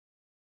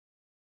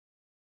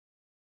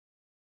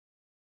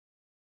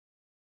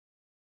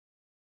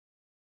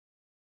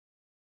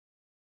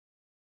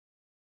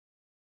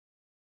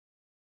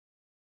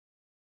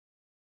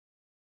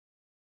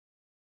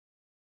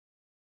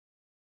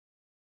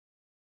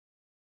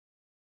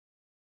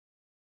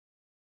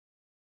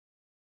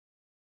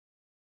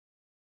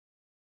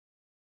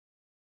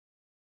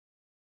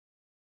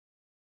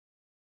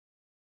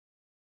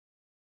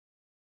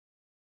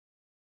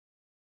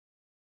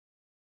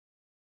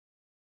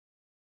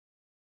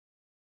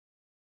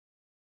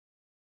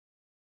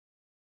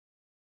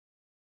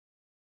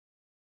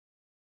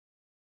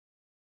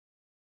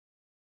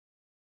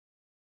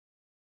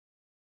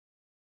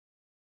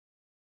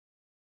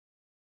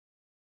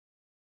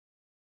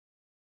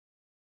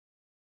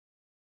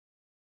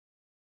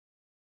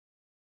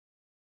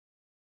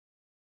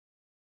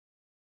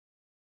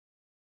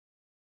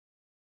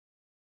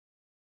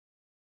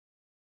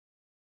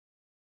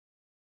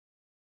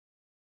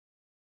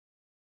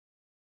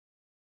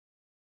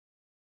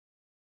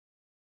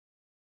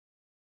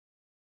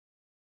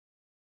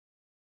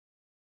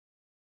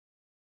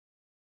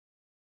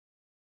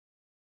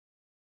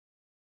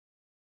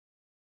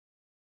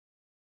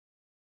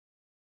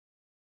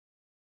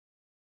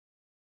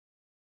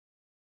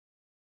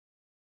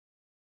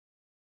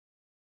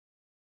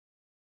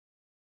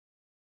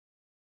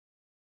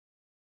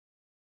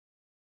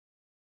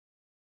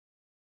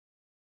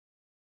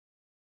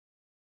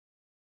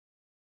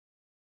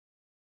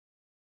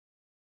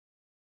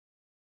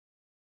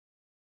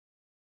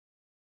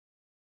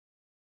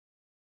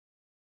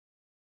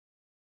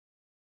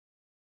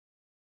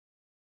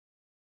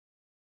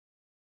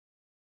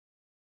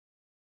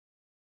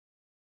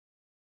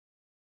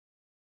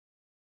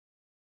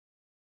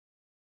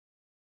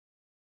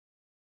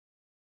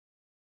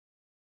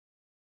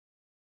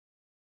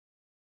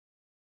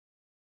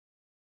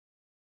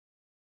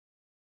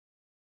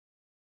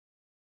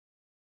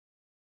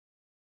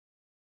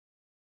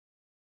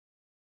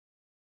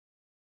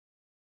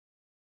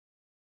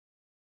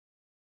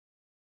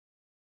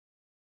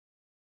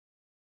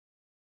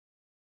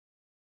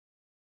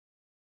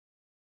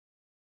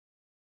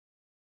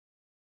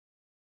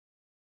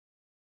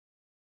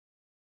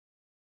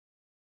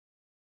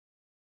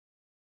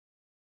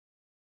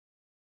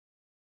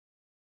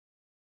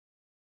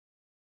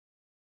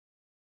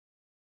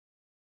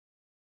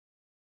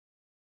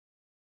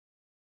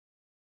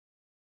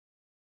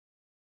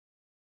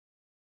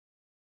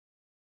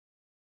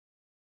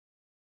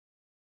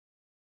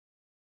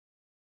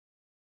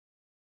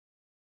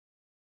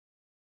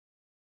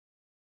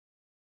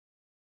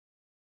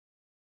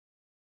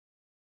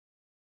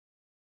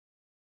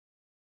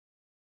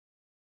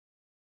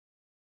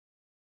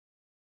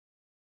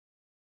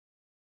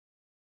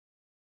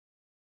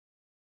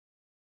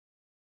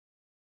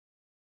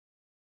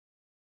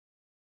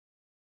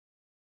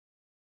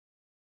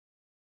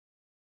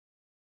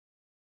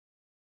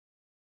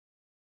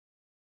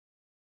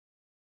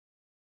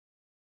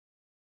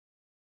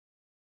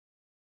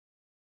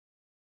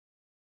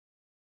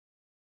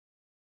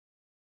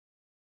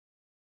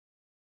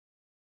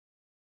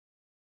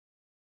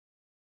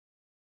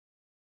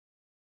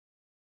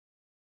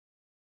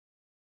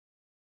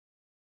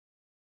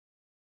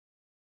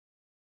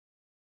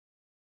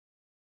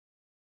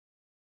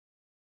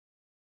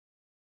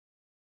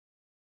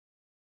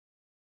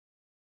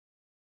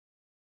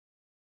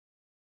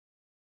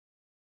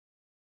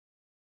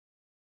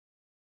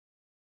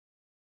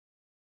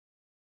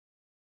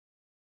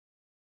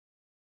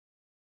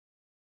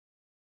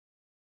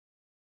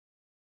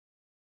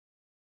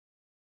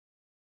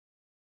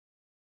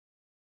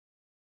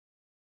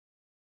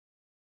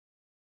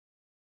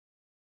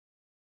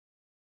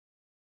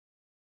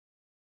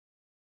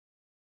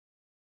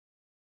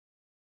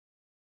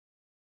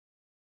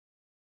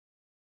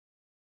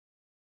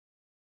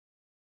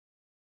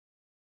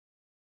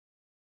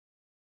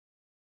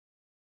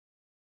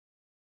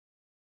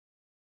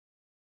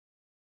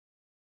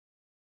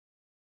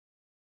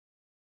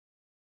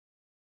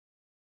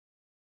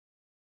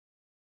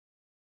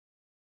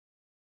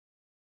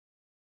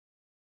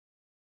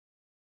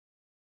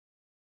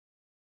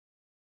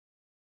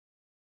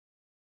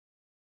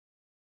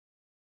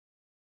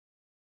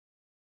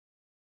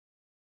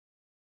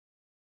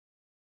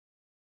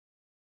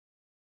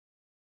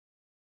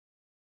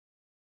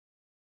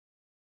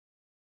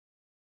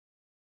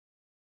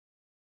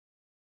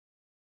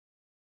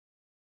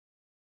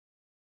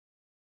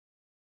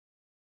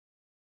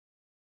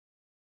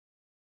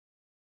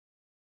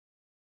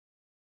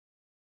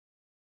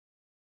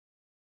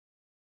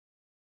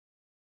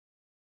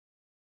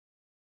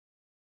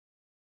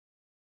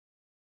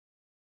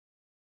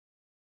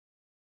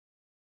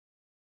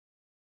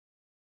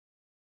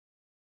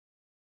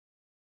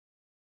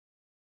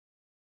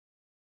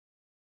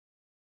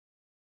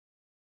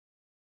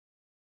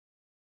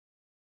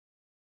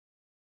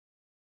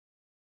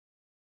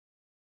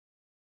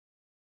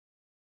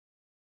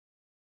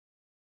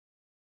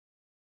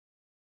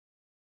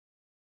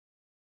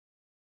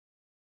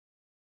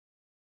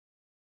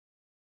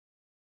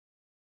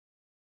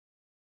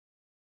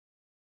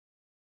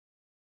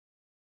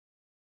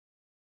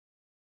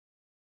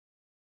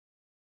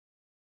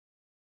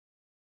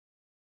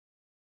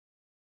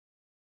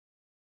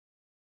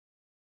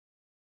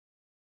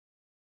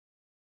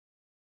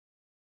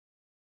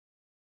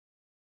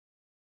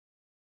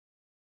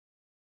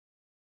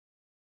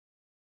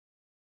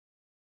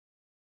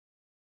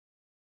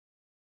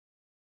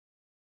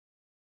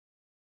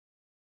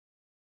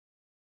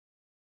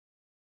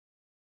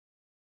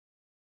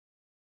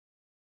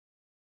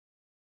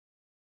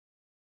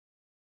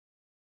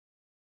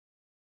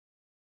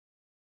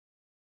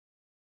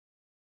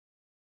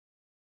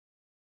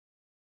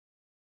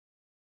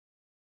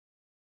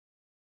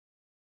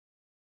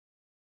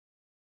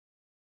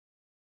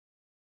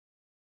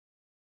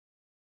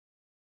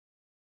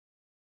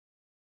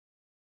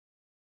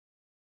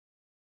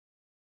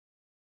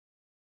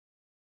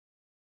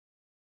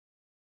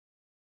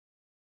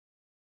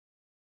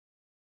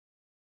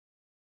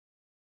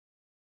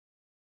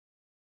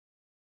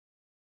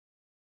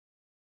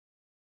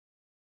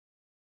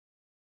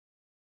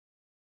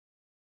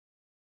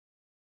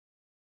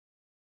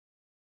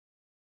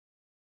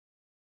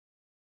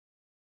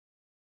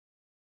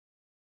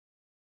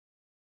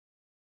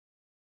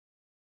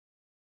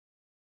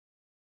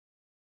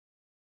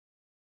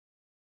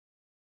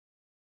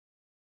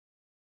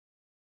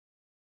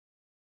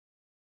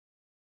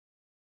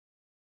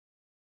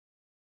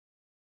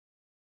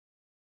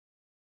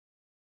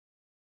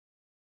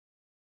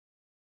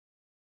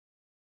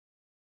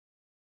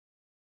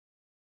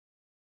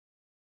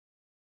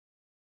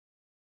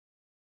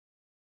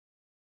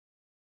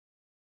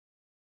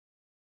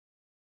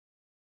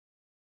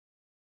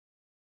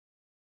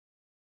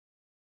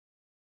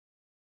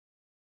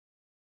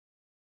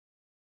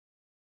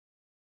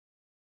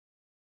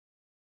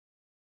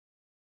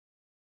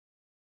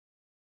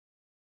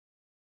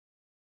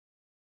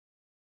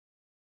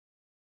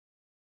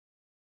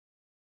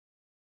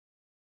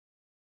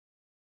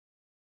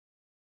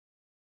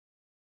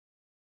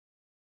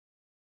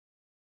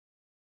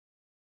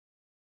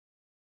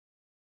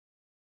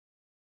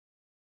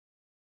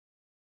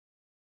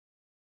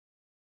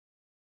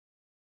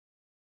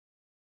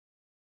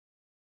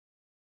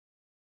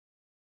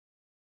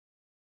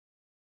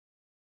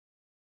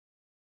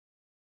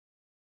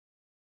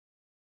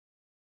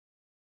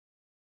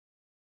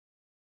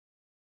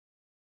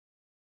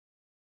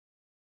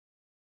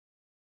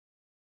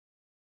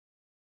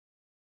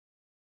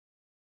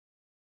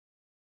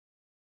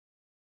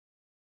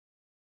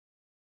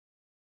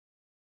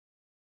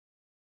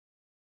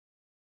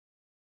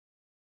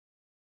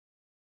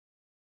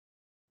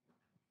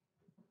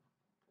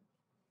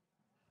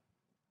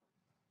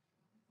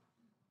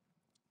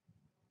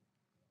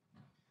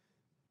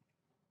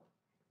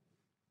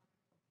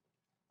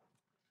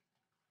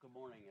good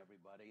morning,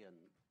 everybody, and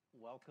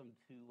welcome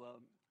to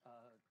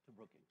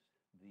Brookings.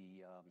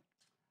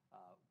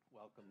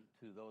 Welcome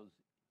to those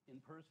in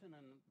person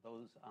and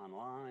those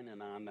online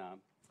and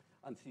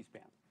on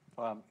C-SPAN.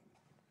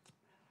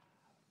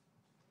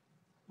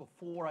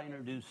 Before I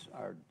introduce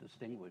our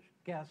distinguished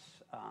guests,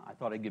 I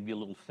thought I'd give you a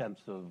little sense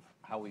of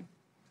how we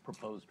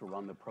propose to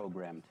run the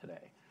program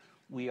today.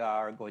 We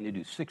are going to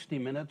do 60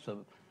 minutes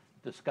of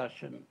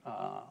discussion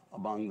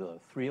among the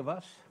three of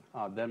us.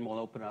 Then we'll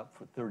open up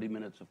for 30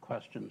 minutes of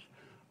questions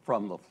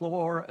from the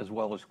floor, as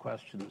well as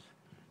questions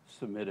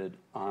submitted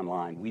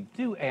online. We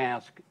do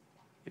ask,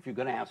 if you're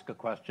going to ask a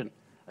question,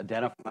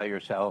 identify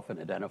yourself and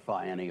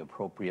identify any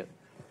appropriate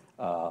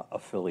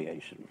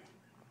affiliation.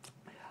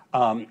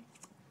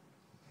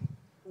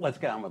 Let's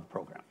get on with the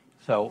program.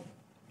 So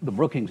the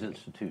Brookings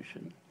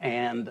Institution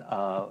and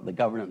the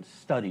Governance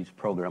Studies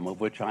program,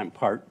 of which I'm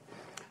part.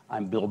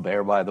 I'm Bill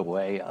Baer, by the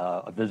way,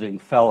 a visiting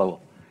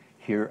fellow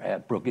here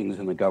at Brookings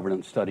in the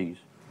Governance Studies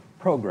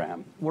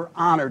program. We're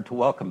honored to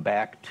welcome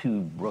back to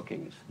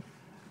Brookings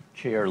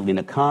Chair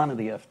Lina of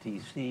the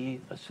FTC,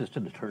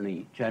 Assistant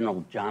Attorney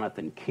General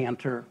Jonathan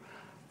Kanter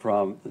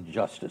from the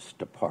Justice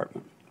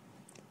Department.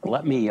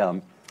 Let me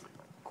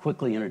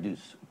quickly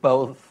introduce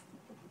both.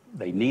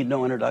 They need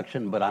no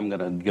introduction, but I'm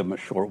going to give them a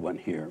short one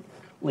here.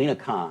 Lina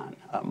Khan,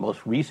 most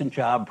recent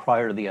job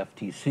prior to the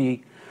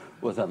FTC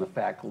was on the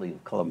faculty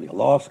of Columbia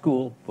Law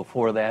School.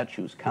 Before that,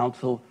 she was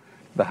counsel to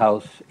the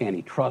House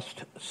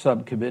Antitrust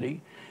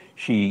Subcommittee.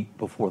 She,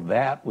 before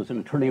that, was an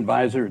attorney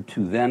advisor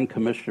to then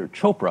Commissioner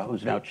Chopra,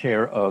 who's now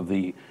chair of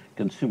the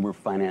Consumer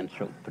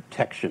Financial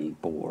Protection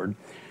Board.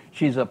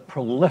 She's a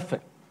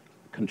prolific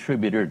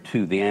contributor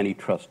to the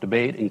antitrust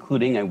debate,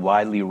 including a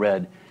widely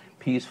read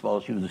piece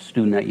while she was a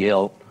student at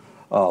Yale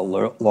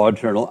Law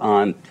Journal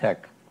on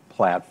tech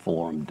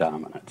platform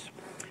dominance.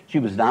 She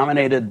was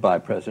nominated by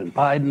President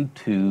Biden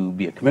to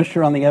be a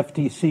commissioner on the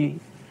FTC.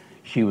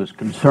 She was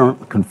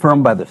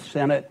confirmed by the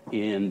Senate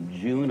in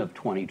June of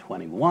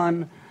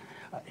 2021.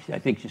 I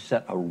think she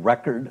set a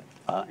record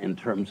in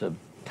terms of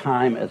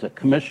time as a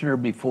commissioner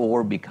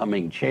before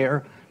becoming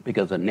chair,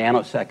 because a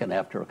nanosecond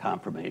after a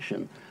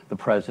confirmation, the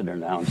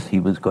president announced he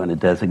was going to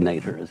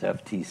designate her as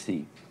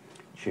FTC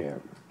chair.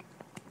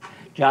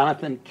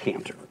 Jonathan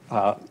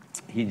Kanter.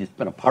 He's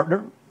been a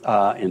partner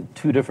in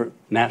two different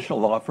national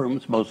law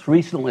firms. Most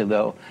recently,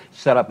 though,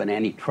 set up an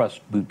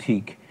antitrust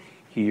boutique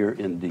here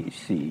in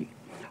D.C.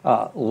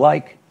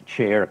 Like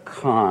Chair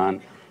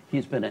Khan,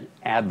 he's been an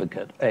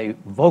advocate, a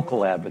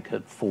vocal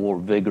advocate for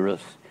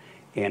vigorous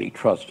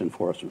antitrust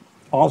enforcement.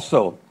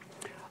 Also,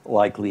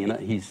 like Lina,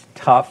 he's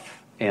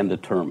tough and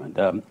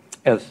determined,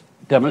 as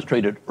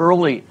demonstrated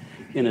early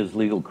in his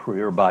legal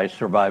career by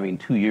surviving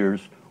 2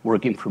 years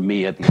working for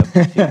me at the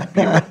FTC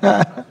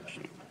Bureau.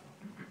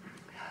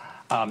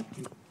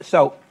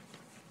 So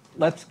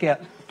let's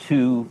get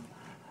to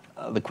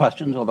the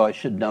questions, although I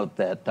should note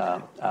that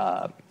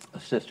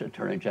Assistant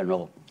Attorney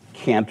General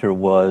Kanter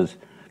was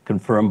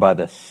confirmed by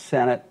the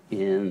Senate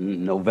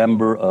in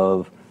November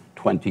of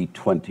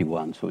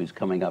 2021. So he's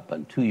coming up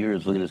on 2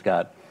 years. Lina's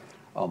got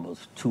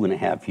almost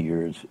 2.5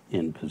 years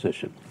in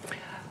position.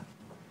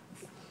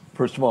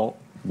 First of all,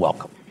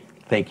 welcome.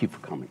 Thank you for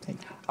coming.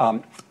 Thank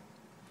you.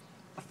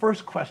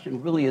 First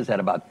question really is at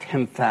about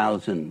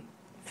 10,000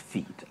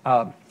 feet.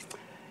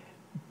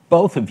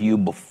 Both of you,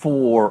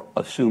 before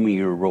assuming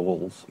your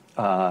roles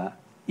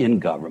in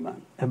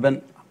government, have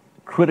been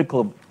critical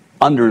of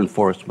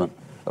under-enforcement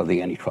of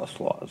the antitrust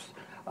laws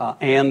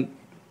and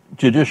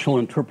judicial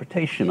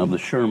interpretation of the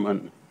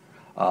Sherman,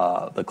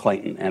 the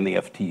Clayton, and the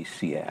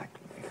FTC Act.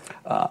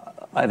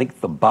 I think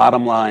the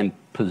bottom line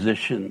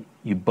position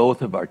you both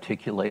have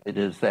articulated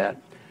is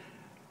that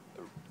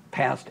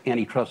past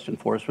antitrust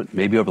enforcement,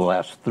 maybe over the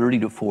last 30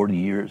 to 40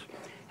 years,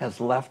 has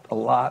left a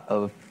lot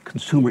of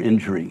consumer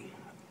injury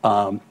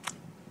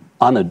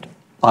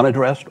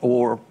unaddressed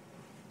or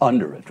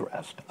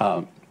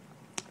underaddressed.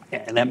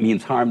 And that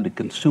means harm to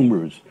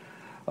consumers,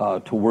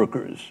 to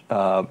workers,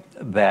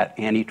 that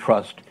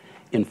antitrust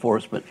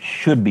enforcement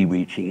should be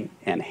reaching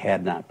and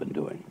had not been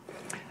doing.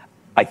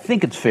 I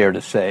think it's fair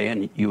to say,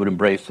 and you would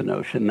embrace the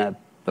notion, that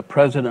the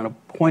president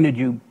appointed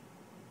you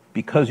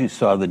because you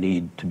saw the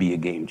need to be a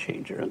game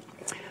changer.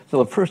 So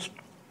the first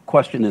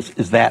question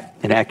is that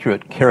an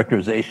accurate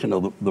characterization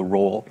of the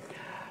role?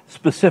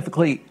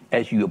 Specifically,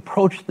 as you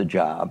approached the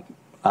job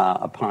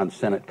upon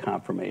Senate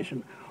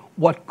confirmation,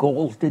 what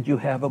goals did you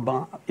have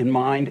in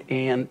mind?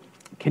 And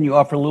can you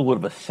offer a little bit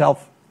of a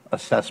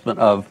self-assessment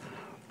of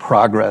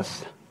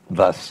progress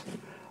thus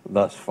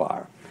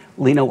far?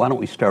 Lina, why don't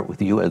we start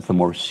with you as the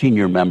more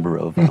senior member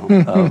of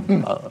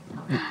the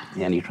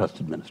Antitrust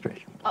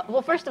Administration?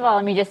 Well, first of all,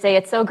 let me just say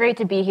it's so great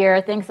to be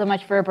here. Thanks so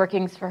much for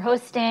Brookings for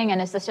hosting,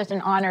 and it's just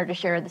an honor to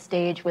share the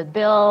stage with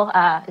Bill.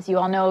 As you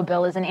all know,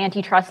 Bill is an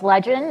antitrust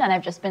legend, and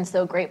I've just been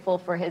so grateful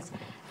for his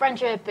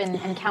friendship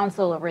and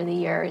counsel over the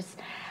years.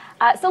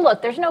 So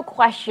look, there's no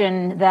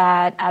question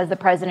that, as the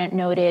president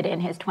noted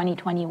in his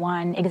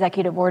 2021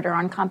 executive order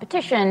on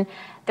competition,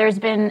 there's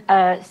been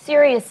a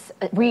serious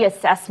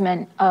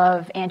reassessment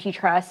of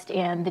antitrust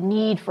and the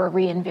need for a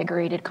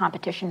reinvigorated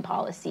competition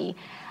policy.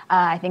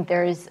 I think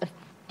there's a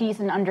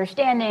decent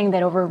understanding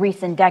that over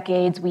recent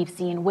decades, we've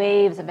seen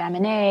waves of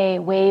M&A,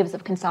 waves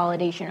of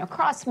consolidation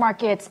across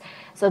markets,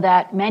 so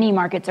that many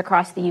markets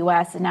across the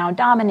U.S. are now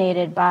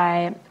dominated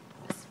by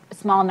a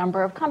small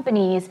number of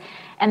companies,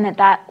 and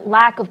that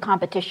lack of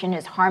competition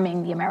is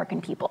harming the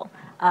American people.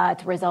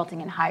 It's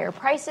resulting in higher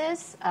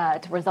prices.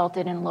 It's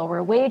resulted in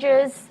lower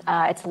wages.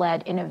 It's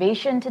led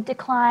innovation to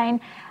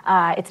decline.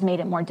 It's made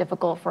it more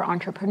difficult for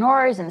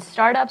entrepreneurs and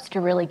startups to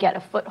really get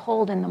a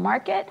foothold in the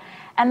market.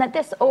 And that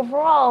this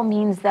overall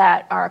means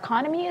that our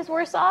economy is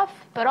worse off,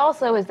 but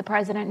also, as the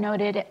president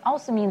noted, it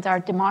also means our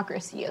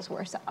democracy is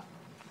worse off.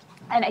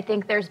 And I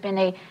think there's been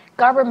a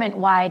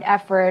government-wide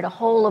effort, a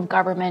whole of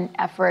government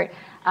effort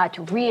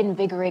to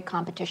reinvigorate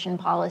competition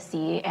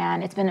policy.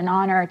 And it's been an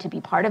honor to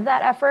be part of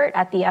that effort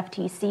at the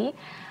FTC.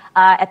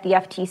 At the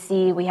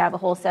FTC, we have a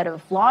whole set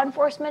of law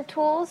enforcement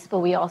tools, but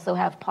we also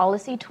have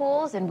policy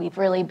tools. And we've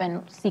really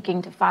been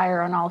seeking to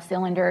fire on all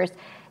cylinders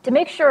to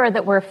make sure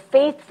that we're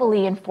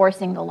faithfully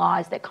enforcing the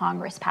laws that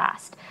Congress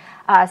passed.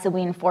 So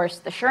we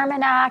enforced the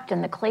Sherman Act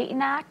and the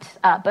Clayton Act,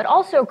 but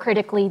also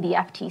critically the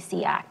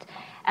FTC Act.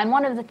 And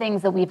one of the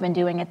things that we've been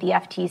doing at the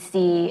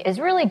FTC is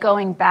really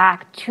going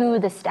back to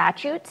the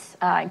statutes,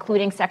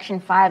 including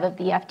Section 5 of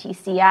the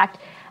FTC Act,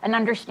 and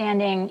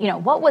understanding,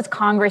 what was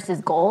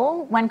Congress's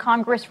goal when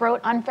Congress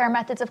wrote unfair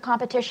methods of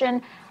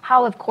competition?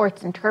 How have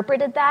courts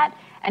interpreted that?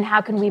 And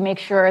how can we make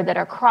sure that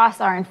across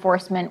our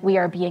enforcement, we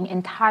are being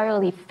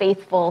entirely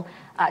faithful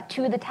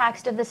to the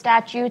text of the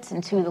statutes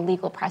and to the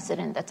legal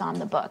precedent that's on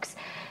the books?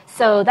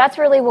 So that's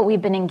really what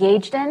we've been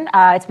engaged in.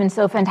 It's been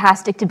so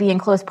fantastic to be in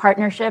close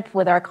partnership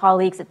with our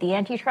colleagues at the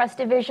Antitrust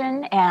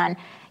Division. And,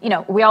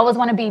 we always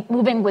want to be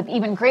moving with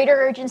even greater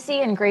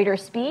urgency and greater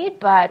speed,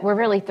 but we're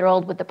really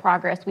thrilled with the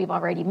progress we've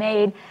already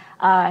made.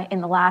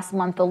 In the last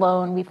month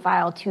alone, we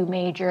filed 2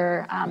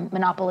 major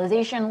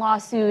monopolization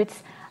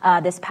lawsuits.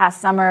 This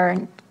past summer,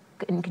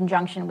 in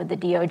conjunction with the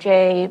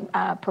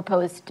DOJ,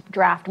 proposed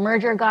draft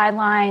merger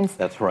guidelines.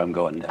 That's where I'm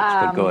going next,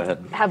 but go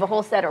ahead. Have a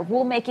whole set of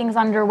rulemakings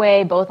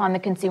underway, both on the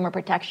consumer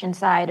protection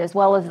side as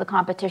well as the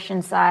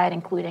competition side,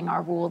 including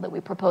our rule that we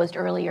proposed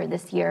earlier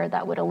this year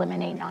that would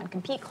eliminate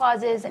non-compete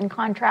clauses in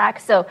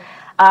contracts. So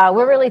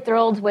we're really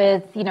thrilled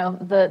with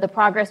the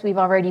progress we've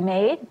already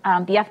made.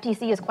 The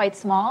FTC is quite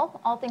small,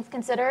 all things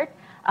considered.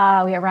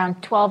 We have around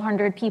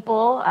 1,200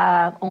 people,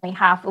 only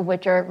half of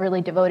which are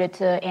really devoted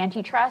to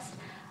antitrust.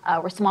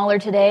 We're smaller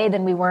today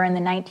than we were in the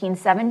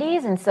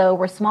 1970s, and so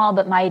we're small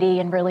but mighty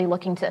and really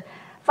looking to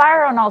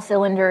fire on all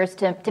cylinders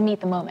to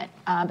meet the moment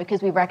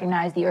because we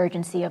recognize the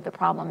urgency of the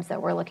problems that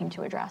we're looking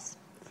to address.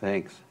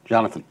 Thanks.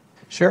 Jonathan.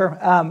 Sure.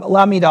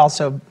 Allow me to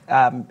also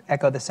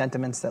echo the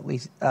sentiments that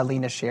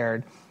Lina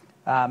shared.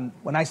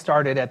 When I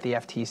started at the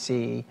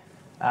FTC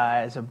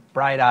as a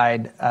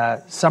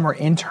bright-eyed summer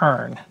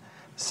intern,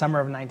 summer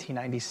of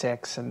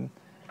 1996, and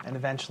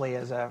eventually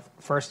as a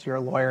first-year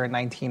lawyer in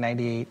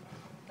 1998,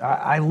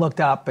 I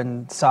looked up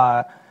and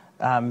saw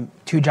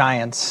 2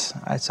 giants.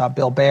 I saw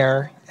Bill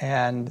Baer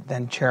and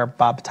then Chair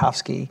Bob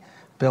Potofsky.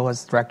 Bill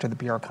was director of the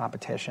Bureau of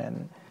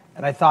Competition.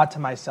 And I thought to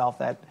myself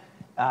that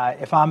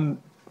if I'm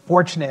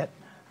fortunate,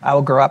 I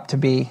will grow up to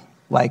be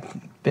like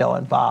Bill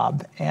and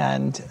Bob.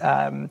 And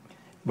but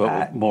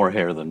with more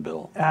hair than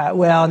Bill.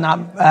 Well,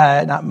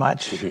 not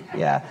much.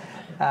 Yeah.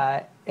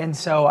 And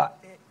so,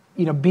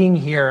 being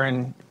here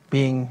and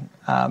being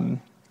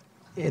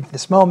at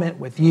this moment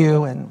with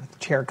you and with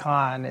Chair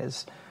Khan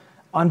is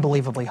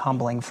unbelievably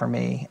humbling for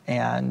me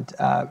and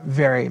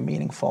very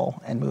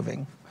meaningful and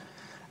moving.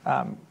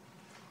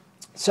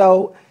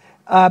 So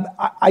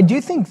I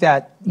do think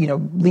that,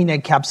 Lina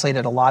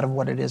encapsulated a lot of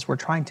what it is we're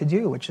trying to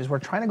do, which is we're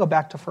trying to go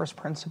back to first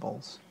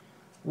principles.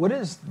 What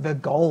is the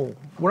goal?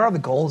 What are the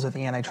goals of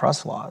the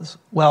antitrust laws?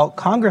 Well,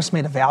 Congress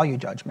made a value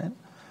judgment,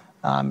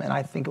 and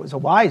I think it was a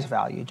wise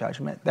value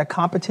judgment, that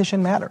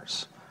competition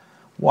matters.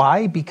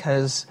 Why?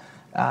 Because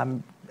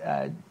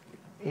a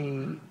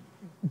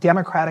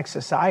democratic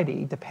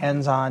society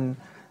depends on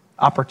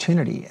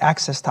opportunity,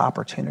 access to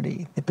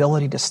opportunity, the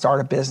ability to start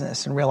a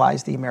business and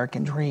realize the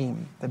American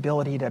dream, the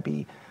ability to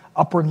be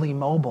upwardly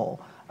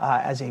mobile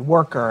as a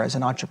worker, as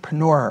an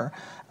entrepreneur,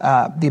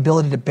 the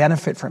ability to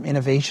benefit from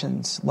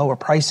innovations, lower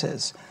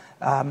prices.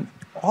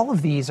 All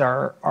of these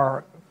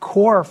are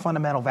core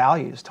fundamental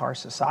values to our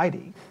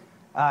society.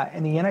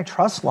 And the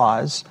antitrust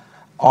laws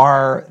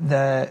are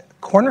the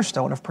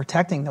cornerstone of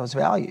protecting those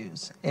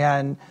values.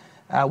 And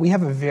we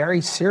have a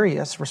very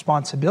serious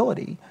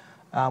responsibility,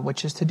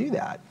 which is to do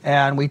that.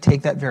 And we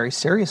take that very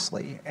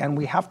seriously. And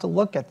we have to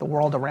look at the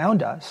world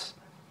around us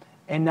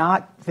and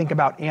not think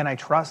about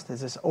antitrust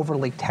as this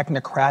overly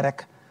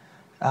technocratic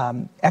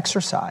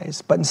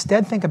exercise, but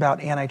instead think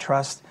about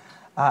antitrust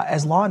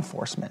as law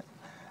enforcement.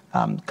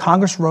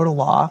 Congress wrote a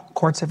law,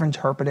 courts have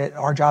interpreted it,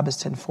 our job is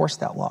to enforce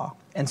that law.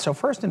 And so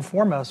first and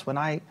foremost, when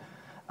I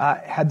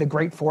had the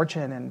great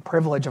fortune and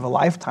privilege of a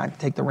lifetime to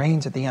take the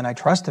reins at the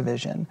Antitrust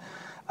Division,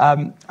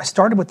 I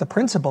started with the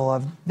principle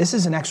of this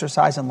is an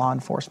exercise in law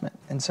enforcement.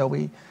 And so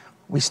we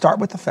start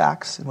with the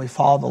facts and we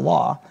follow the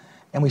law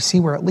and we see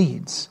where it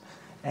leads.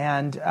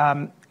 And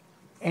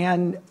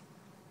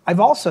I've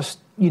also,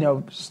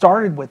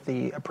 started with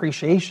the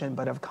appreciation,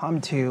 but have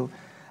come to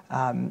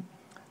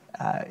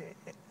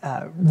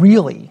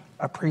really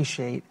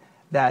appreciate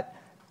that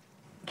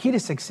key to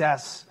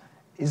success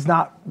is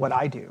not what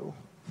I do.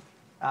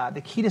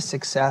 The key to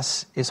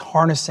success is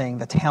harnessing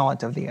the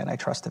talent of the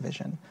Antitrust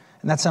Division.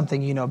 And that's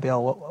something you know,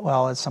 Bill,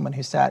 well, as someone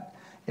who sat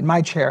in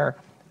my chair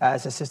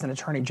as Assistant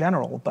Attorney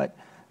General. But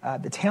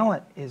the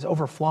talent is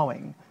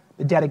overflowing.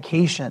 The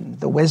dedication,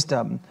 the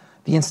wisdom,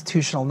 the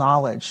institutional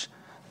knowledge,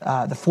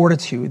 the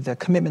fortitude, the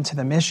commitment to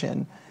the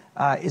mission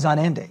is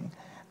unending.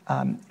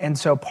 And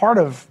so part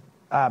of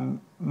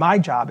my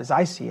job, as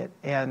I see it,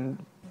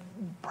 and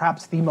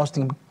perhaps the most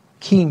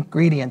key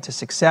ingredient to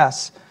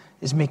success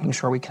is making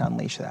sure we can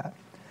unleash that.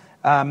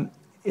 I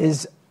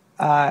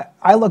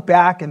look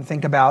back and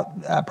think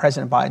about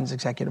President Biden's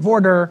executive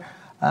order,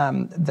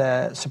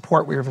 the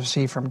support we've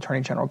received from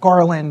Attorney General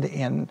Garland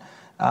in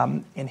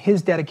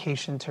his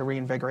dedication to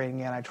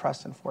reinvigorating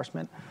antitrust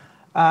enforcement.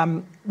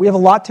 We have a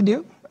lot to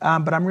do,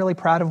 but I'm really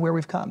proud of where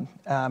we've come.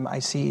 I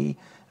see,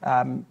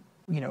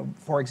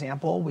 for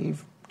example,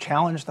 we've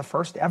challenged the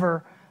first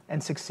ever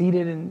and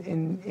succeeded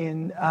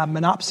in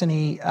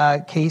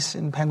monopsony case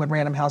in Penguin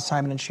Random House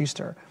Simon &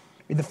 Schuster.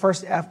 The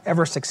first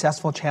ever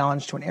successful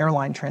challenge to an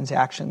airline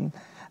transaction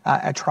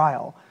at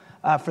trial.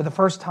 For the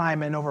first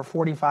time in over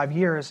 45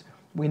 years,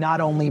 we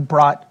not only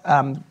brought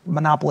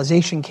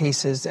monopolization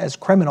cases as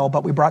criminal,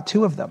 but we brought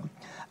 2 of them,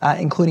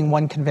 including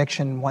 1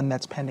 conviction, 1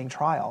 that's pending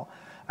trial.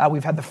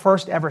 We've had the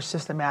first ever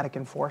systematic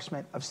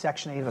enforcement of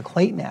Section 8 of the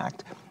Clayton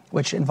Act,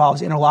 which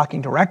involves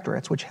interlocking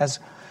directorates, which has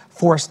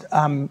forced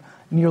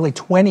nearly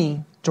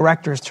 20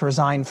 directors to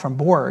resign from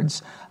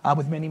boards,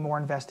 with many more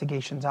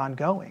investigations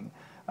ongoing.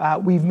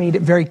 We've made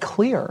it very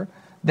clear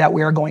that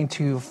we are going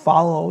to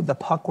follow the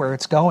puck where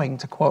it's going,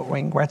 to quote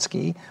Wayne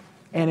Gretzky,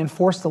 and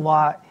enforce the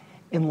law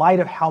in light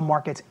of how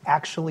markets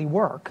actually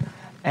work.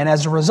 And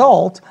as a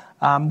result,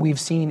 we've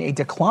seen a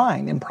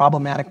decline in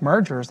problematic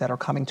mergers that are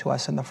coming to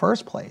us in the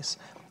first place.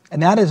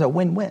 And that is a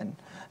win-win.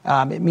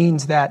 It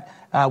means that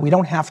we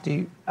don't have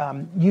to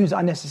use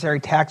unnecessary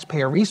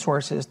taxpayer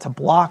resources to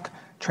block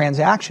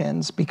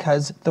transactions,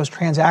 because those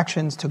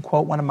transactions, to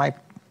quote one of my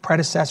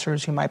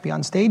predecessors who might be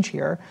on stage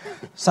here,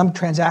 some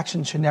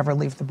transactions should never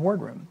leave the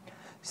boardroom.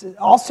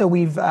 Also,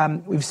 we've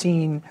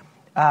seen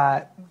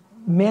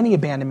many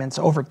abandonments,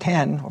 over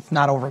 10, if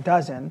not over a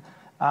dozen,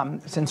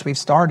 since we've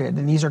started.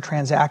 And these are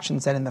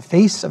transactions that in the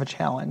face of a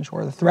challenge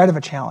or the threat of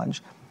a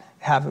challenge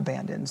have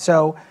abandoned.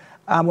 So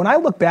when I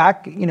look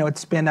back,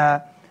 it's been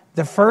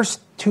the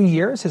first 2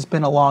 years has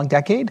been a long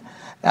decade,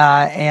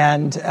 but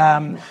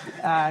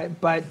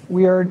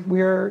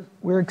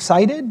we're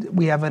excited.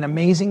 We have an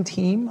amazing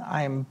team.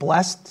 I am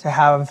blessed to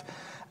have,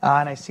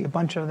 and I see a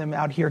bunch of them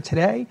out here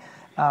today,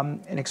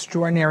 an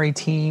extraordinary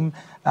team,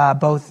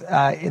 both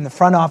in the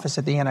front office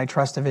at the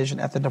Antitrust Division,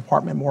 at the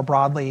department more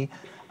broadly,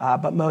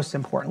 but most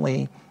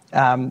importantly,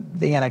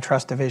 the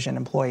Antitrust Division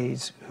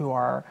employees who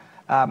are,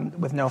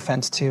 with no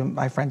offense to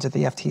my friends at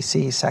the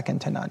FTC,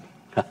 second to none.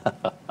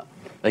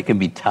 They can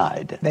be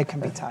tied. They can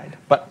be tied.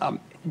 But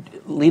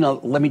Lina,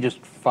 let me just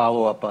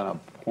follow up on a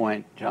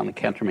point John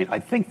Kanter made.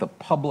 I think the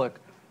public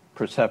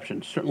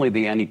perception, certainly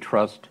the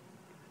antitrust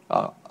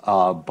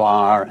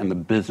bar and the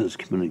business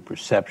community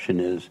perception,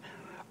 is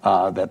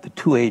that the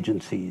 2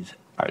 agencies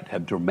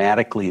have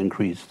dramatically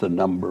increased the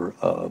number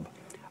of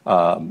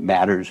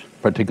matters,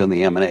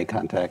 particularly in the M&A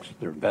context,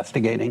 they're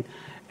investigating,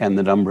 and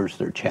the numbers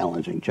they're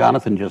challenging.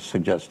 Jonathan just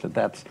suggested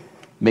that's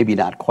maybe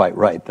not quite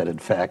right, that in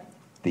fact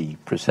the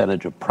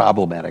percentage of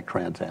problematic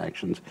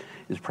transactions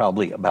is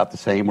probably about the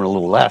same or a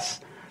little less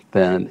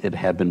than it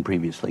had been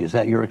previously. Is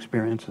that your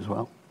experience as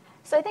well?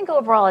 So I think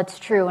overall it's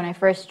true. When I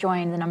first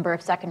joined, the number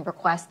of second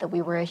requests that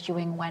we were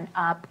issuing went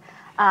up.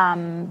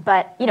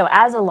 But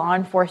as a law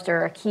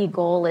enforcer, a key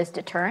goal is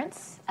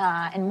deterrence.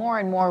 And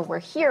more we're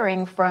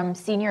hearing from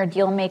senior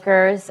deal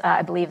makers.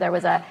 I believe there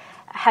was a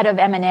head of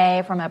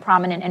M&A from a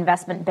prominent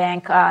investment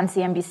bank on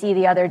CNBC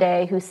the other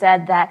day who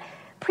said that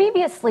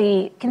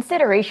previously,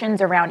 considerations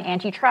around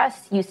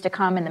antitrust used to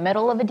come in the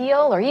middle of a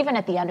deal or even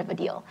at the end of a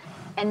deal.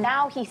 And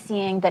now he's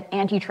seeing that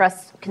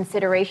antitrust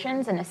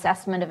considerations and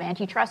assessment of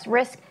antitrust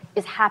risk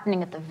is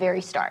happening at the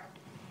very start.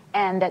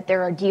 And that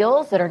there are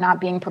deals that are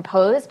not being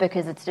proposed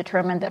because it's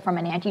determined that from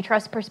an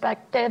antitrust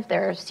perspective,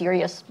 there are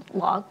serious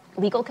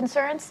legal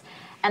concerns.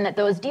 And that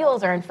those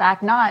deals are in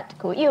fact not, to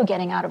quote you,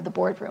 getting out of the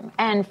boardroom.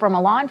 And from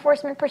a law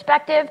enforcement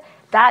perspective,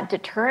 that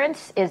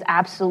deterrence is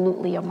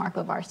absolutely a mark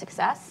of our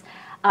success.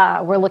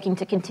 We're looking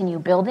to continue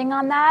building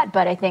on that,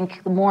 but I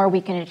think the more we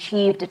can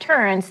achieve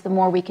deterrence, the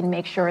more we can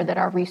make sure that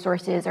our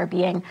resources are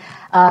being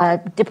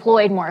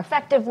deployed more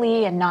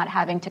effectively and not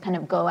having to kind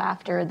of go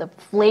after the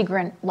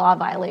flagrant law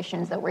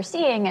violations that we're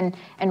seeing,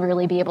 and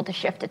really be able to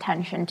shift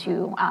attention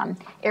to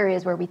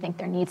areas where we think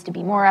there needs to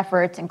be more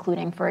efforts,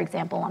 including, for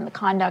example, on the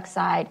conduct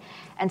side.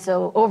 And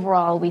so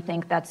overall, we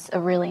think that's a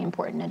really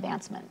important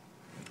advancement.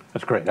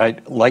 That's great. I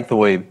like the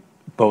way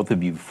both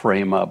of you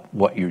frame up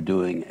what you're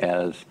doing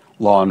as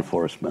law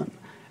enforcement,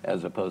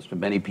 as opposed to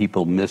many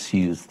people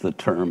misuse the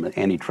term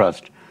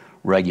antitrust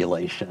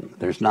regulation.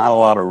 There's not a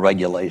lot of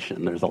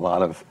regulation. There's a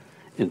lot of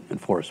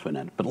enforcement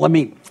in it. But let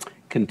me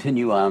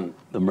continue on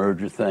the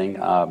merger thing.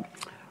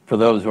 For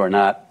those who are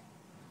not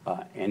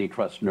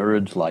antitrust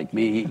nerds like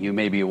me, you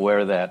may be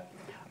aware that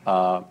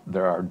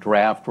there are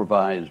draft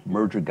revised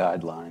merger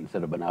guidelines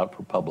that have been out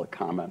for public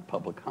comment.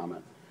 Public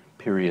comment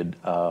period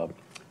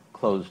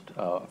closed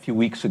a few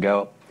weeks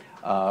ago.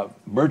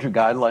 Merger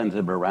guidelines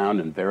have been around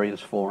in various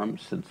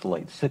forms since the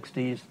late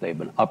 60s. They've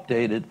been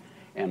updated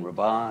and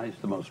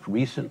revised. The most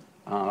recent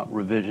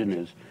revision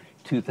is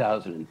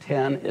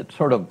 2010. It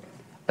sort of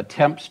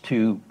attempts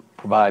to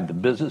provide the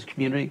business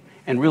community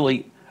and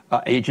really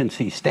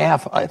agency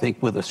staff, I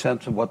think, with a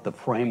sense of what the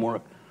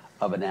framework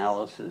of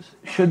analysis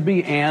should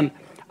be. And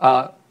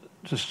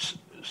just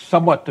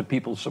somewhat to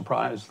people's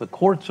surprise, the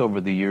courts over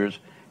the years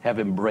have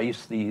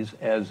embraced these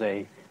as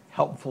a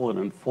helpful and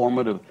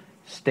informative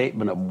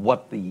statement of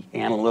what the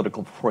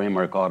analytical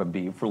framework ought to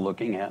be for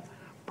looking at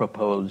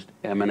proposed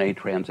M&A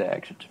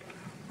transactions.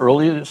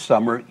 Earlier this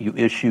summer, you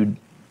issued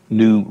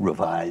new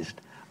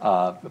revised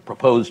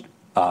proposed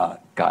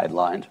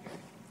guidelines.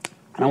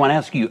 And I want to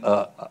ask you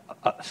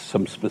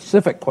some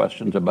specific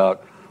questions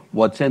about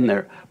what's in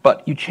there,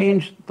 but you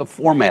changed the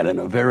format in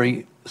a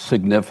very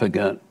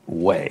significant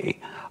way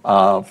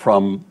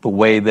from the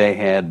way they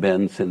had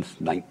been since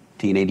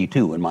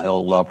 1982 when my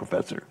old law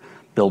professor,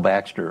 Bill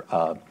Baxter,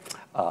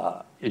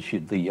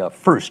 issued the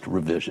first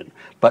revision.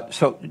 But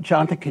so,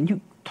 Jonathan, can you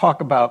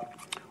talk about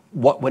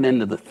what went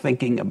into the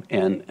thinking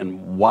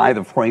and why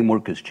the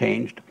framework has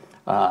changed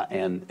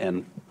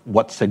and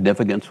what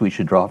significance we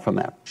should draw from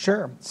that?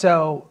 Sure.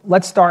 So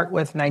let's start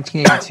with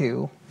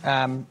 1982.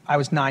 I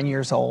was 9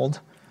 years old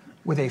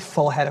with a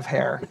full head of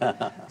hair.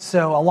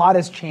 So a lot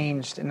has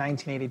changed in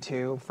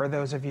 1982. For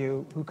those of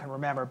you who can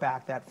remember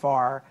back that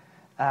far,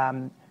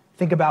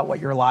 think about what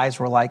your lives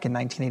were like in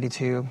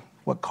 1982.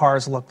 What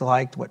cars looked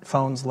like, what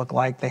phones looked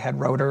like. They had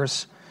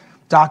rotors.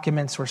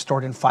 Documents were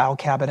stored in file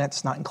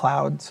cabinets, not in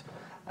clouds.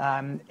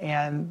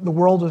 And the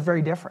world was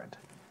very different.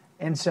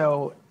 And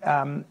so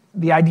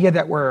the idea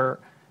that we're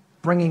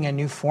bringing a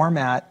new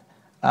format,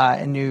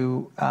 a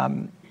new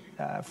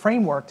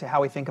framework to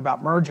how we think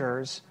about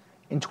mergers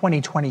in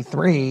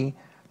 2023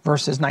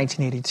 versus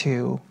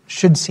 1982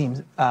 should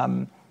seem,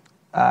 the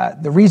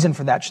reason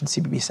for that should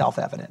seem to be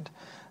self-evident.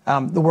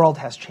 The world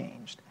has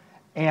changed.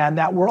 And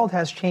that world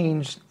has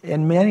changed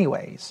in many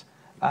ways.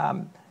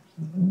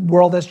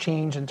 World has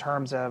changed in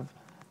terms of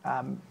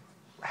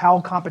how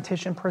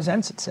competition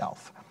presents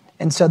itself.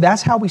 And so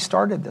that's how we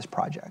started this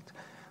project.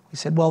 We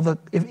said, well,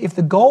 if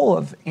the goal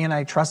of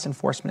antitrust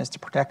enforcement is to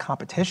protect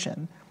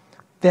competition,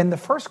 then the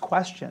first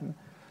question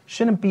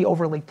shouldn't be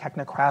overly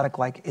technocratic,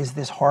 like, is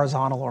this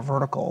horizontal or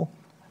vertical?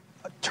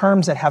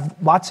 Terms that have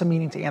lots of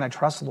meaning to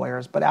antitrust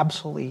lawyers, but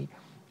absolutely,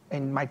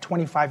 in my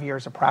 25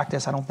 years of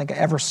practice, I don't think I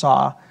ever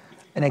saw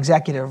an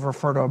executive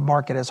refer to a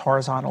market as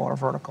horizontal or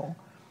vertical.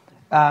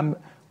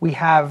 We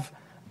have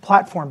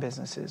platform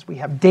businesses, we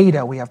have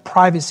data, we have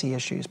privacy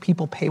issues.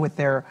 People pay with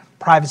their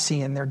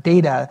privacy and their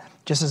data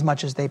just as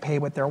much as they pay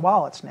with their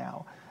wallets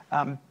now.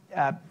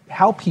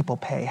 How people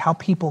pay, how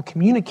people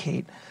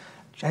communicate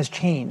has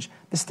changed.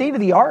 The state of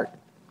the art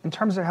in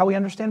terms of how we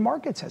understand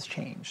markets has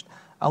changed.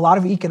 A lot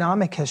of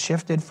economic has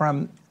shifted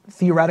from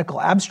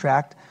theoretical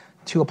abstract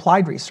to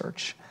applied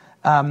research.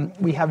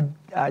 We have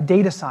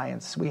data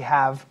science, we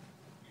have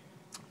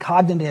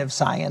cognitive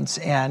science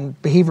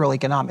and behavioral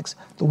economics.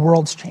 The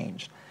world's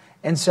changed.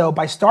 And so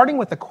by starting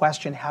with the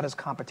question, how does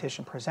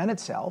competition present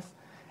itself?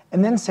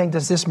 And then saying,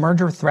 does this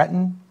merger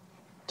threaten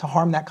to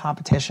harm that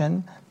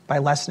competition by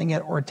lessening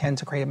it or tend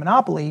to create a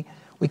monopoly?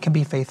 We can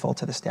be faithful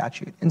to the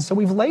statute. And so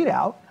we've laid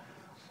out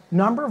a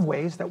number of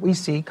ways that we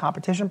see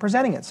competition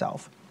presenting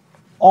itself,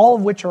 all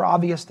of which are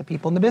obvious to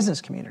people in the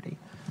business community.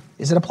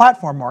 Is it a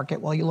platform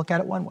market? Well, you look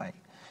at it one way.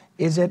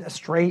 Is it a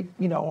straight,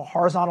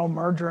 horizontal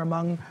merger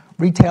among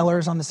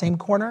retailers on the same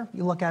corner?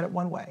 You look at it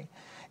one way.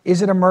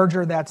 Is it a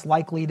merger that's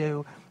likely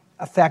to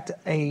affect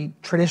a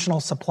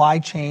traditional supply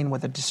chain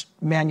with a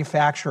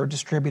manufacturer,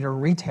 distributor,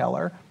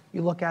 retailer?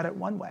 You look at it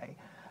one way.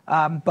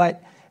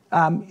 But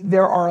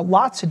there are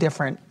lots of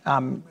different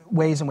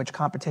ways in which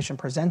competition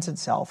presents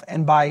itself.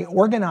 And by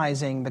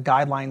organizing the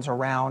guidelines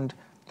around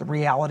the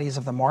realities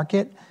of the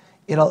market,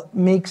 it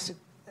makes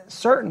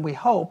certain, we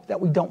hope,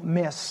 that we don't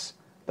miss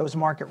those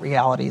market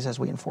realities as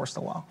we enforce the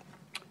law.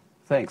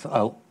 Thanks.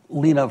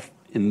 Lina,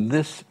 in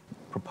this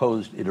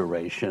proposed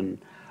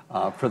iteration,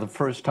 for the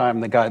first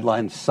time, the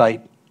guidelines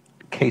cite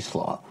case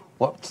law.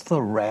 What's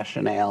the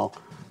rationale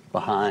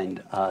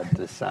behind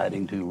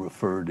deciding to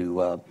refer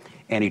to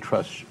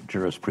antitrust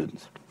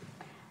jurisprudence?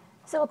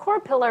 So a core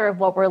pillar of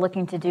what we're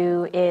looking to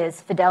do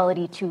is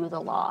fidelity to the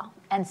law.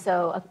 And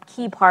so a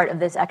key part of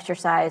this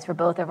exercise for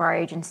both of our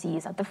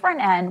agencies at the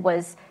front end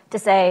was to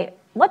say,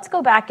 let's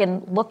go back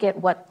and look at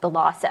what the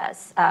law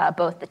says,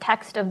 both the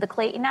text of the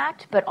Clayton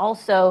Act, but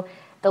also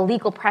the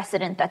legal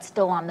precedent that's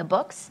still on the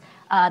books,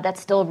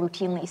 that's still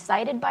routinely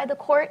cited by the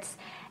courts.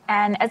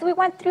 And as we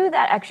went through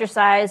that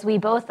exercise, we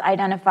both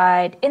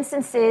identified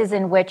instances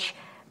in which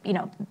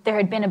there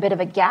had been a bit of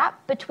a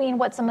gap between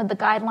what some of the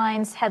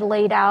guidelines had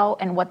laid out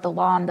and what the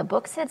law on the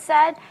books had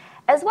said,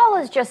 as well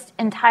as just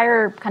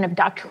entire kind of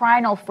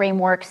doctrinal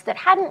frameworks that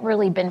hadn't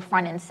really been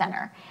front and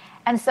center.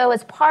 And so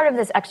as part of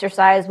this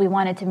exercise, we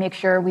wanted to make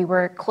sure we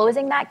were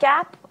closing that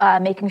gap,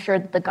 making sure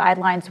that the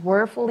guidelines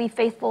were fully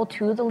faithful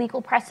to the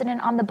legal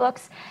precedent on the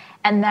books,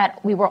 and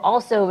that we were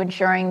also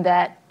ensuring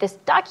that this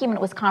document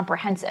was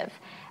comprehensive.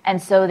 And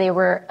so they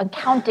were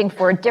accounting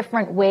for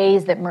different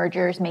ways that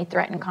mergers may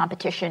threaten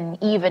competition,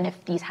 even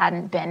if these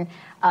hadn't been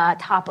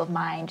top of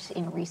mind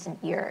in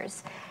recent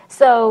years.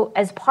 So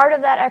as part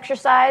of that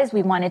exercise,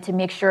 we wanted to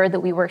make sure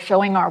that we were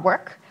showing our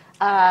work,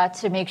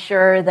 to make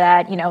sure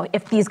that,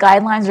 if these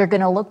guidelines are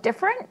going to look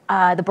different,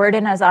 the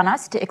burden is on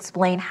us to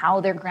explain how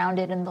they're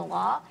grounded in the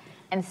law.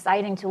 And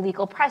citing to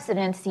legal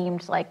precedent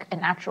seemed like a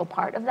natural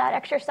part of that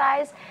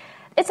exercise.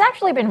 It's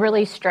actually been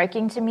really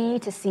striking to me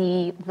to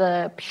see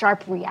the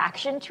sharp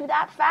reaction to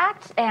that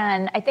fact.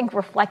 And I think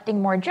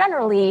reflecting more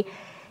generally,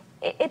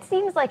 it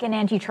seems like in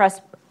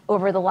antitrust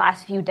over the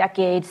last few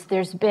decades,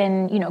 there's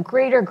been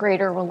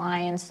greater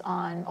reliance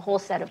on a whole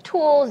set of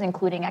tools,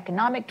 including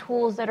economic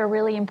tools that are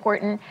really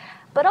important.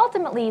 But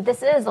ultimately,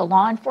 this is a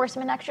law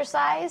enforcement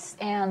exercise,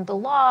 and the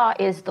law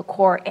is the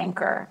core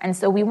anchor. And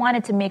so we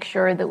wanted to make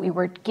sure that we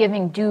were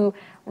giving due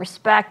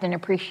respect and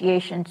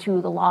appreciation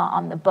to the law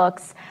on the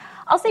books.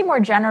 I'll say more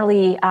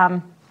generally,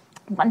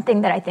 one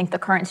thing that I think the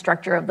current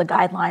structure of the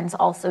guidelines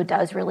also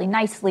does really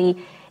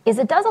nicely is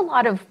it does a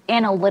lot of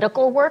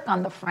analytical work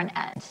on the front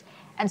end.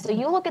 And so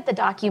you look at the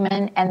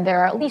document, and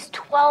there are at least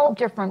 12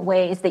 different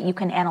ways that you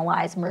can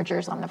analyze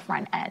mergers on the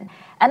front end.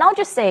 And I'll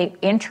just say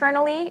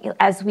internally,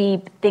 as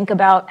we think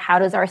about how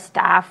does our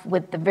staff,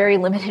 with the very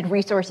limited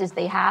resources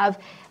they have,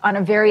 on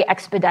a very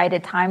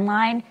expedited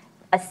timeline,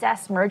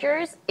 assess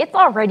mergers, it's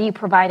already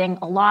providing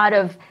a lot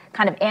of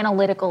kind of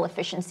analytical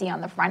efficiency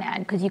on the front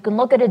end, because you can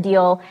look at a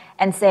deal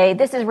and say,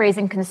 this is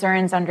raising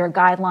concerns under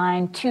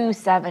guideline 2,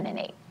 7, and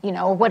 8,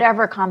 or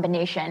whatever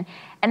combination.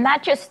 And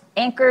that just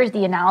anchors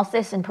the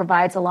analysis and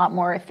provides a lot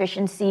more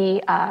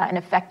efficiency and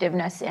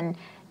effectiveness in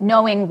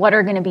knowing what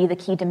are going to be the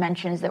key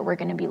dimensions that we're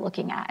going to be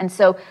looking at. And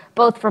so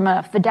both from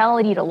a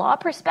fidelity to law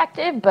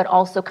perspective, but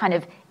also kind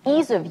of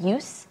ease of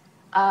use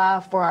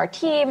for our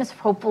teams,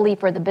 hopefully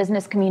for the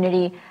business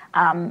community,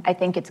 I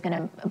think it's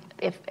going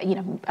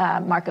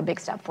to mark a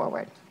big step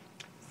forward.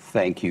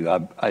 Thank you.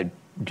 I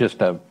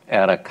just add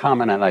a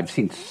comment, and I've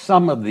seen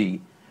some of the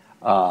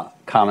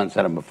comments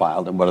that have been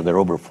filed, and whether they're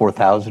over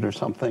 4,000 or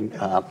something.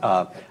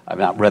 I've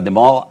not read them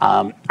all,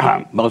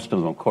 most of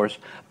them, of course,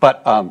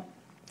 but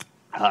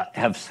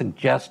have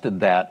suggested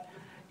that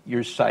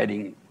you're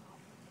citing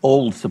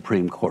old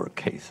Supreme Court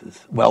cases.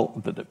 Well,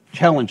 the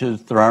challenge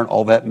is there aren't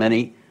all that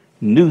many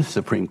new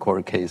Supreme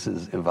Court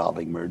cases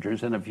involving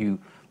mergers. And if you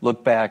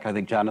look back, I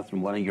think,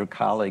 Jonathan, one of your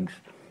colleagues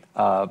did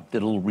a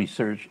little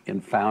research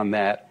and found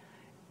that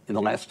in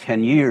the last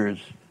 10 years,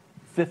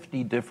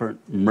 50 different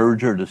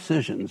merger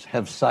decisions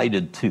have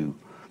cited to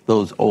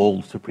those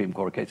old Supreme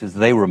Court cases.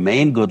 They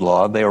remain good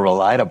law. They are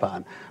relied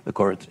upon the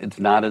courts. It's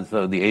not as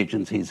though the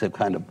agencies have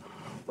kind of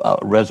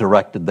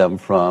resurrected them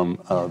from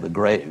the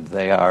grave.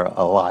 They are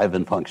alive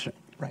and functioning.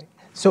 Right.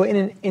 So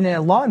in a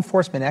law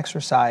enforcement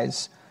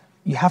exercise,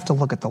 you have to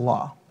look at the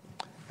law.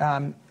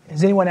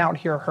 Has anyone out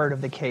here heard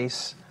of the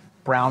case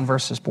Brown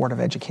versus Board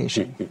of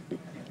Education?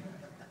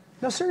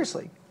 No,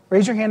 seriously.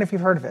 Raise your hand if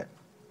you've heard of it.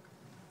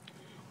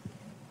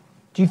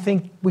 Do you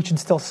think we should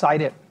still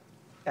cite it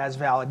as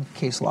valid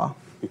case law?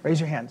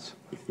 Raise your hands.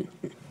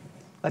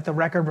 Let the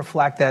record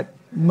reflect that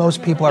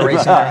most people are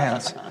raising their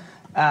hands.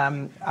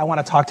 I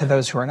want to talk to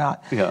those who are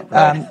not. Yeah,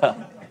 right.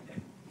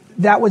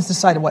 That was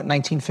decided,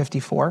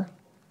 1954?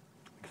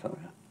 So,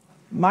 yeah.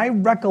 My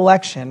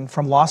recollection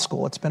from law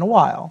school, it's been a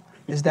while,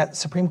 is that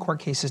Supreme Court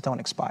cases don't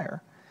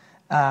expire.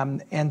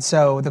 And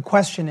so the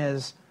question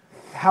is,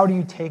 how do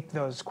you take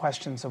those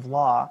questions of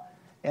law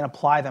and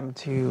apply them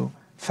to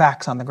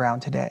facts on the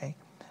ground today?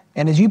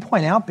 And as you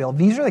point out, Bill,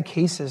 these are the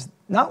cases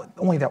not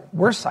only that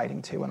we're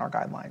citing to in our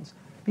guidelines,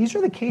 these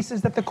are the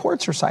cases that the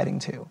courts are citing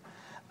to.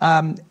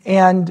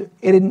 And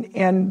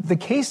the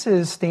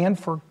cases stand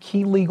for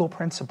key legal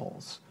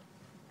principles,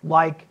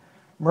 like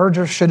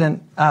mergers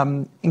shouldn't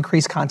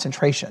increase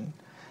concentration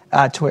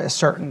to a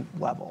certain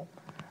level.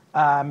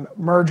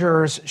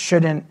 Mergers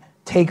shouldn't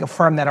take a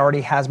firm that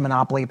already has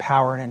monopoly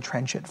power and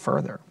entrench it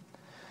further.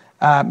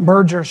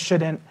 Mergers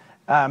shouldn't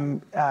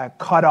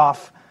cut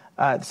off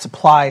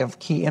supply of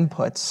key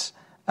inputs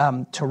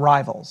to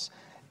rivals.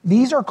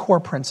 These are core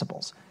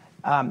principles.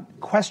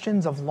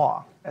 questions of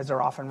law, as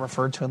they're often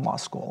referred to in law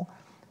school,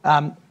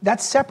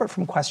 that's separate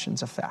from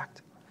questions of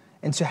fact.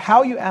 And so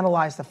how you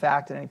analyze the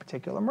fact in any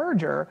particular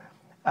merger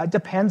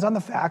depends on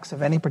the facts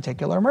of any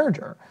particular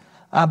merger.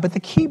 But the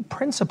key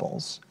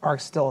principles are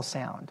still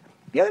sound.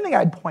 The other thing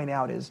I'd point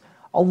out is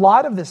a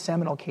lot of the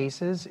seminal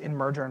cases in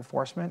merger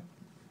enforcement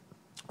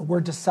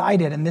were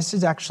decided, and this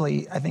is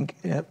actually, I think,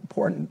 an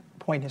important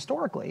point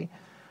historically,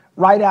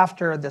 right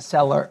after the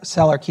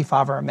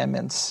Seller-Kefauver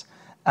Amendments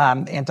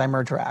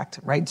Anti-Merger Act,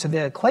 right? So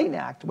the Clayton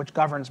Act, which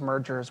governs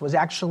mergers, was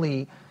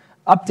actually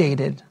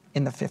updated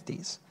in the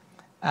 50s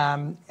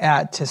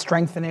to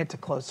strengthen it, to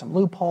close some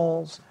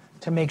loopholes,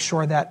 to make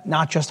sure that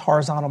not just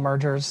horizontal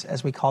mergers,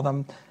 as we call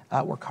them,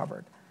 were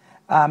covered.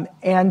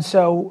 And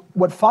so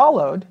what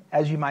followed,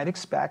 as you might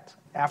expect,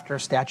 after a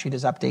statute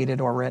is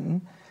updated or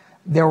written,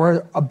 there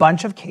were a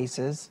bunch of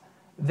cases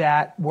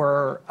that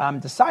were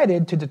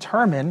decided to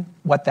determine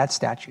what that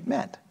statute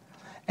meant.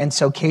 And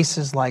so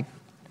cases like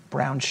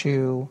Brown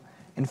Shoe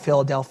and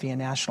Philadelphia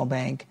National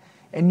Bank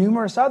and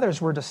numerous others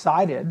were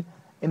decided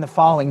in the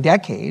following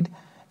decade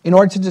in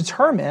order to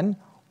determine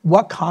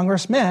what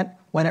Congress meant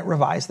when it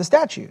revised the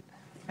statute.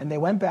 And they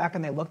went back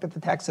and they looked at the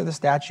text of the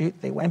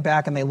statute. They went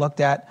back and they looked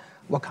at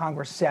what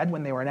Congress said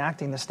when they were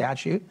enacting the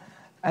statute.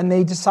 And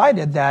they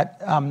decided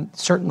that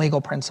certain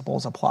legal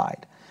principles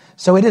applied.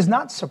 So it is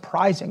not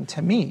surprising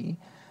to me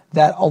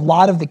that a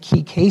lot of the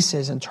key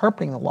cases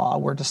interpreting the law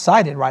were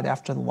decided right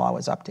after the law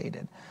was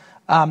updated.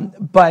 And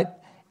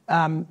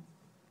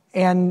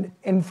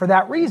for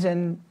that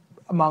reason,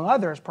 among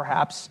others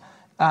perhaps,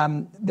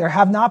 there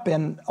have not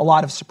been a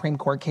lot of Supreme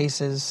Court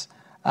cases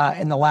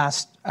in the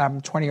last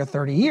 20 or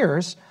 30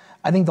 years.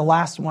 I think the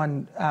last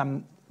one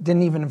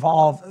didn't even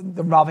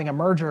involving a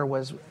merger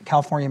was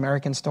California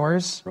American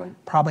Stores, right,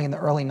 probably in the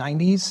early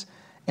 90s.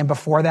 And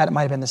before that, it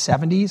might have been the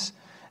 70s.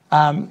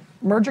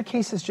 Merger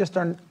cases just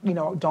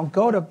don't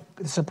go to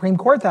the Supreme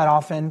Court that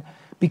often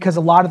because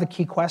a lot of the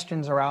key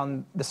questions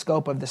around the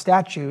scope of the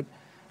statute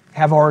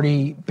have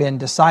already been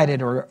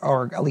decided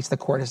or at least the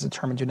court has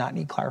determined do not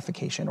need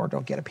clarification or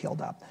don't get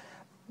appealed up.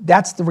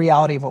 That's the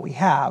reality of what we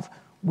have.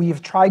 We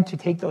have tried to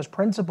take those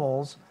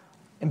principles,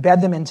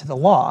 embed them into the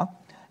law,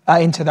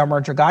 into the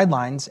merger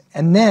guidelines,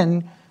 and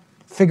then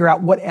figure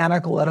out what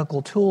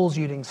analytical tools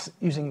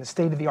using the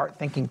state-of-the-art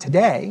thinking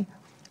today,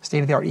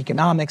 state-of-the-art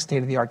economics,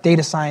 state-of-the-art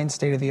data science,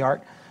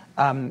 state-of-the-art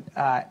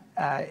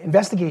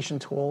investigation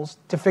tools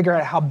to figure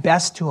out how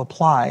best to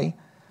apply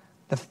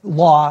the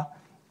law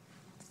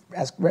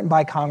as written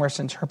by Congress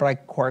and interpreted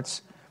by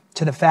courts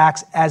to the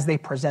facts as they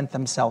present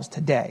themselves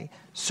today.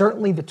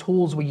 Certainly the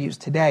tools we use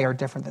today are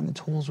different than the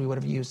tools we would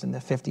have used in the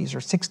 50s or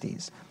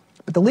 60s.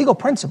 But the legal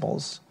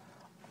principles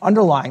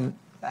underlying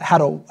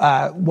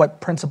what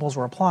principles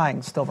we're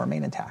applying still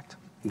remain intact.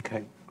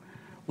 Okay.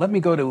 Let me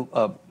go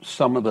to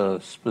some of the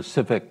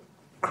specific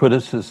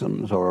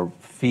criticisms or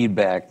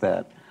feedback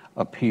that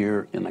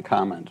appear in the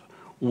comments.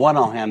 One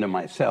I'll hand to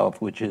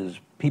myself, which is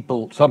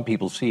some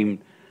people seem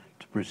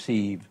to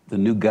perceive the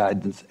new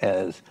guidance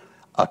as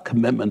a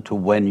commitment to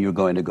when you're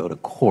going to go to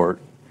court,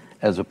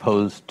 as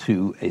opposed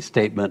to a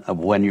statement of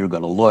when you're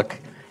going to look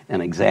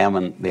and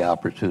examine the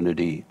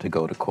opportunity to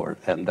go to court.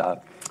 And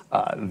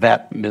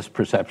that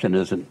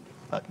misperception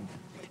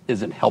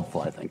isn't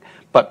helpful, I think.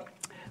 But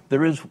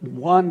there is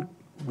one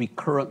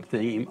recurrent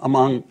theme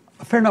among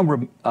a fair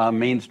number of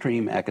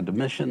mainstream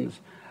academicians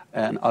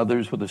and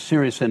others with a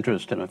serious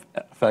interest in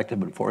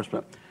effective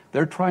enforcement.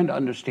 They're trying to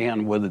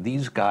understand whether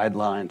these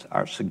guidelines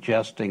are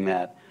suggesting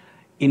that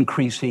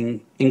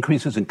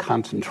increases in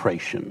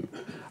concentration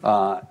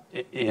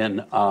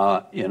in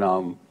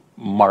a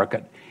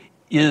market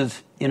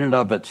is in and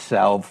of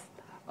itself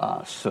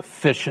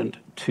sufficient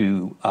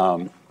to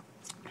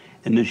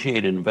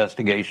initiate an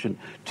investigation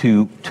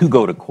to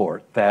go to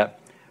court. That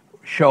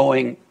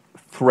showing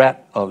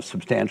threat of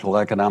substantial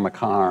economic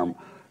harm,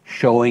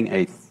 showing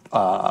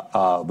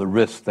the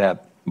risk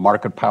that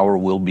market power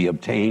will be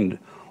obtained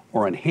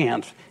or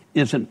enhanced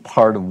isn't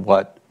part of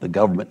what the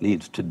government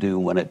needs to do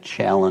when it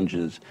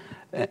challenges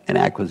an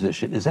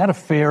acquisition. Is that a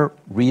fair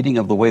reading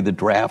of the way the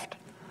draft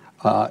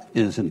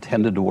is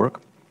intended to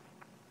work?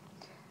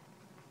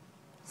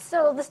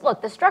 So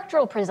the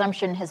structural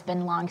presumption has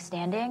been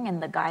longstanding,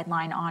 and the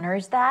guideline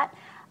honors that.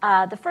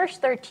 The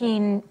first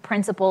 13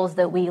 principles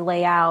that we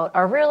lay out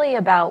are really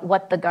about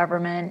what the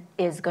government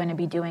is going to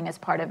be doing as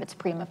part of its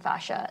prima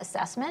facie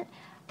assessment.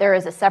 There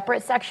is a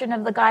separate section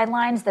of the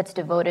guidelines that's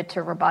devoted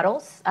to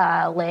rebuttals,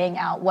 laying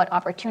out what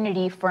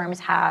opportunity firms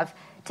have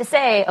to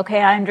say,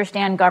 okay, I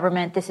understand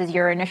government, this is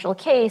your initial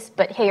case,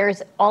 but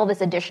here's all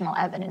this additional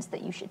evidence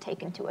that you should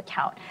take into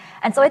account.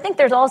 And so I think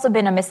there's also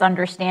been a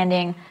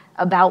misunderstanding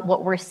about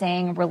what we're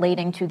saying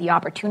relating to the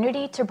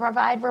opportunity to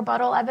provide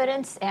rebuttal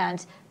evidence,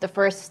 and the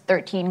first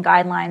 13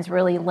 guidelines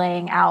really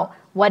laying out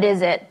what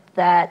is it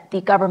that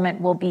the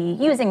government will be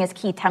using as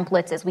key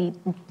templates as we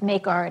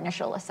make our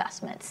initial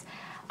assessments.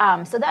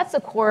 So that's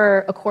a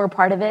core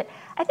part of it.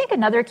 I think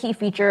another key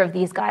feature of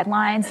these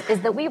guidelines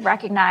is that we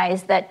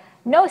recognize that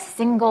no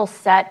single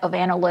set of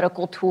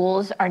analytical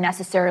tools are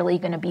necessarily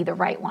going to be the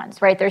right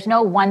ones, right? There's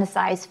no one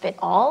size fit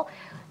all.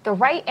 The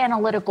right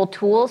analytical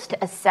tools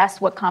to assess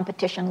what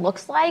competition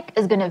looks like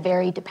is going to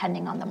vary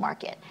depending on the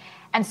market.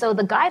 And so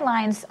the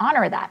guidelines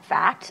honor that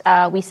fact.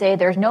 We say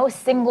there's no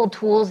single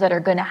tools that are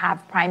going to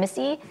have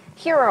primacy.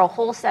 Here are a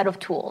whole set of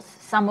tools,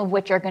 some of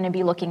which are going to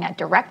be looking at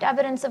direct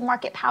evidence of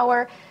market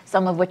power,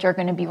 some of which are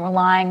going to be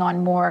relying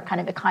on more kind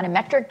of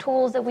econometric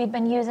tools that we've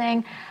been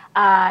using.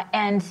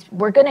 And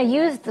we're going to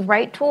use the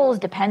right tools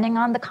depending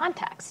on the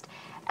context.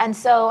 And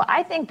so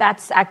I think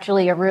that's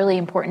actually a really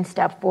important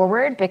step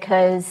forward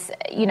because,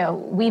 you know,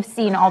 we've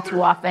seen all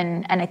too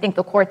often, and I think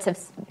the courts have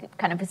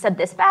kind of said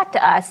this back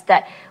to us,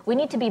 that we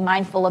need to be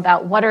mindful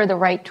about what are the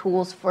right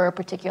tools for a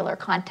particular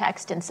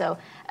context. And so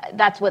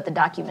that's what the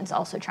document's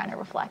also trying to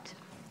reflect.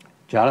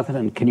 Jonathan,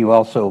 and can you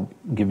also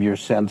give your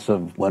sense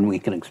of when we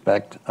can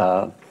expect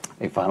a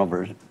final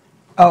version?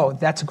 Oh,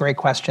 that's a great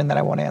question that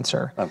I won't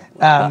answer.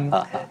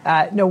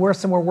 No,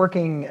 we're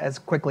working as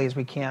quickly as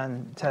we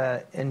can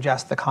to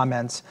ingest the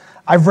comments.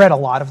 I've read a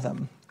lot of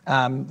them.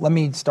 Let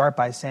me start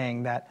by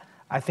saying that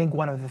I think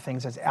one of the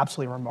things that's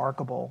absolutely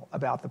remarkable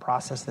about the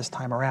process this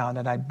time around,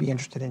 and I'd be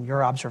interested in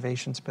your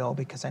observations, Bill,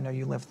 because I know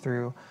you lived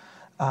through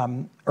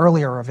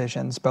earlier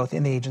revisions, both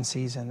in the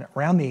agencies and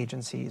around the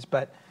agencies,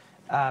 but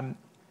a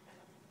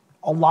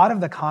lot of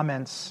the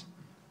comments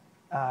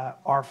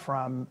are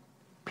from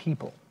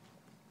people.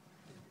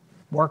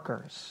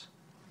 Workers,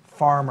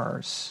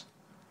 farmers,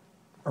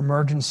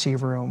 emergency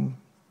room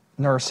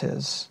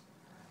nurses,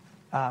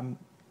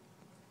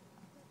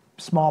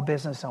 small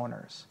business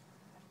owners.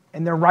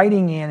 And they're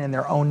writing in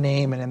their own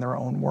name and in their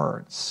own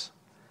words.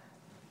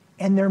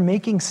 And they're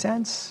making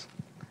sense.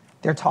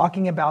 They're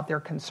talking about their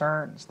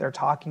concerns. They're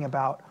talking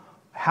about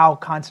how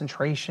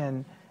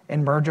concentration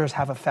and mergers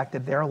have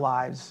affected their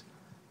lives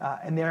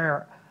and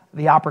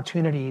the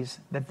opportunities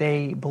that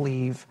they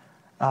believe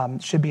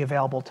should be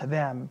available to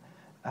them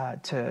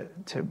to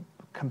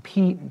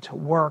compete and to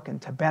work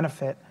and to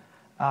benefit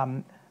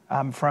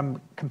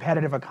from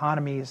competitive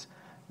economies,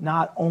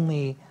 not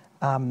only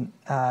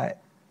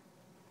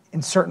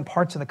in certain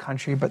parts of the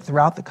country, but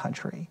throughout the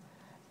country.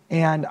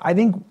 And I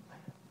think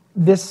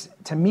this,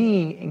 to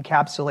me,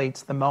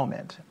 encapsulates the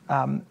moment.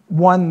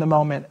 One, the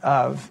moment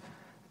of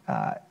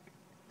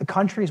the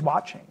country's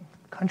watching.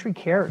 The country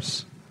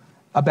cares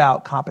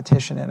about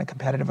competition in a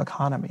competitive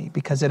economy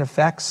because it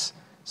affects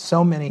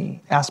so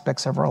many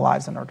aspects of our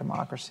lives and our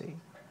democracy.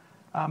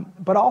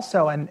 But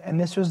also, and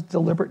this was a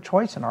deliberate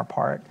choice on our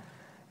part,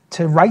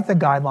 to write the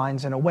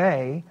guidelines in a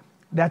way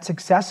that's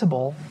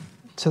accessible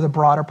to the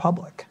broader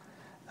public.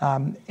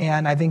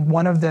 And I think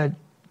one of the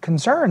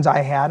concerns I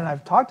had, and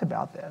I've talked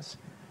about this,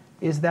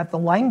 is that the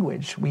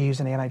language we use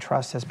in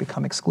antitrust has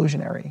become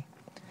exclusionary.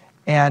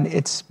 And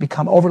it's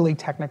become overly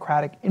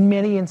technocratic in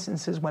many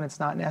instances when it's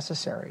not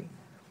necessary.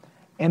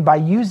 And by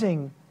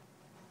using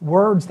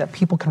words that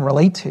people can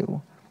relate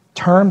to,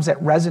 terms that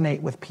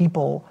resonate with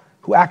people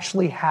who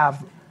actually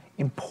have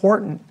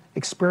important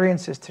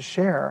experiences to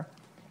share,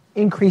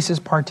 increases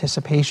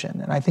participation.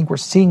 And I think we're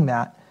seeing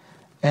that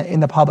in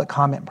the public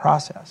comment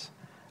process.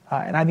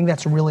 And I think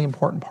that's a really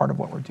important part of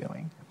what we're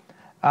doing.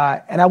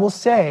 And I will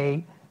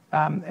say,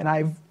 and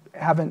I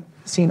haven't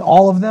seen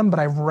all of them, but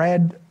I've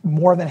read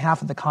more than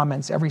half of the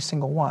comments, every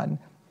single one.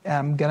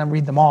 I'm going to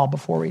read them all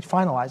before we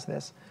finalize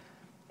this.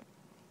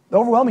 The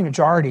overwhelming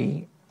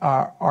majority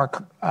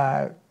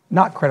are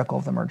not critical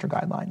of the merger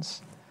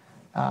guidelines.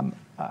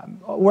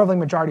 Overwhelming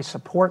majority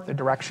support the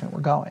direction we're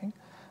going.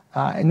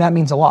 And that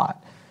means a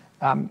lot.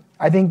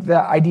 I think the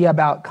idea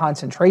about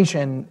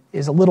concentration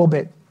is a little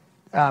bit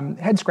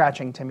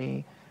head-scratching to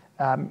me.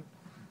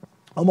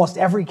 Almost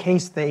every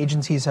case the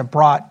agencies have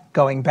brought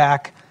going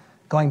back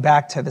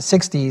to the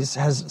 60s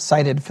has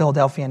cited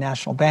Philadelphia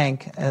National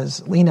Bank,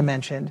 as Lina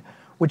mentioned,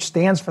 which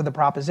stands for the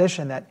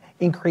proposition that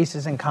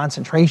increases in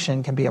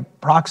concentration can be a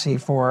proxy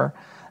for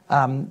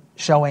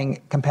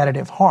showing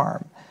competitive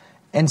harm.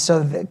 And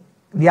so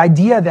the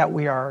idea that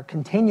we are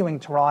continuing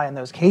to rely on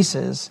those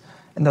cases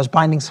and those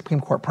binding Supreme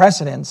Court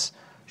precedents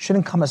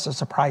shouldn't come as a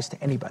surprise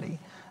to anybody.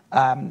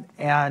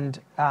 And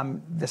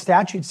the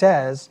statute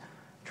says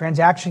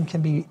transaction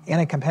can be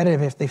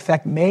anti-competitive if the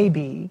effect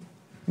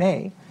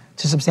may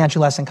to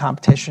substantially lessen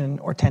competition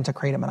or tend to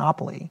create a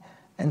monopoly.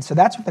 And so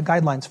that's what the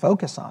guidelines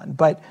focus on.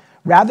 But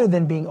rather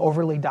than being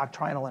overly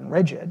doctrinal and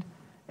rigid,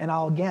 and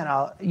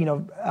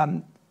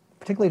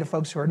particularly to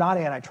folks who are not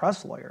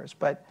antitrust lawyers,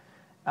 but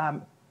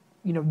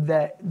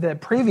the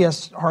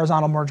previous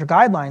horizontal merger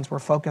guidelines were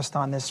focused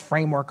on this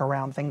framework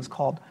around things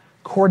called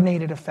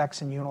coordinated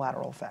effects and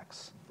unilateral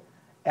effects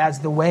as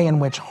the way in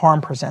which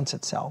harm presents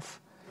itself.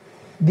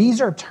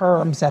 These are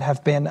terms that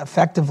have been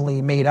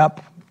effectively made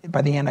up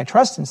by the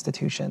antitrust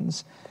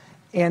institutions,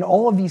 and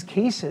all of these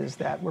cases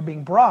that were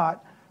being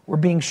brought were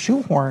being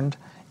shoehorned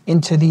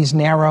into these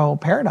narrow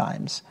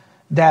paradigms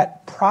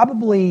that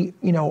probably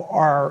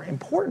are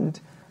important,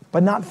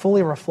 but not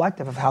fully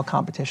reflective of how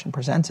competition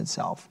presents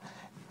itself.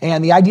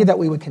 And the idea that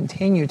we would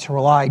continue to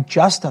rely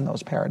just on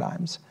those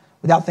paradigms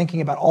without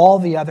thinking about all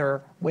the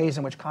other ways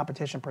in which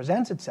competition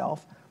presents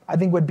itself, I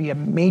think would be a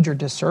major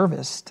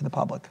disservice to the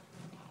public.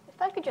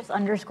 If I could just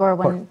underscore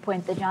one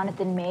point that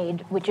Jonathan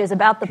made, which is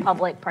about the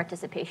public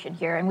participation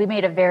here. And we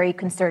made a very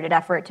concerted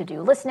effort to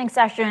do listening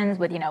sessions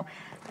with,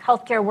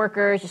 healthcare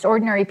workers, just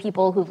ordinary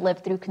people who've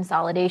lived through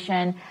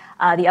consolidation.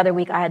 The other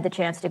week, I had the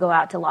chance to go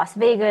out to Las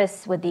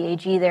Vegas with the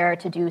AG there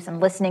to do some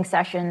listening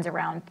sessions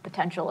around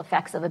potential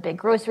effects of a big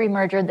grocery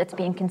merger that's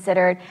being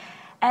considered.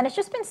 And it's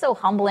just been so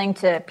humbling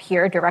to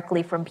hear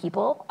directly from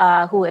people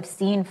who have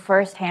seen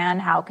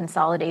firsthand how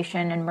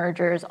consolidation and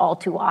mergers all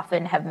too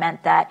often have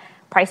meant that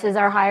prices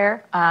are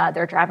higher.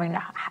 They're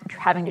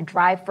having to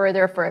drive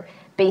further for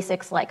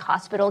basics like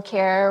hospital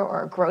care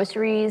or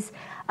groceries.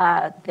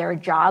 Their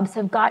jobs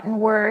have gotten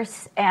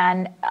worse.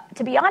 And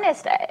to be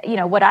honest,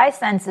 what I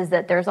sense is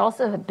that there's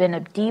also been a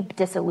deep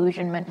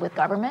disillusionment with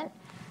government,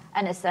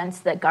 and a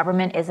sense that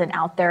government isn't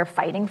out there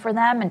fighting for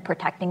them and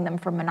protecting them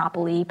from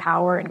monopoly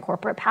power and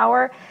corporate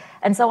power.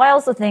 And so I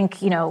also think,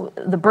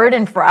 the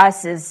burden for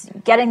us is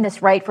getting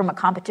this right from a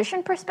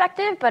competition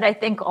perspective, but I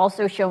think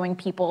also showing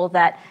people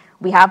that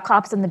we have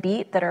cops on the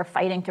beat that are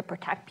fighting to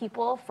protect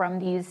people from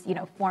these,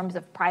 forms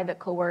of private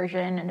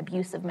coercion and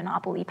abuse of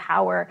monopoly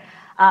power.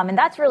 And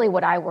that's really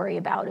what I worry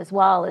about as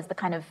well, is the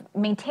kind of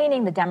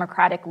maintaining the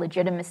democratic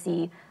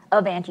legitimacy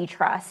of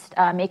antitrust,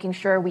 making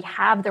sure we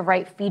have the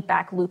right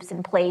feedback loops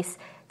in place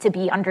to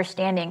be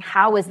understanding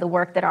how is the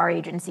work that our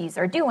agencies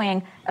are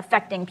doing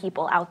affecting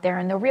people out there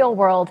in the real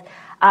world.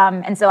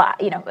 And so,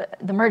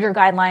 the merger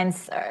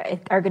guidelines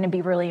are going to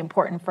be really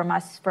important from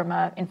us from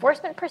an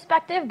enforcement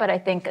perspective, but I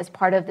think as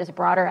part of this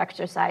broader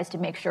exercise to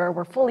make sure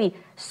we're fully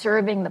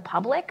serving the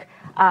public,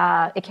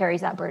 it carries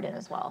that burden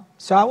as well.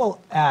 So I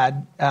will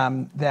add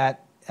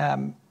that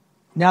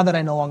now that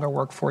I no longer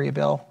work for you,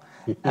 Bill,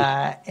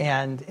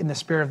 and in the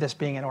spirit of this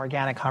being an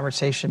organic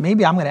conversation,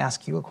 maybe I'm going to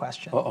ask you a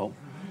question. Uh-oh.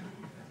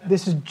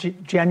 This is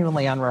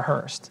genuinely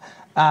unrehearsed.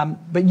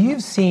 But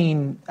you've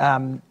seen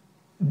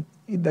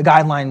the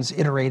guidelines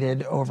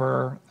iterated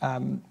over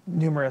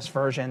numerous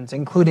versions,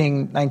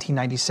 including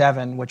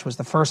 1997, which was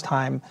the first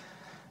time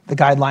the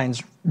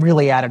guidelines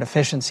really added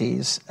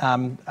efficiencies.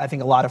 I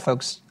think a lot of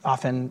folks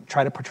often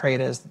try to portray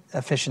it as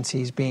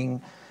efficiencies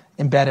being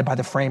embedded by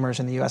the framers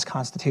in the U.S.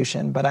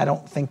 Constitution, but I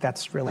don't think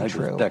that's really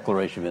true.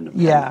 Declaration of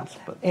Independence. Yeah,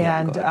 but,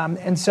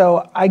 and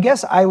so I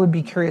guess I would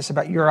be curious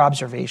about your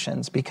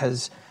observations,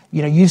 because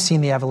you've seen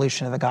the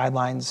evolution of the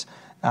guidelines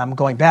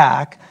going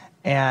back,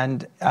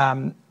 and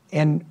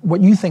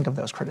what you think of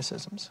those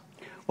criticisms.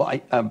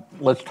 Well,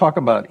 let's talk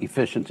about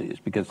efficiencies,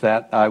 because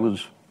I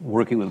was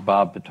working with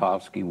Bob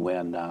Pitofsky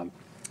when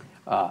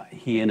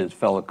he and his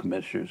fellow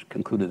commissioners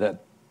concluded that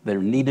there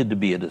needed to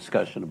be a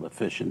discussion of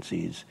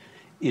efficiencies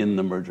in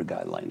the merger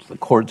guidelines. The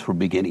courts were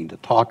beginning to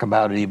talk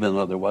about it, even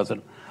though there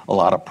wasn't a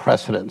lot of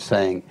precedent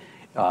saying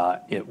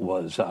it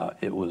was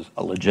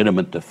a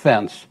legitimate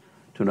defense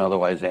to an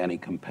otherwise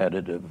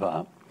anti-competitive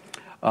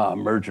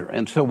merger.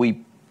 And so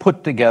we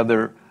put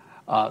together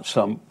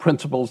some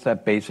principles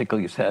that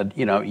basically said,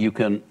 you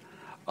can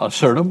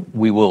assert them,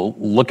 we will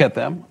look at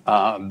them.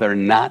 They're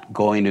not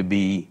going to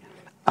be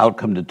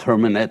outcome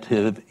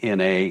determinative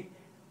in a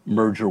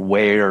merger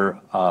where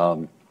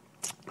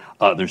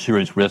there's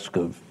serious risk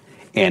of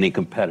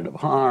anti-competitive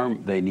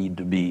harm. They need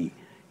to be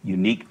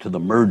unique to the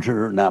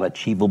merger, not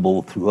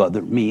achievable through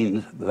other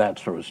means, that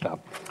sort of stuff.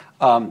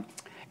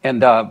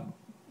 And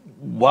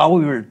while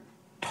we were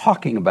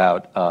talking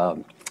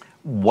about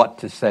what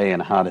to say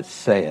and how to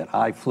say it,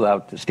 I flew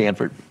out to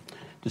Stanford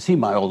to see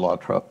my old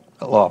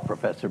law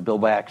professor, Bill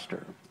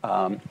Baxter.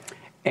 Who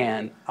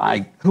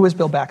is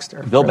Bill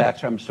Baxter? Bill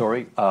Baxter, I'm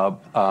sorry,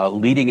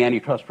 leading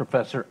antitrust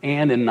professor,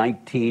 and in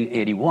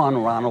 1981,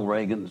 Ronald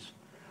Reagan's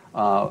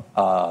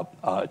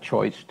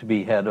choice to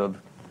be head of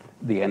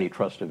the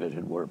antitrust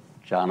division, where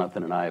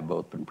Jonathan and I have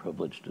both been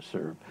privileged to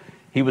serve.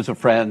 He was a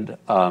friend.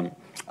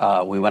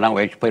 We went out,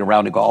 we actually played a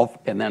round of golf,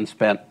 and then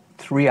spent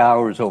 3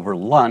 hours over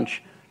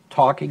lunch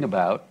talking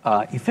about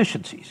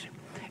efficiencies.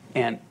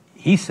 And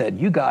he said,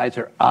 you guys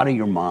are out of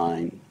your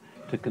mind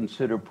to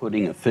consider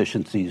putting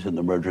efficiencies in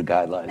the merger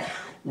guidelines.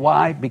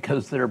 Why?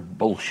 Because they're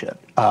bullshit.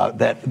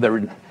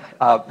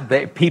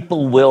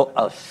 People will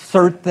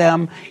assert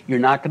them. You're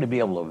not going to be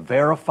able to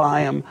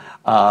verify them.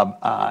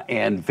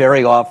 And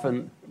very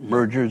often,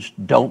 mergers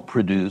don't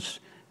produce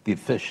the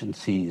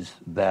efficiencies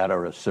that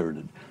are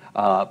asserted.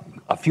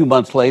 A few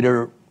months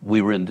later,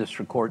 we were in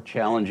district court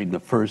challenging the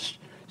first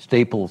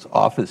Staples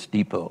Office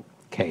Depot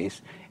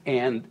case.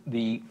 And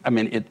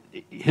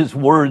his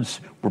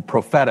words were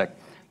prophetic.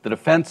 The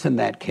defense in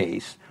that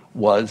case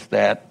was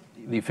that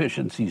the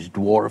efficiencies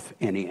dwarf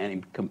any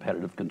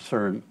anti-competitive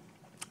concern.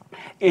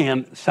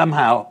 And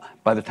somehow,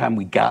 by the time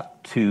we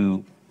got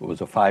to what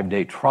was a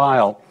 5-day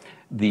trial,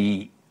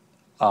 the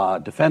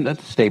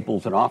defendants,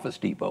 Staples and Office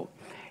Depot,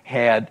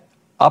 had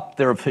upped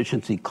their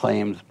efficiency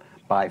claims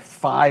by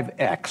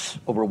 5x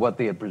over what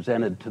they had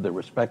presented to their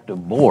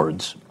respective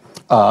boards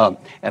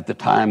at the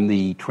time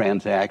the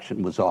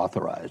transaction was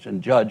authorized.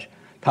 And Judge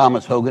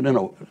Thomas Hogan, in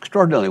an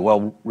extraordinarily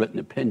well-written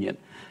opinion,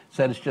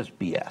 said it's just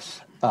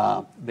BS.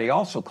 they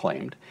also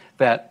claimed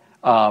that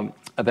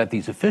that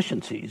these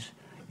efficiencies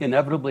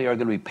inevitably are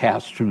going to be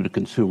passed through to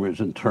consumers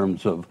in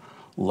terms of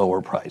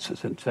lower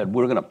prices, and said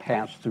we're going to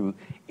pass through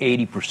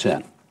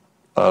 80%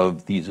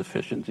 of these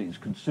efficiencies.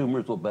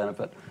 Consumers will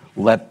benefit.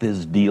 Let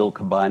this deal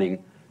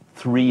combining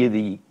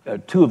two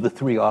of the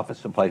three office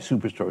supply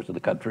superstores of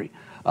the country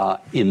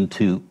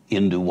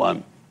into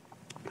one.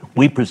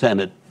 We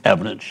presented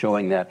evidence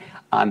showing that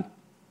on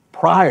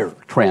prior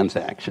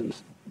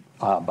transactions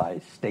by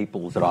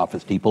Staples and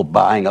Office Depot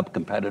buying up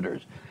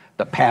competitors,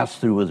 the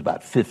pass-through was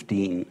about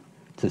 15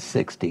 to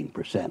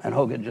 16%. And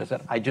Hogan just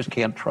said, I just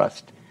can't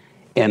trust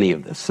any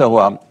of this.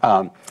 So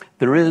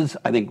there is,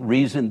 I think,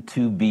 reason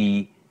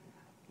to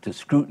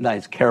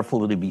scrutinize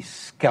carefully, to be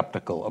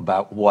skeptical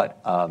about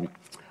what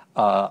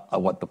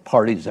the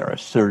parties are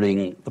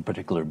asserting the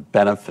particular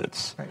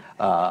benefits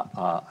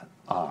are.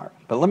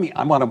 But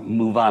I want to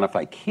move on, if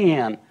I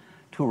can,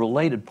 to a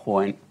related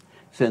point.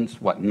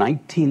 Since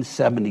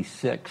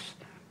 1976,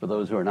 for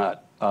those who are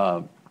not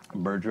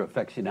merger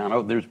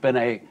aficionados, there's been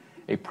a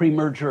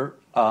pre-merger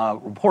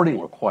reporting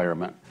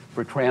requirement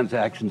for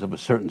transactions of a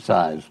certain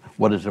size.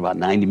 What is it, about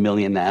 90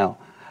 million now?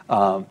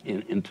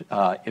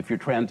 If your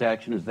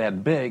transaction is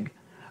that big,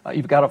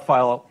 you've got to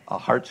file a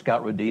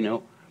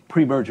Hart-Scott-Rodino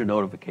pre-merger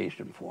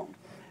notification form.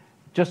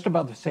 Just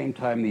about the same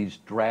time these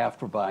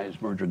draft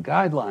revised merger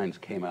guidelines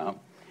came out,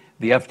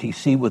 the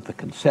FTC, with the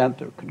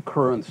consent or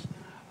concurrence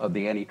of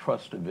the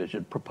Antitrust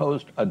Division,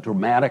 proposed a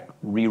dramatic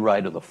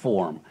rewrite of the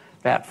form.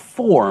 That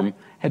form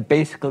had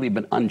basically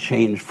been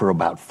unchanged for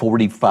about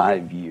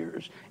 45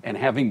 years. And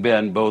having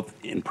been both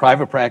in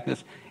private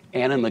practice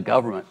and in the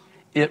government,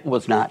 it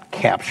was not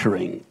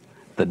capturing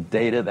the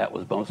data that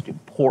was most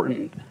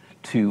important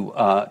to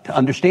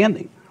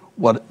understanding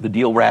what the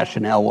deal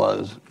rationale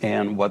was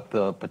and what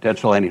the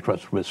potential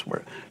antitrust risks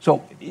were.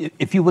 So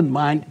if you wouldn't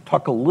mind,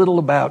 talk a little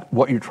about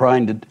what you're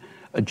trying to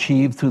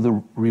achieve through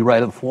the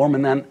rewrite of the form,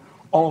 and then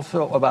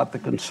also about the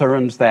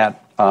concerns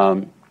that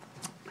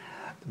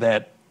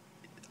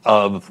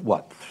of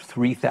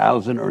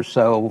 3,000 or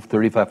so,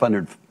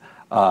 3,500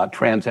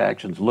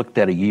 transactions looked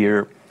at a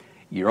year,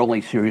 you're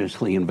only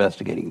seriously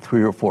investigating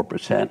 3 or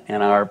 4%,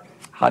 and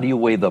how do you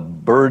weigh the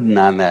burden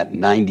on that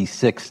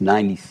 96,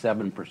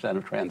 97%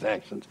 of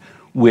transactions,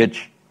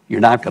 which you're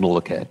not going to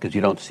look at because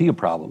you don't see a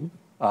problem,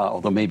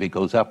 although maybe it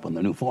goes up when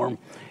the new form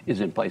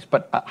is in place.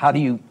 But how do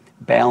you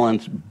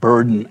balance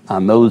burden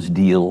on those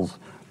deals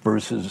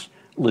versus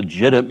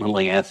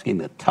legitimately asking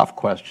the tough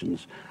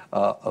questions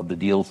of the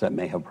deals that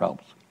may have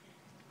problems?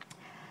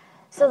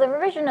 So the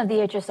revision of the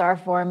HSR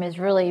form is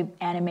really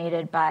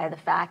animated by the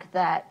fact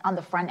that on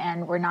the front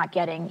end, we're not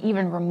getting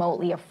even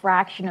remotely a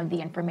fraction of the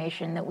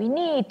information that we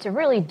need to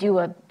really do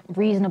a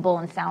reasonable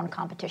and sound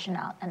competition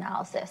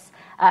analysis.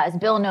 As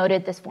Bill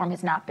noted, this form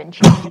has not been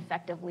changed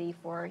effectively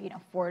for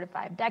 4 to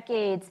 5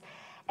 decades.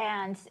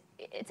 And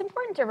it's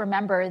important to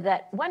remember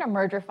that when a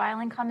merger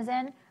filing comes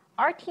in,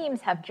 our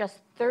teams have just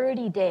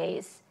 30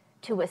 days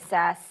to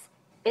assess,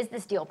 is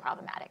this deal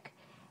problematic?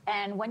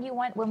 And when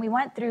we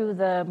went through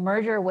the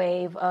merger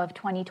wave of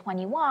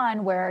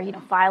 2021, where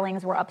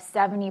filings were up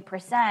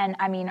 70%,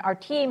 I mean, our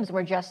teams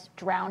were just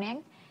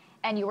drowning,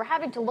 and you were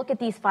having to look at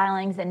these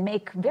filings and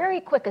make very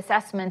quick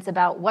assessments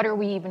about what are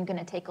we even going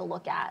to take a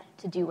look at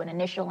to do an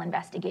initial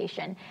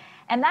investigation.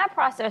 And that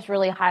process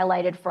really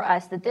highlighted for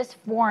us that this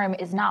form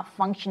is not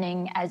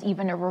functioning as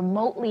even a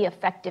remotely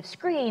effective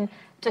screen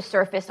to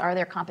surface are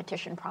there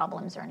competition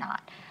problems or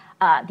not.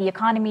 The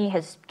economy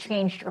has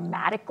changed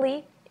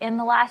dramatically in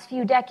the last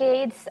few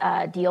decades.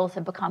 Deals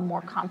have become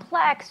more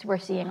complex. We're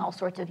seeing all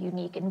sorts of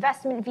unique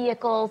investment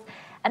vehicles.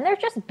 And there's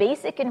just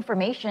basic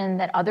information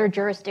that other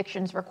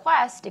jurisdictions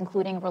request,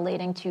 including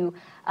relating to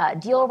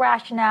deal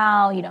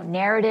rationale,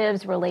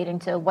 narratives relating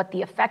to what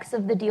the effects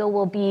of the deal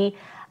will be,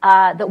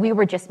 that we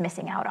were just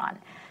missing out on.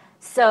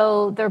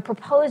 So the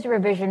proposed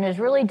revision is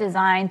really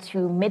designed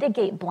to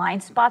mitigate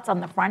blind spots on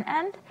the front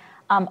end.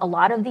 A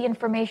lot of the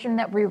information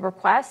that we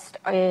request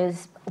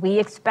we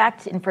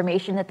expect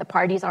information that the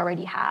parties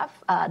already have.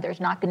 There's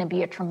not going to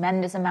be a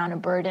tremendous amount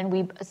of burden,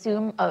 we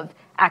assume, of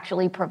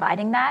actually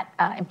providing that,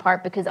 in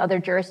part because other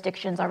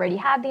jurisdictions already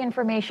have the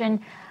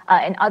information.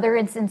 In other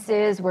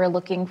instances, we're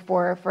looking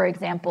for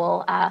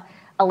example,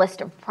 a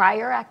list of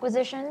prior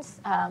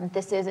acquisitions.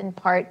 This is in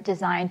part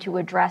designed to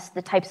address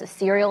the types of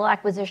serial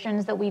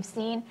acquisitions that we've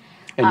seen.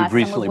 And you've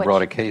recently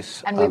brought a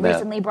case on that. And we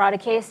recently brought a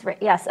case,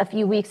 yes, a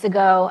few weeks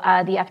ago,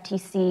 the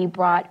FTC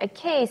brought a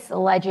case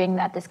alleging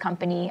that this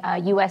company,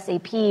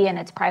 USAP, and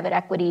its private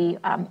equity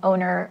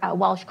owner,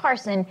 Welsh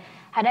Carson,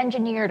 had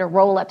engineered a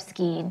roll-up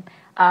scheme,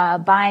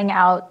 buying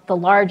out the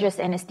largest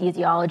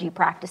anesthesiology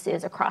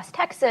practices across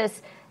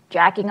Texas,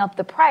 jacking up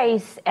the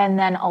price, and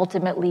then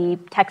ultimately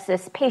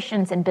Texas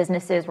patients and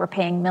businesses were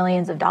paying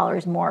millions of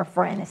dollars more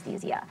for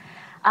anesthesia.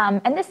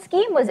 And this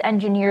scheme was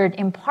engineered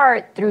in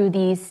part through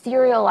these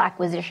serial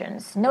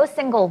acquisitions, no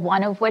single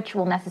one of which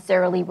will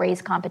necessarily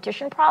raise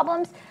competition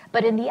problems,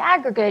 but in the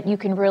aggregate, you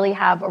can really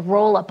have a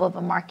roll-up of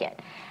a market.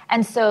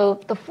 And so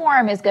the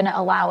form is going to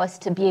allow us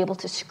to be able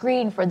to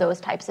screen for those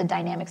types of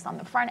dynamics on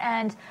the front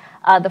end.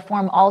 The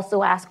form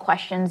also asks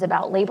questions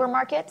about labor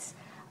markets.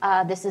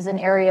 This is an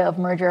area of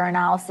merger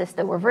analysis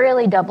that we're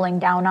really doubling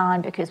down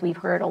on because we've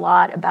heard a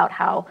lot about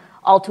how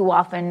all too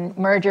often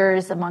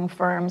mergers among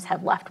firms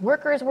have left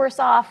workers worse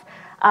off.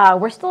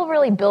 We're still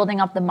really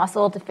building up the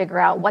muscle to figure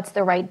out what's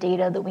the right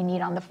data that we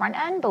need on the front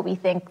end, but we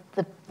think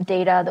the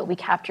data that we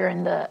capture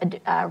in the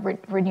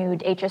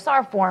renewed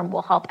HSR form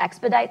will help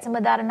expedite some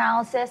of that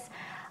analysis.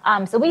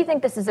 So we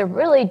think this is a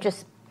really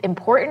just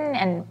important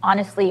and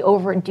honestly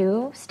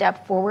overdue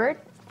step forward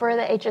for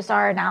the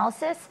HSR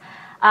analysis.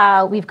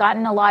 We've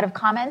gotten a lot of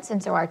comments,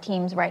 and so our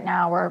teams right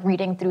now are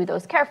reading through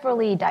those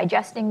carefully,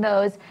 digesting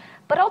those.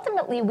 But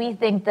ultimately, we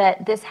think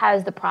that this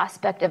has the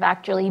prospect of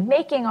actually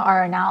making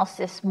our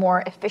analysis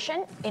more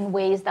efficient in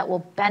ways that will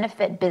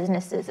benefit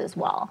businesses as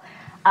well.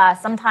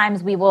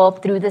 Sometimes we will,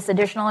 through this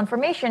additional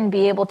information,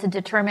 be able to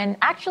determine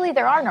actually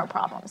there are no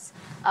problems.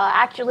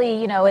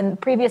 And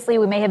previously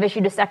we may have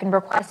issued a second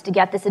request to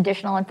get this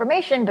additional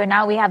information, but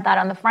now we have that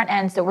on the front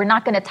end, so we're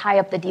not going to tie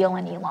up the deal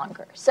any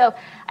longer. So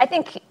I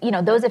think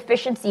those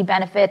efficiency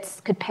benefits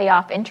could pay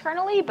off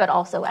internally, but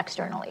also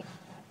externally.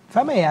 If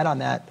I may add on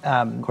that,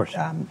 of course.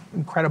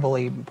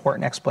 Incredibly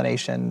important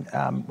explanation,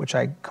 which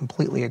I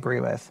completely agree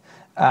with.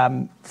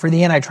 For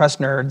the antitrust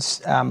nerds,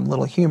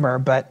 little humor,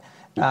 but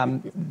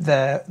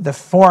the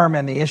form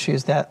and the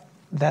issues that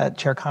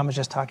Chair Khan was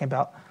just talking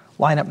about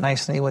line up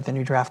nicely with the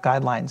new draft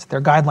guidelines.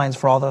 They're guidelines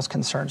for all those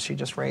concerns she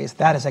just raised.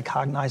 That is a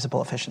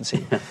cognizable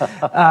efficiency.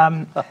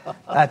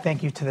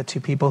 Thank you to the two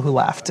people who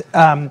left.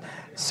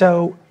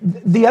 So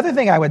the other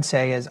thing I would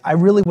say is I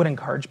really would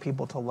encourage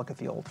people to look at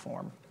the old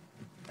form.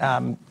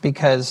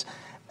 Because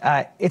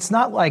it's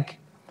not like,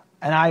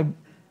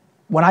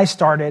 when I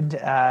started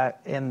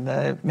in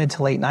the mid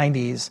to late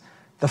 90s,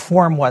 the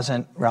form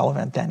wasn't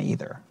relevant then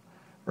either,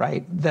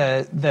 right?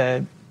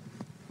 The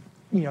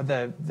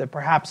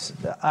perhaps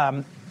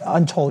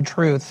untold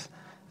truth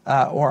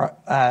or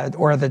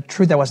the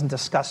truth that wasn't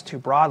discussed too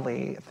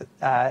broadly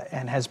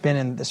and has been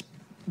in this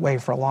way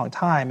for a long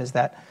time is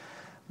that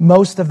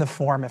most of the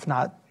form, if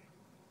not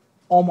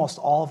almost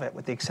all of it,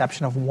 with the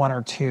exception of one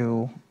or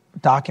two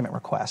document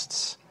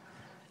requests,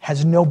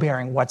 has no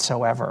bearing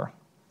whatsoever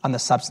on the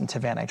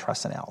substantive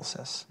antitrust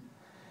analysis.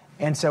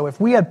 And so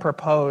if we had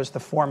proposed the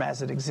form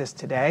as it exists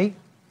today,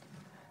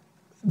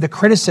 the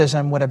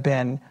criticism would have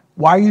been,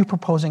 why are you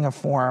proposing a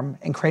form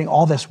and creating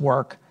all this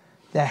work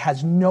that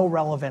has no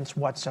relevance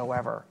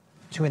whatsoever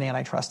to an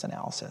antitrust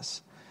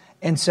analysis?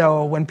 And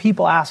so when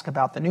people ask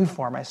about the new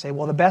form, I say,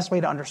 well, the best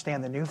way to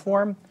understand the new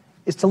form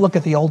is to look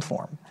at the old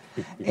form.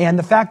 And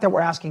the fact that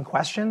we're asking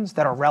questions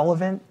that are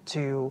relevant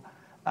to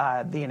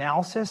the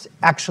analysis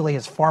actually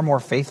is far more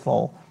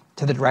faithful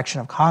to the direction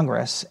of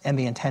Congress and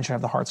the intention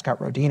of the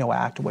Hart-Scott-Rodino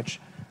Act, which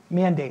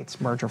mandates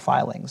merger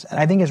filings. And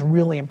I think it's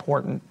really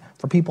important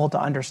for people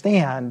to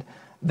understand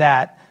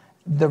that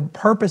the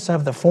purpose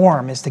of the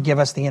form is to give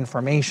us the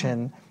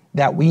information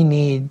that we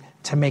need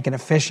to make an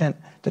efficient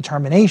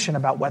determination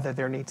about whether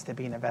there needs to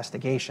be an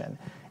investigation.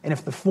 And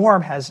if the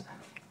form has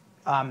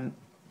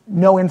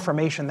no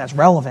information that's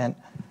relevant,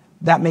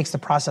 that makes the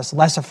process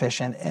less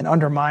efficient and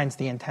undermines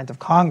the intent of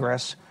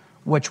Congress,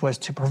 which was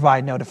to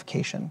provide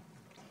notification.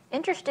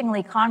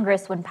 Interestingly,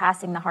 Congress, when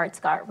passing the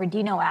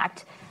Hart-Scott-Rodino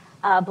Act,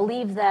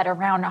 believed that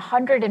around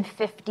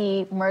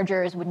 150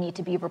 mergers would need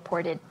to be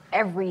reported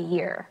every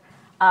year.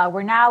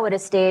 We're now at a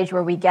stage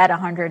where we get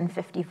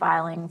 150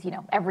 filings,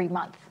 every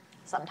month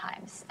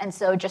sometimes. And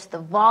so just the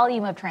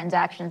volume of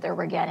transactions that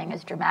we're getting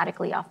is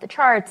dramatically off the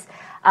charts,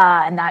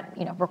 and that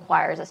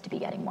requires us to be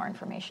getting more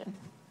information.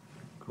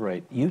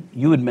 Great.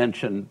 You had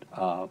mentioned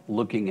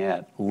looking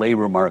at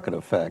labor market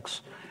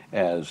effects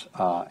as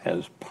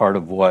part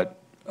of what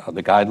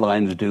the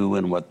guidelines do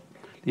and what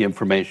the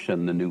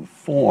information the new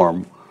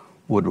form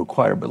would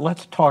require. But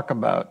let's talk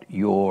about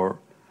your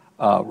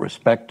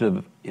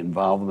respective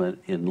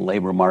involvement in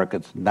labor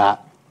markets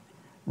not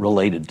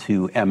related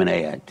to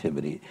M&A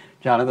activity.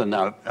 Jonathan,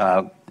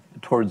 now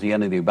towards the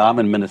end of the Obama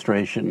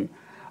administration,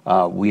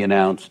 we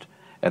announced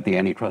at the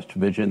Antitrust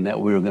Division that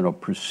we were going to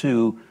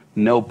pursue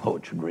no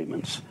poach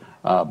agreements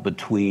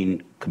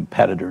between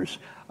competitors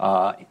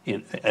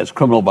as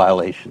criminal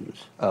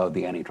violations of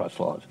the antitrust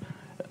laws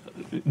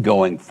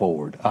going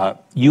forward.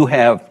 You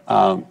have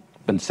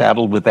been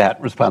saddled with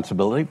that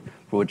responsibility,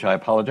 for which I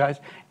apologize,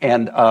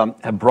 and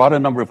have brought a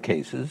number of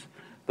cases.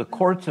 The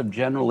courts have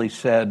generally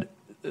said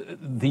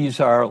these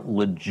are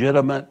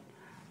legitimate.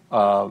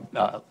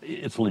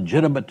 It's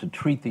legitimate to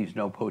treat these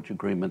no poach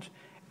agreements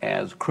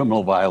as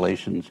criminal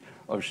violations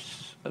of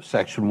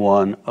Section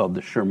 1 of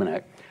the Sherman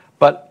Act.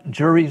 But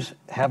juries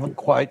haven't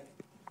quite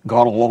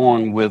gone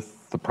along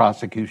with the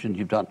prosecutions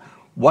you've done.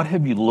 What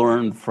have you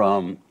learned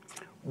from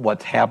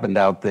what's happened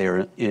out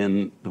there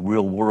in the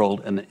real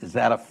world, and is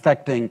that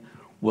affecting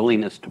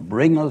willingness to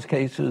bring those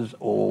cases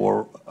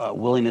or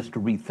willingness to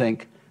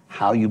rethink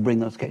how you bring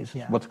those cases?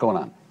 Yeah. What's going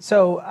on?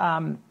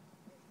 So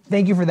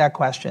thank you for that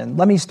question.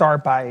 Let me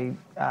start by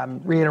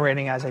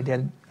reiterating, as I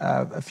did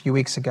a few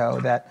weeks ago,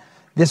 that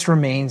this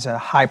remains a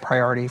high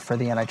priority for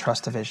the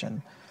Antitrust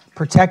Division.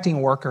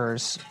 Protecting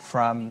workers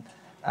from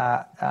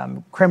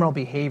criminal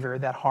behavior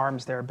that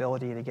harms their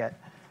ability to get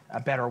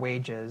better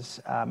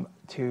wages,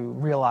 to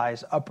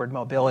realize upward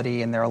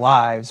mobility in their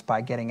lives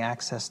by getting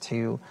access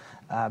to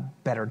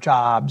better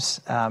jobs,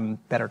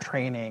 better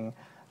training,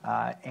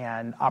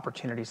 and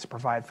opportunities to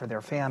provide for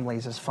their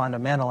families is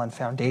fundamental and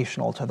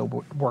foundational to the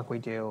work we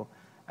do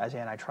as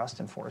antitrust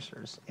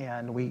enforcers.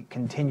 And we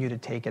continue to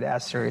take it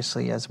as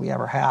seriously as we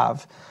ever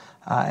have,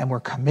 and we're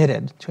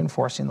committed to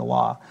enforcing the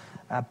law,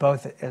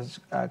 both as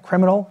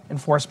criminal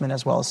enforcement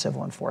as well as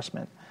civil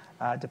enforcement,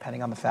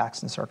 depending on the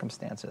facts and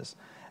circumstances.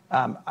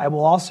 I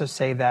will also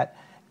say that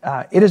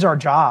it is our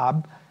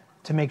job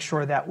to make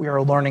sure that we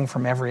are learning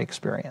from every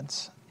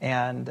experience.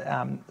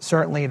 And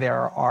certainly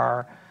there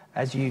are,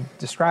 as you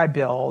described,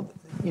 Bill,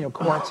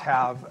 courts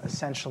have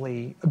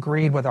essentially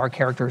agreed with our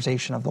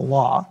characterization of the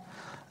law,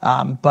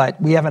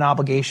 but we have an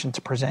obligation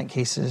to present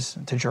cases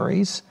to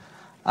juries,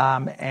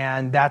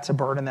 and that's a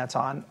burden that's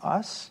on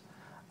us.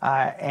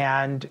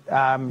 And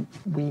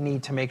we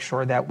need to make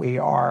sure that we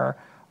are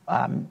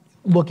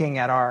looking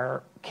at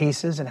our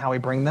cases and how we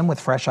bring them with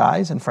fresh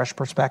eyes and fresh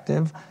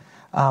perspective.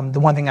 The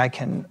one thing I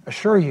can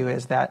assure you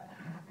is that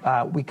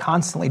we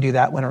constantly do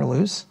that, win or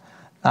lose,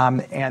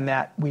 and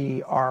that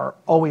we are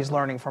always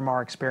learning from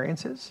our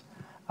experiences.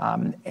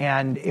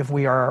 And if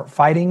we are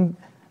fighting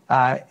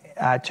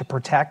to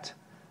protect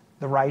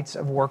the rights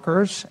of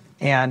workers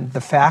and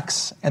the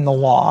facts and the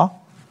law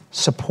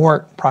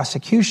support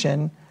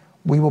prosecution,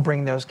 we will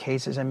bring those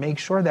cases and make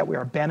sure that we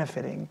are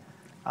benefiting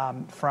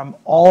from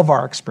all of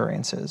our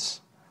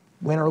experiences,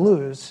 win or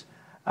lose,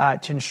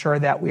 to ensure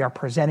that we are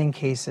presenting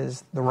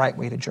cases the right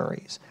way to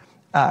juries.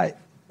 A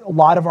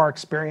lot of our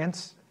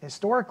experience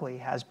historically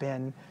has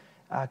been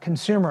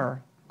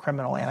consumer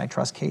criminal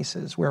antitrust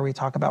cases where we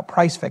talk about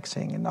price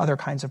fixing and other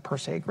kinds of per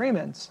se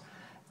agreements.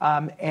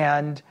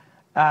 There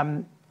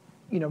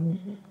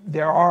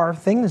are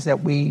things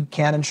that we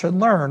can and should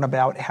learn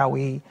about how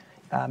we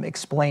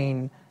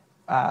explain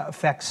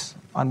effects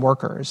on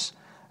workers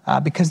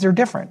because they're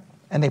different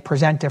and they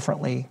present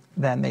differently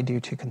than they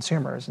do to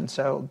consumers. And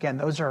so, again,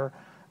 those are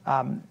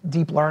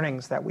deep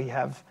learnings that we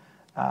have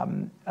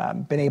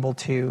been able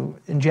to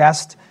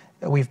ingest,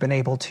 that we've been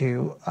able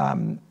to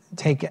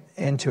take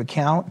into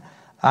account,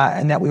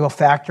 and that we will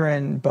factor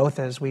in both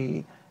as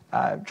we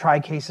try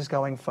cases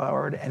going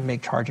forward and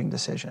make charging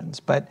decisions.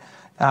 But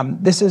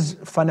this is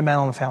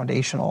fundamental and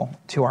foundational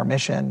to our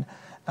mission,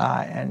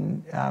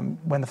 and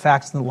when the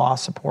facts and the law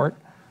support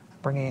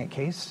bringing a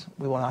case,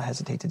 we will not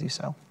hesitate to do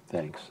so.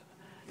 Thanks.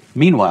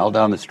 Meanwhile,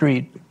 down the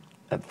street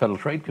at the Federal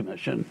Trade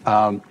Commission,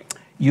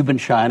 you've been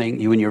shining,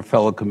 you and your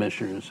fellow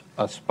commissioners,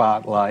 a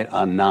spotlight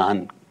on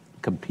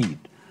non-compete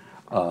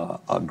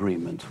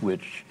agreements,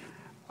 which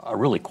are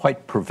really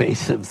quite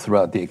pervasive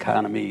throughout the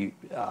economy,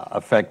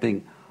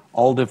 affecting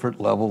all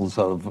different levels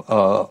of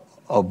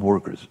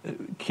workers.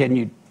 Can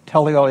you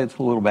tell the audience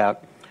a little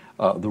about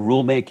the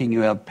rulemaking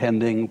you have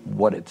pending,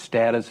 what its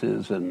status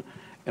is, and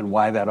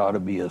why that ought to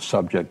be a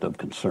subject of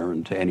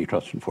concern to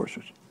antitrust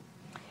enforcers?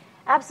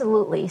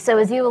 Absolutely. So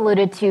as you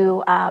alluded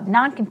to,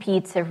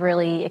 non-competes have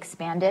really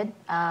expanded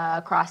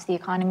across the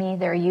economy.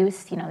 Their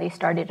use, they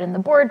started in the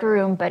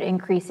boardroom, but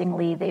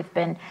increasingly they've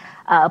been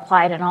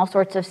applied in all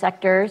sorts of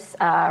sectors,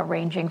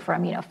 ranging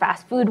from,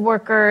 fast food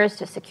workers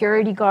to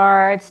security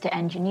guards to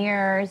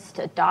engineers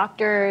to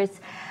doctors.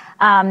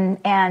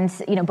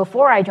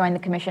 Before I joined the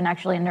commission,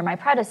 actually under my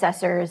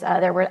predecessors,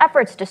 there were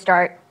efforts to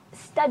start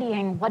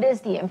studying what is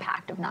the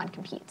impact of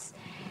non-competes.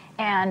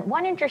 And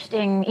one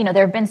interesting,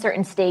 there have been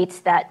certain states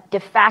that de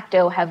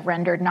facto have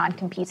rendered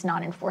non-competes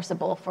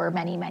non-enforceable for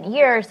many, many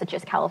years, such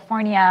as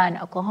California and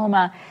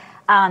Oklahoma.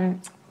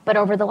 But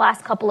over the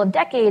last couple of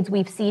decades,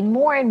 we've seen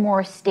more and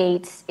more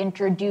states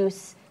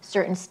introduce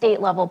certain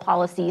state-level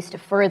policies to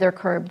further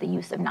curb the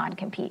use of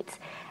non-competes.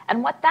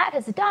 And what that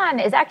has done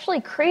is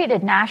actually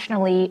created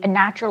nationally a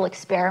natural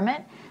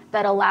experiment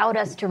that allowed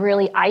us to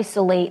really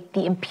isolate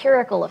the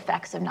empirical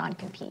effects of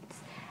non-competes.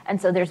 And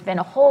so there's been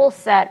a whole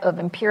set of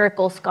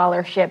empirical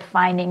scholarship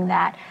finding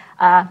that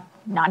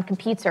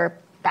non-competes are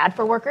bad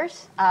for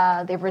workers.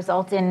 They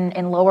result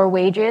in lower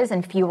wages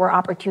and fewer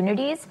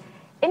opportunities.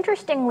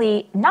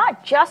 Interestingly,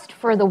 not just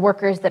for the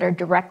workers that are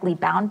directly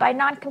bound by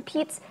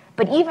non-competes,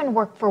 but even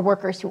for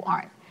workers who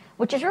aren't,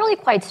 which is really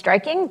quite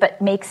striking,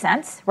 but makes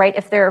sense, right?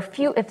 If there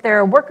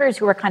are workers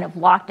who are kind of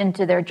locked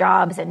into their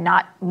jobs and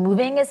not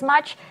moving as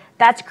much,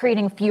 that's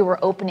creating fewer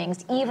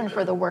openings, even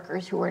for the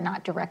workers who are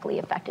not directly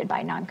affected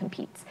by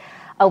non-competes.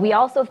 We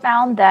also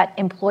found that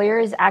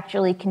employers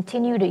actually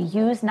continue to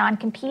use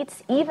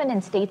non-competes, even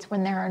in states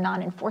when they are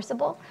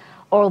non-enforceable,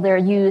 or they'll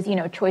use,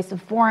 choice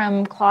of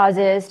forum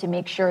clauses to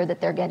make sure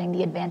that they're getting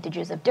the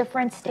advantages of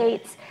different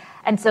states.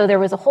 And so there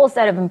was a whole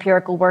set of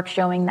empirical work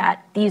showing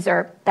that these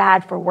are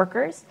bad for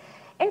workers.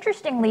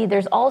 Interestingly,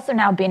 there's also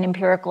now been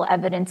empirical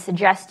evidence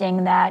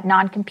suggesting that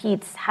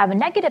non-competes have a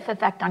negative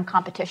effect on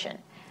competition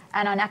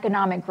and on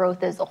economic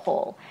growth as a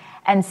whole.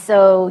 And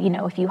so,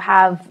 if you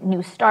have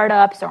new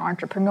startups or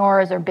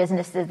entrepreneurs or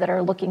businesses that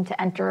are looking to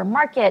enter a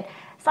market,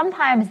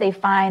 sometimes they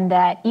find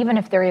that even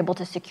if they're able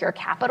to secure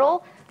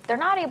capital, they're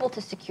not able to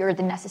secure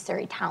the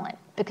necessary talent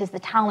because the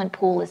talent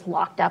pool is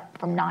locked up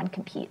from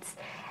non-competes.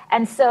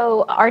 And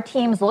so our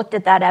teams looked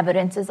at that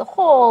evidence as a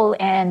whole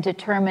and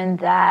determined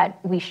that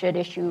we should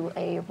issue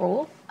a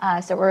rule.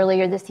 So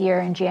earlier this year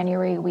in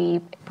January,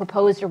 we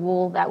proposed a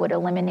rule that would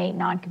eliminate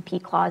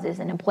non-compete clauses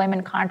in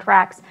employment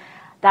contracts.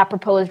 That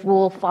proposed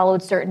rule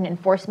followed certain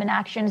enforcement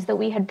actions that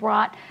we had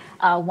brought,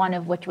 one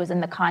of which was in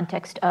the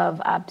context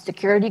of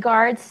security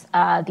guards.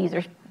 These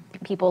are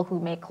people who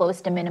make close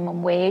to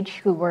minimum wage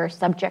who were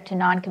subject to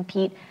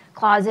non-compete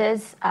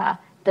clauses.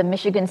 The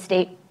Michigan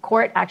State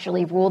Court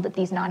actually ruled that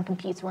these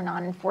non-competes were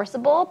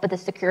non-enforceable, but the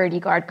security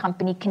guard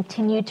company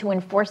continued to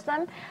enforce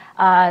them,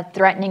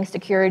 threatening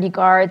security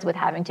guards with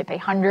having to pay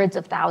hundreds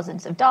of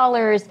thousands of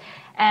dollars.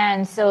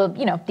 And so,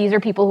 these are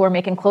people who are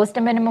making close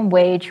to minimum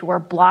wage, who are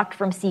blocked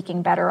from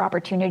seeking better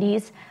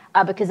opportunities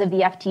because of the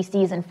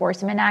FTC's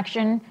enforcement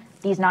action.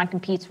 These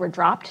non-competes were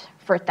dropped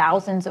for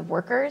thousands of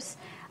workers.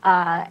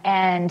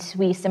 And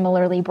we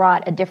similarly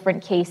brought a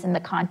different case in the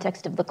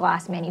context of the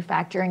glass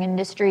manufacturing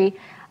industry,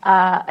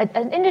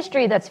 an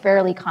industry that's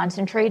fairly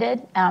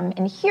concentrated.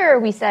 And here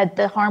we said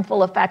the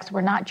harmful effects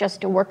were not just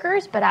to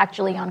workers, but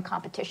actually on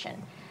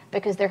competition,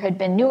 because there had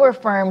been newer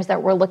firms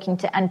that were looking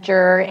to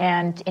enter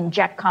and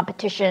inject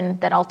competition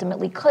that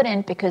ultimately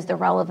couldn't because the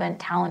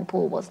relevant talent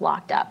pool was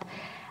locked up.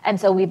 And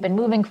so we've been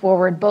moving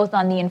forward both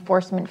on the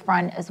enforcement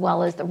front as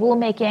well as the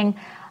rulemaking.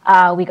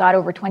 We got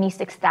over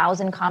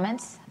 26,000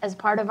 comments as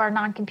part of our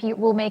non-compete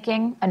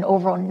rulemaking, an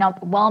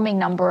overwhelming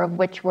number of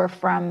which were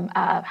from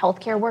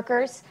healthcare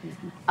workers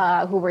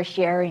who were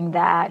sharing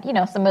that,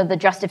 some of the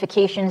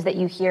justifications that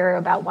you hear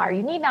about why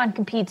you need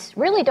non-competes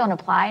really don't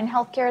apply in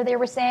healthcare, they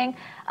were saying.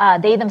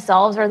 They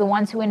themselves are the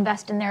ones who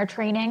invest in their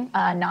training,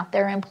 not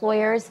their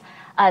employers.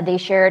 They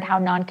shared how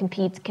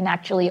non-competes can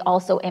actually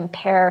also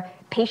impair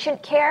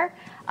patient care.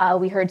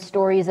 We heard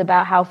stories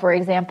about how, for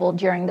example,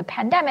 during the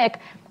pandemic,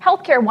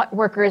 healthcare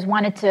workers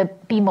wanted to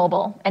be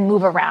mobile and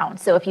move around.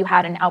 So if you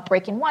had an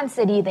outbreak in one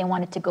city, they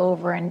wanted to go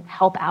over and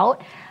help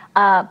out.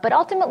 But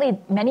ultimately,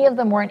 many of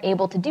them weren't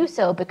able to do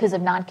so because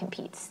of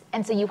non-competes.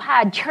 And so you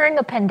had, during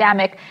a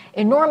pandemic,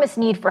 enormous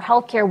need for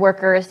healthcare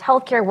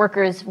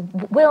workers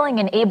willing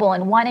and able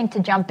and wanting to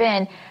jump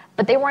in,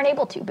 but they weren't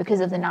able to because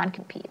of the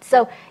non-compete.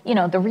 So,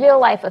 the real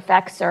life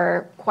effects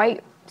are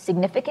quite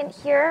significant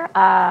here,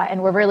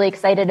 and we're really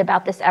excited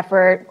about this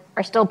effort.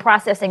 We're still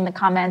processing the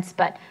comments,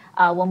 but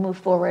we'll move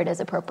forward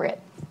as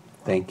appropriate.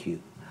 Thank you.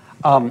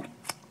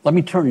 Let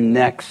me turn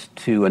next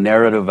to a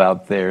narrative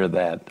out there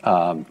that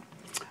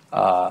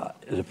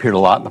has appeared a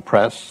lot in the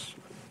press,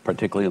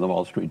 particularly in the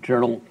Wall Street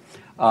Journal,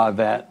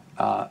 that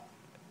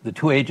the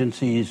two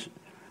agencies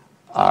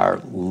are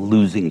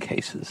losing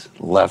cases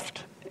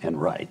left and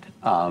right,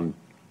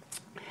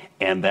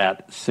 and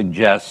that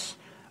suggests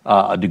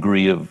a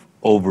degree of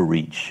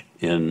overreach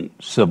in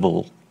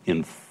civil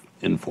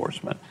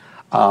enforcement.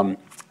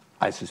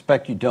 I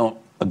suspect you don't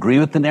agree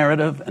with the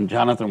narrative, and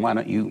Jonathan, why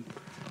don't you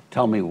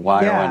tell me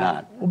why or why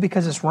not? Well,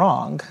 because it's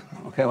wrong.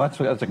 Okay, well,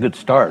 that's a good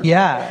start.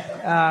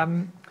 Yeah.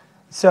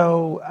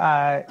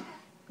 So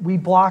we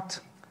blocked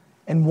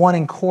and won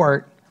in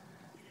court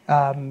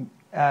challenging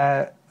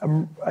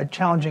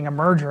a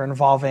merger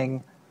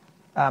involving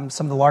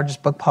some of the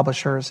largest book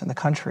publishers in the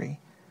country.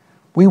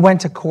 We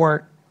went to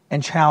court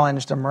and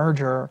challenged a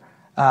merger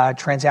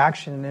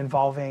transaction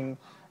involving,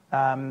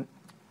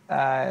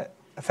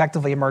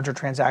 effectively a merger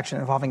transaction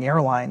involving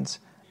airlines,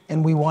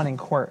 and we won in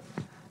court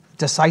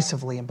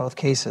decisively in both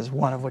cases,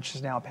 one of which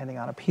is now pending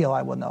on appeal,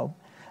 I will note.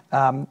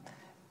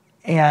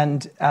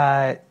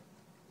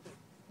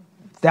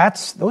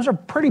 Those are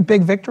pretty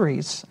big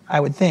victories, I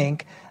would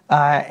think,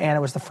 and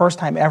it was the first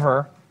time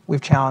ever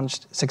we've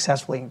challenged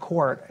successfully in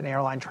court an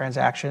airline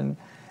transaction,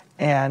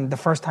 and the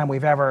first time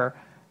we've ever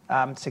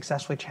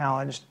successfully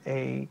challenged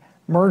a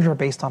merger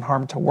based on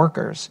harm to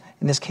workers,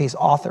 in this case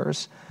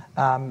authors,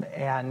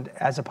 and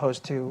as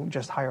opposed to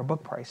just higher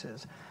book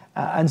prices.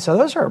 And so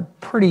those are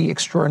pretty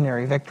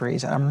extraordinary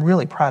victories, and I'm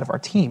really proud of our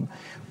team.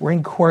 We're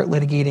in court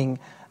litigating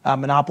a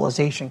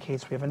monopolization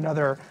case. We have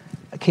another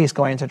case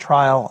going into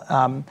trial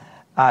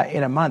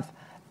in a month.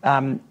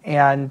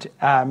 And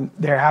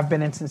there have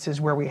been instances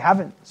where we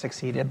haven't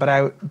succeeded,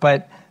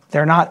 but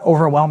they're not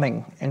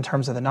overwhelming in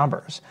terms of the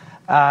numbers.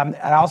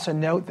 I also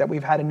note that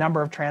we've had a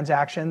number of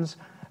transactions,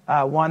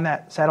 one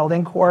that settled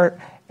in court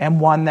and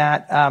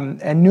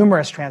and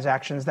numerous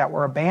transactions that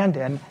were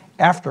abandoned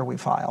after we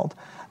filed.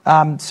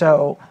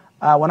 So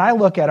when I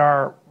look at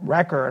our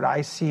record,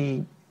 I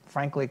see,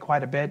 frankly,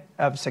 quite a bit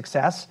of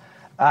success,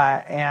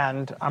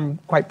 and I'm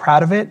quite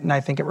proud of it, and I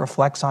think it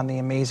reflects on the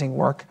amazing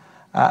work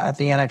at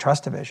the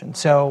Antitrust Division.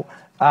 So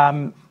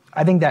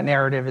I think that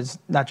narrative is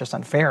not just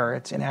unfair,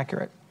 it's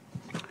inaccurate.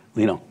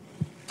 Lina.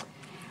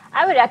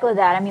 I would echo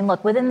that. I mean,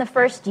 look, within the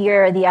first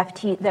year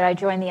that I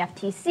joined the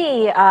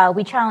FTC,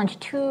 we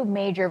challenged two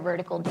major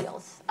vertical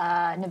deals.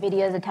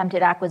 NVIDIA's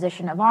attempted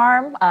acquisition of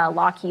ARM,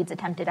 Lockheed's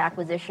attempted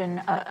acquisition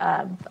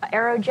of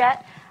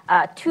Aerojet.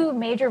 Two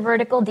major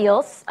vertical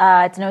deals.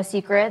 It's no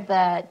secret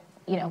that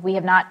we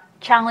have not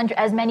challenged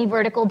as many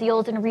vertical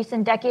deals in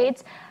recent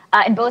decades.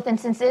 In both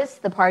instances,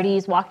 the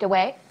parties walked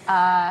away,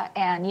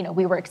 and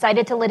we were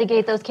excited to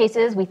litigate those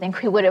cases. We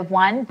think we would have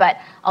won, but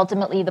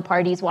ultimately the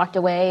parties walked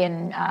away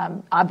and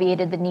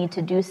obviated the need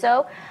to do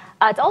so.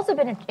 It's also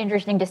been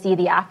interesting to see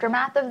the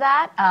aftermath of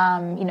that.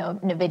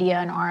 NVIDIA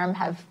and ARM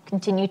have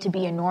continued to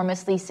be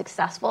enormously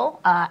successful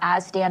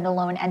as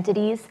standalone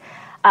entities.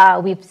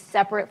 We've,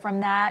 separate from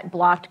that,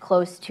 blocked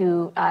close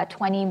to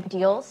 20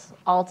 deals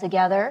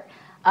altogether.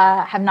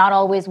 Have not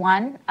always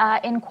won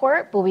in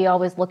court, but we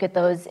always look at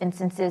those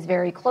instances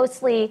very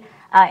closely.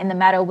 In the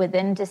Meta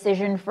Within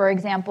decision, for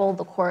example,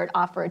 the court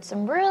offered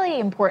some really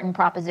important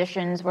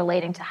propositions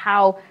relating to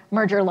how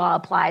merger law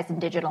applies in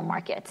digital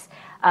markets.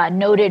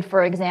 Noted,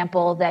 for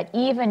example, that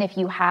even if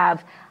you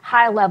have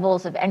high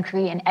levels of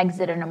entry and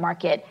exit in a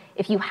market,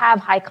 if you have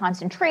high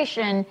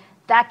concentration,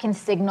 that can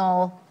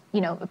signal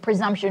a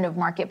presumption of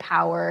market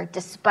power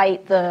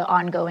despite the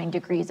ongoing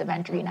degrees of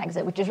entry and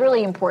exit, which is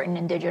really important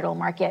in digital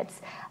markets.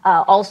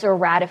 Also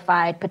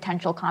ratified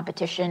potential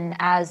competition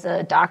as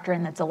a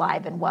doctrine that's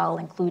alive and well,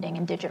 including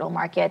in digital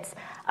markets.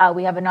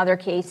 We have another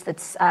case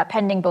that's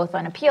pending both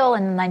on appeal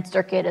in the Ninth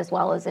Circuit as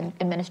well as in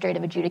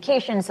administrative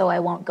adjudication, so I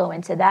won't go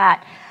into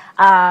that.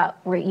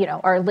 We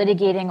are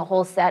litigating a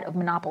whole set of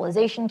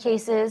monopolization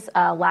cases.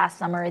 Last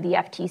summer, the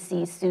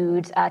FTC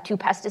sued two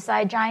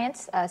pesticide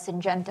giants,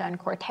 Syngenta and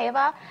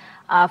Corteva,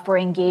 for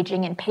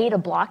engaging in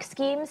pay-to-block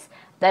schemes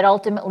that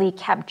ultimately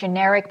kept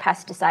generic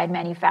pesticide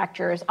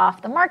manufacturers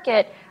off the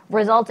market,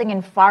 resulting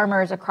in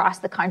farmers across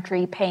the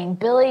country paying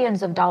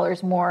billions of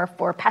dollars more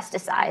for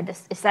pesticide,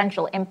 this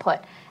essential input,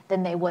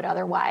 than they would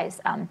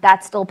otherwise.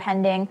 That's still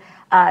pending.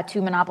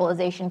 Two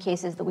monopolization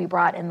cases that we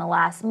brought in the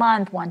last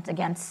month, one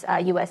against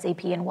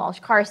USAP and Welsh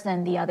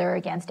Carson, the other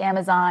against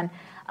Amazon.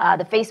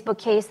 The Facebook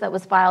case that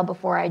was filed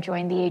before I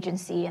joined the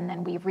agency and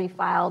then we've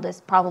refiled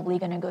is probably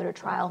going to go to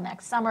trial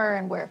next summer,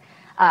 and we're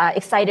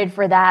excited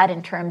for that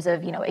in terms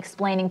of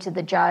explaining to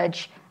the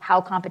judge how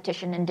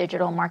competition in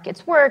digital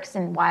markets works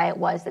and why it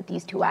was that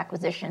these two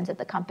acquisitions that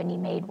the company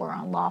made were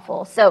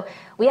unlawful. So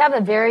we have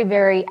a very,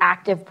 very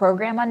active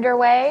program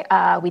underway.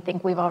 We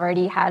think we've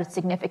already had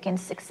significant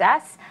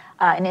success.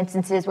 In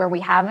instances where we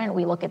haven't,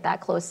 we look at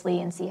that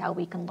closely and see how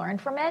we can learn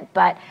from it.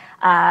 But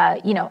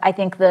I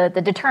think the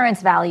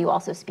deterrence value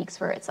also speaks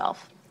for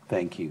itself.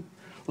 Thank you.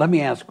 Let me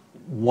ask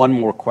one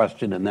more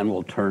question, and then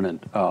we'll turn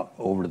it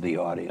over to the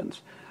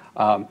audience.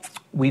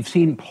 We've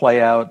seen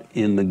play out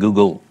in the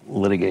Google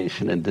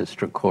litigation in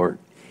district court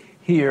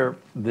here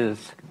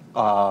this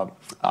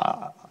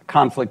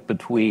conflict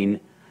between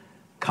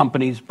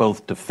companies,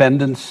 both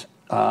defendants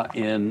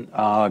in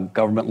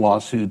government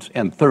lawsuits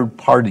and third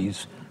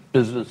parties,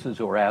 businesses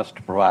who are asked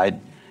to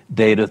provide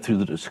data through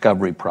the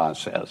discovery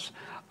process,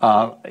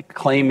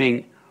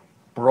 claiming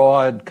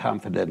broad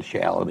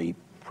confidentiality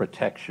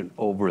protection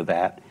over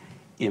that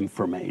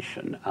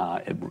information.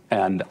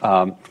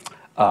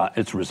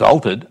 It's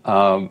resulted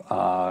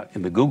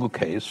in the Google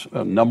case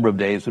a number of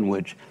days in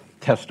which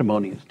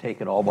testimony is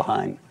taken all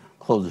behind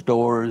closed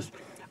doors.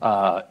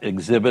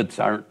 Exhibits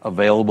aren't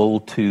available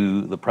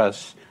to the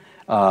press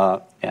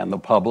and the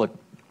public.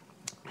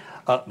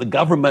 The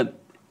government,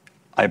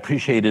 I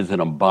appreciate, is in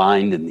a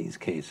bind in these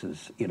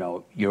cases.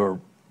 Your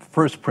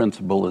first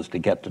principle is to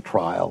get to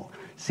trial,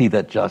 see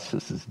that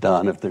justice is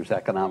done. If there's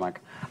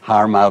economic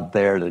harm out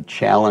there, to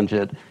challenge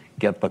it,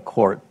 get the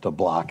court to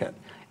block it.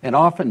 And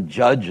often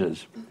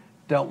judges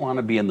don't want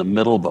to be in the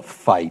middle of a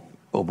fight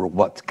over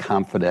what's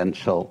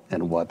confidential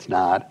and what's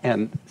not,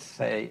 and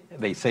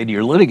they say to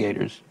your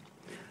litigators,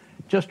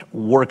 just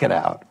work it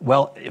out.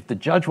 Well, if the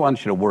judge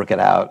wants you to work it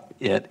out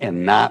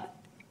and not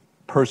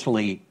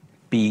personally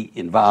be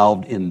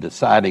involved in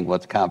deciding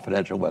what's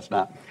confidential, what's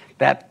not,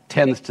 that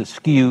tends to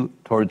skew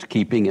towards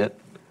keeping it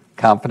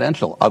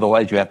confidential.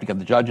 Otherwise, you have to get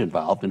the judge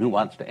involved, and who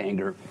wants to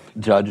anger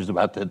judges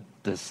about to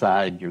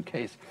decide your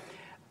case?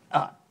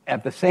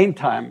 At the same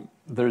time,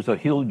 there's a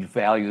huge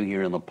value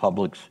here in the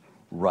public's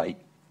right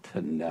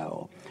to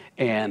know.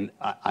 And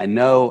I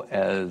know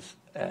as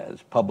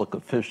public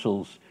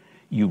officials,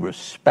 you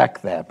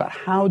respect that, but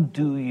how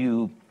do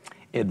you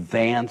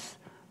advance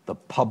the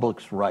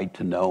public's right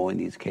to know in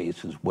these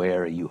cases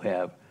where you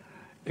have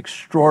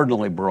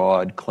extraordinarily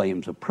broad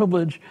claims of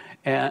privilege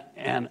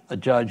and a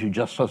judge who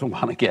just doesn't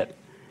want to get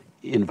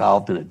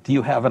involved in it? Do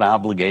you have an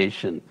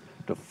obligation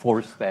to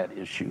force that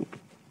issue?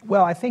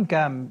 Well, I think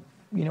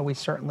we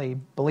certainly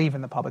believe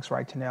in the public's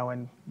right to know,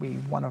 and we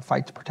want to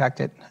fight to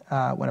protect it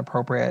when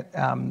appropriate.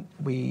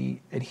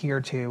 We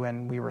adhere to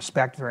and we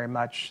respect very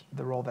much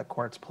the role that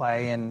courts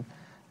play in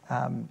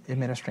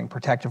administering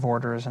protective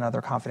orders and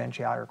other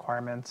confidentiality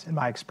requirements. In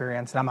my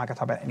experience, and I'm not going to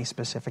talk about any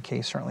specific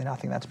case, certainly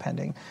nothing that's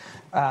pending,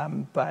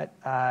 but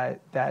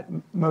that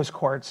most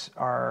courts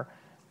are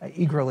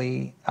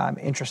eagerly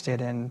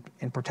interested in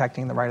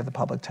protecting the right of the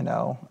public to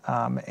know.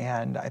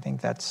 And I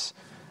think that's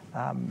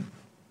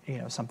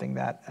something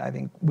that I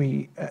think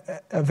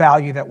a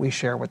value that we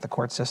share with the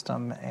court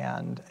system,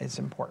 and it's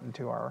important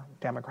to our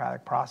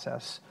democratic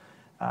process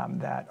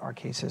that our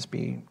cases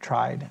be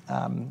tried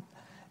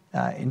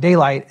in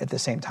daylight. At the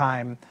same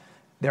time,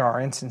 there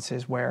are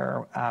instances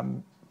where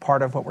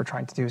part of what we're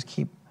trying to do is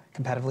keep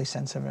competitively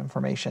sensitive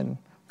information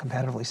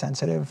competitively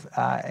sensitive,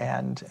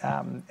 and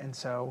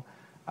so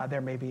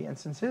there may be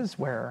instances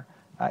where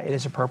it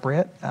is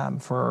appropriate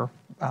for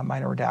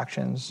minor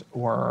redactions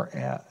or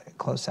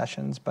closed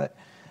sessions, but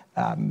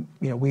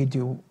we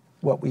do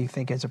what we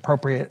think is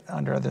appropriate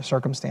under the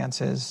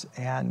circumstances,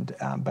 and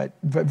but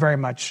very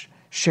much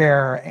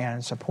share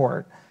and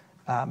support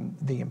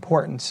the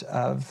importance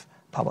of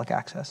public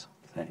access.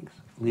 Thanks.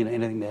 Lina,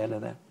 anything to add to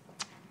that?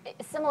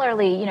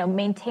 Similarly,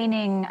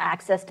 maintaining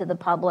access to the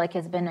public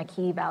has been a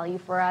key value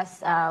for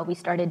us. We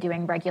started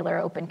doing regular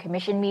open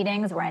commission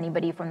meetings where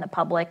anybody from the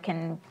public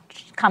can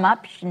come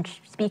up and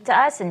speak to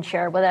us and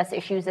share with us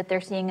issues that they're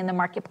seeing in the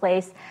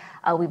marketplace.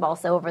 We've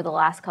also, over the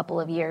last couple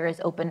of years,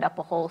 opened up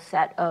a whole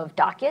set of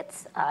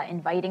dockets,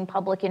 inviting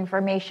public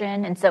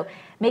information. And so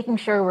making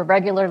sure we're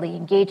regularly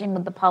engaging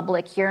with the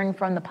public, hearing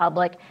from the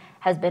public,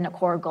 has been a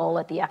core goal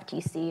at the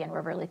FTC, and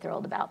we're really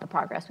thrilled about the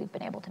progress we've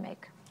been able to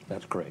make.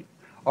 That's great.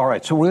 All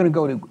right, so we're going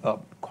to go to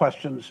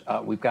questions.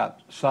 We've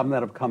got some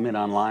that have come in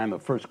online. The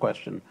first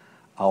question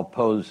I'll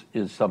pose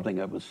is something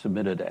that was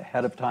submitted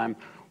ahead of time.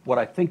 What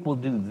I think we'll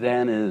do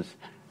then is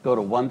go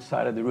to one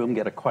side of the room,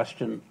 get a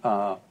question,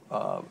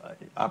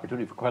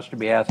 opportunity for a question to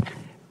be asked,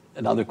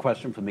 another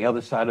question from the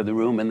other side of the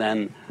room, and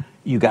then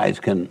you guys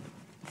can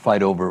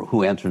fight over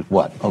who answers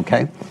what,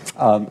 okay?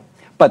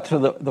 But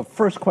so the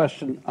first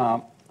question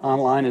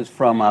online is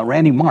from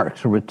Randy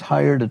Marks, a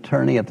retired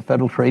attorney at the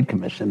Federal Trade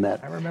Commission that,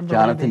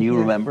 Jonathan, you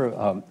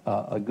remember,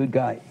 a good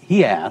guy.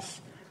 He asks,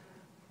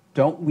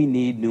 don't we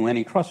need new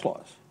antitrust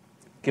laws,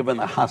 given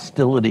the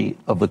hostility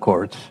of the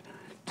courts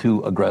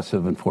to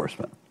aggressive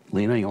enforcement?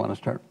 Lina, you want to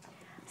start?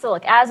 So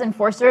look, as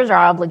enforcers, our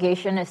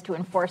obligation is to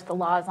enforce the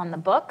laws on the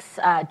books,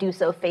 do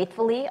so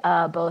faithfully,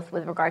 both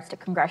with regards to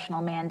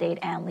congressional mandate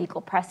and legal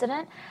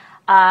precedent.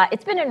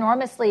 It's been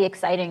enormously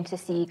exciting to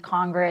see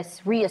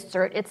Congress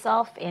reassert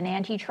itself in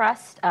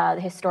antitrust. The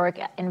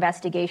historic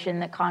investigation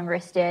that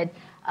Congress did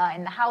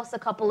in the House a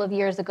couple of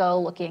years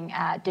ago, looking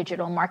at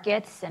digital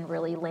markets and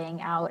really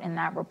laying out in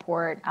that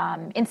report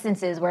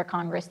instances where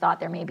Congress thought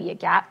there may be a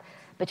gap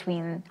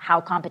between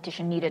how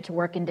competition needed to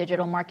work in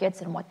digital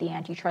markets and what the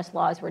antitrust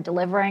laws were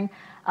delivering.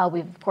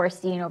 We've, of course,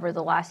 seen over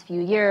the last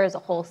few years a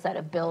whole set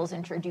of bills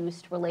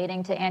introduced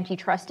relating to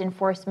antitrust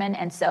enforcement.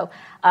 And so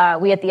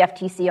we at the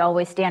FTC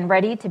always stand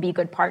ready to be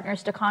good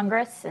partners to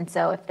Congress. And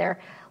so if they're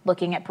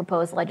looking at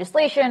proposed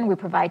legislation, we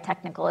provide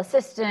technical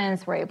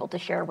assistance. We're able to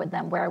share with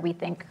them where we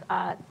think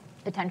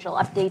potential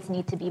updates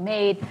need to be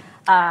made.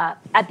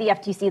 At the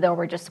FTC, though,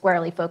 we're just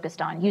squarely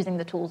focused on using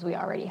the tools we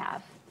already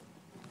have.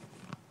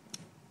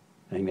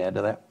 Anything to add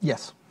to that?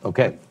 Yes.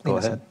 Okay, go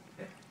ahead.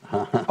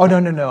 Oh,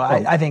 no.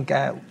 I think,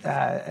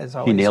 as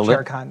always,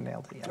 Chair Khan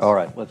nailed it. Yes. All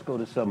right, let's go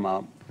to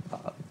some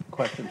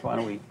questions. Why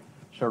don't we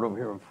start over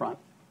here in front?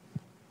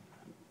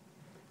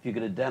 If you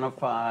could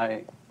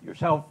identify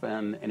yourself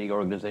and any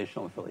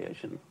organizational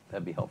affiliation,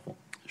 that'd be helpful.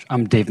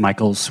 I'm Dave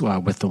Michaels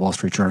with the Wall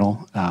Street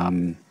Journal.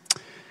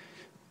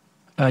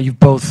 You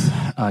both,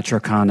 Chair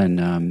Khan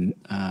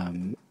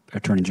and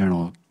Attorney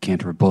General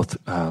Kanter, both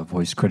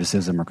voiced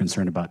criticism or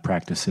concern about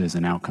practices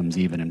and outcomes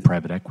even in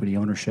private equity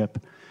ownership.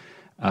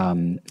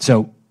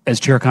 So as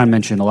Chair Khan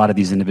mentioned, a lot of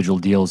these individual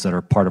deals that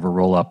are part of a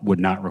roll-up would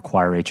not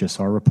require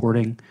HSR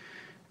reporting.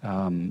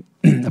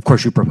 Of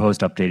course, you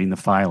proposed updating the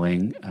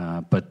filing,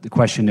 but the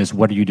question is,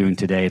 what are you doing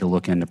today to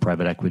look into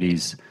private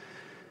equity's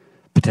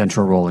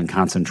potential role in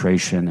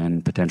concentration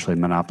and potentially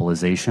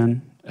monopolization?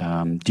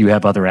 Do you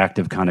have other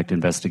active conduct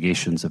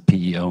investigations of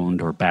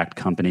PE-owned or backed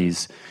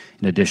companies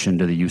in addition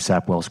to the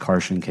USAP Wells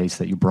Carson case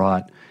that you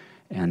brought?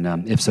 And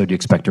if so, do you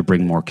expect to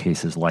bring more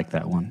cases like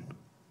that one?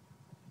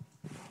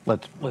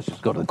 Let's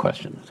just go to the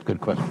question. It's a good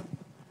question.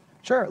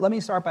 Sure. Let me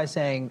start by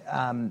saying,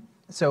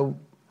 so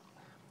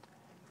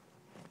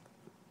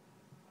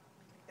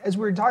as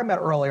we were talking about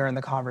earlier in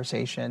the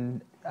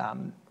conversation,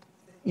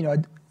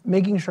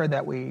 making sure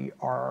that we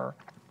are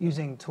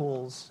using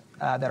tools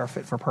that are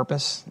fit for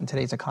purpose in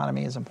today's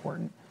economy is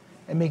important,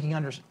 and making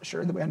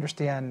sure that we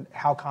understand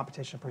how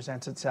competition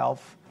presents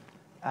itself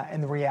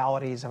and the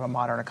realities of a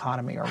modern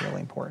economy are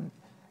really important.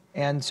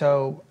 And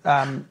so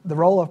the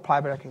role of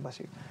private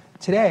equity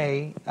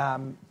today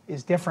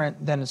is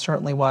different than it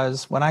certainly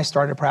was when I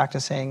started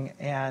practicing,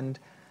 and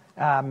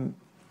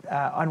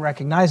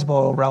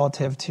unrecognizable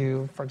relative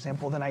to, for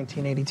example, the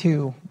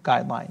 1982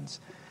 guidelines.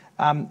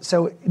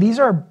 So these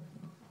are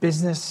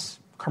business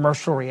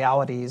commercial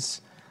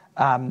realities,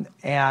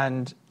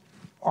 and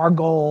our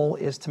goal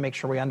is to make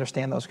sure we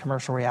understand those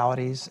commercial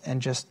realities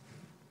and just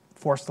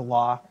force the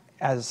law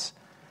as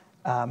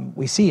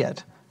we see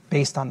it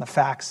based on the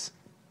facts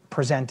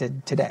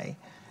presented today.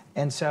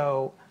 And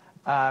so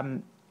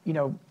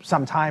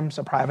sometimes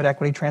a private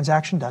equity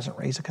transaction doesn't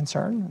raise a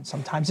concern, and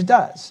sometimes it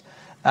does.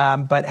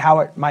 But how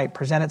it might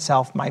present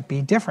itself might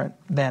be different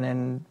than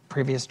in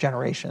previous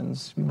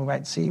generations. We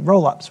might see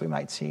roll-ups, we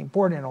might see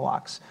board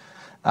interlocks.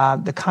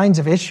 The kinds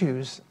of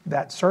issues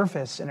that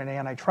surface in an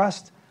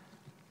antitrust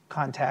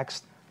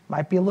context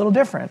might be a little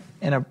different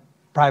in a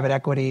private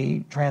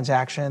equity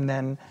transaction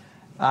than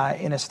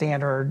in a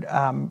standard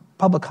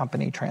public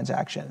company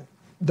transaction.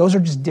 Those are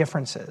just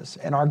differences,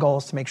 and our goal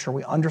is to make sure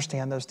we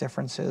understand those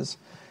differences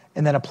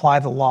and then apply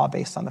the law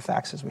based on the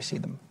facts as we see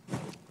them.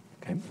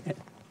 Okay.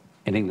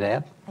 Anything to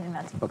add? I think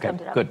that's Okay,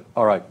 summed it up. good.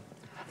 All right.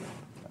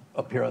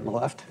 Up here on the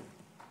left.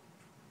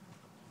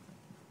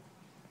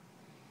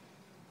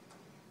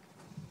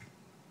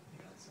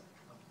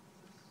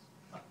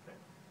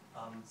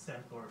 Sam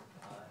Thorpe,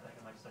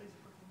 Economic Studies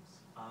at Brookings.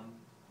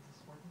 Is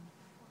this working?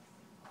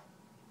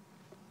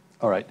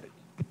 All right.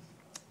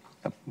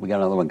 We got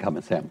another one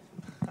coming, Sam.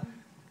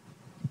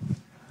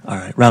 All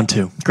right, round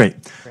two. Great.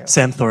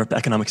 Sam Thorpe,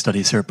 Economic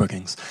Studies here at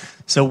Brookings.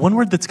 So one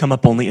word that's come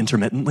up only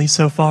intermittently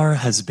so far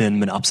has been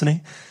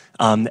monopsony.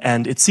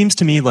 And it seems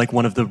to me like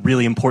one of the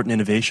really important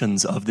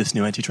innovations of this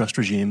new antitrust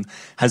regime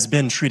has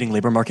been treating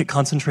labor market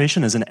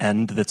concentration as an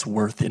end that's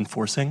worth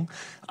enforcing.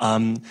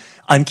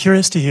 I'm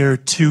curious to hear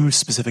two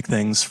specific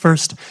things.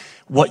 First,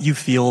 what you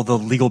feel the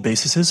legal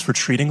basis is for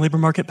treating labor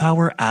market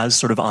power as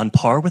sort of on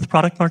par with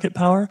product market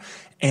power.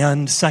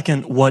 And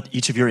second, what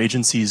each of your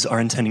agencies are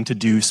intending to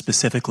do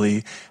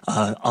specifically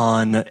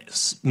on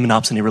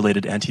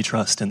monopsony-related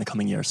antitrust in the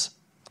coming years.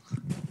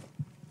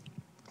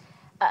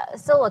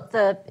 So look,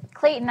 the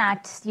Clayton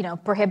Act,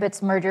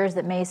 prohibits mergers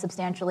that may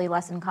substantially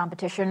lessen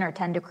competition or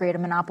tend to create a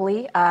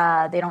monopoly.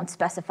 They don't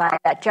specify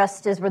that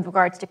just as with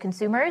regards to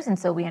consumers, and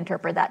so we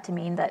interpret that to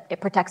mean that it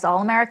protects all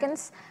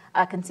Americans,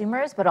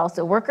 consumers, but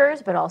also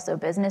workers, but also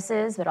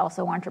businesses, but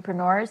also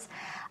entrepreneurs.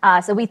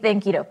 So we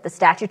think, the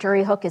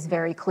statutory hook is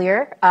very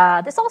clear.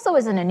 This also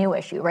isn't a new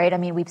issue, right? I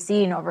mean, we've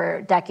seen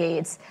over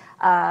decades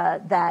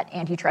that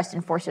antitrust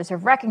enforcers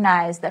have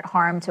recognized that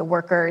harm to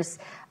workers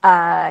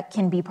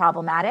can be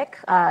problematic.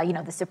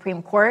 The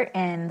Supreme Court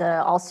in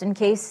the Alston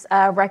case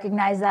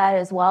recognized that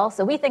as well.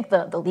 So we think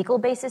the legal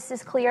basis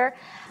is clear.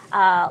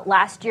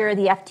 Last year,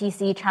 the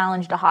FTC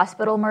challenged a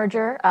hospital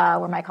merger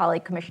where my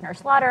colleague Commissioner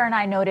Slaughter and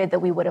I noted that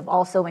we would have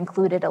also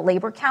included a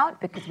labor count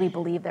because we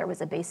believe there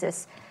was a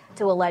basis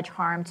to allege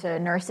harm to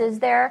nurses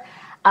there.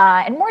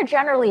 And more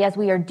generally, as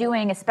we are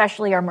doing,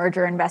 especially our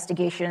merger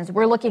investigations,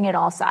 we're looking at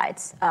all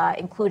sides,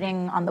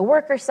 including on the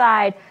worker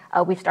side.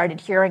 We've started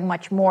hearing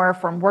much more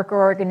from worker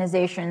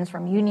organizations,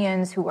 from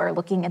unions who are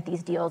looking at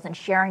these deals and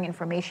sharing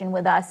information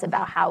with us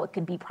about how it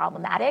could be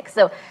problematic.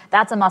 So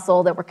that's a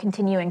muscle that we're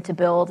continuing to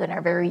build and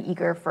are very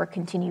eager for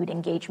continued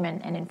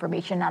engagement and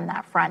information on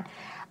that front.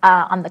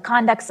 On the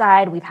conduct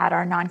side, we've had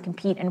our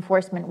non-compete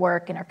enforcement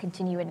work and are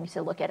continuing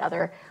to look at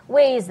other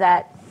ways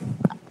that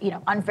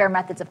unfair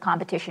methods of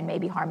competition may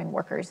be harming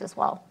workers as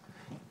well.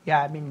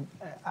 Yeah, I mean,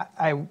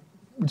 I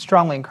would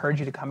strongly encourage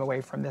you to come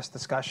away from this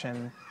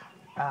discussion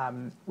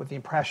with the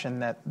impression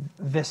that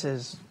this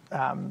is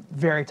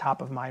very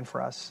top of mind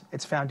for us.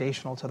 It's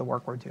foundational to the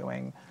work we're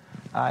doing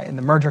in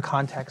the merger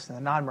context and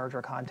the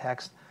non-merger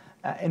context.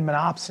 And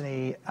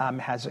monopsony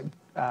has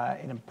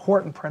an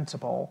important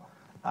principle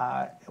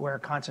where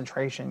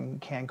concentration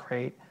can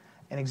create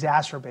and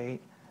exacerbate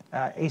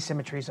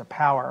asymmetries of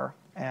power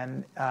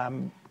and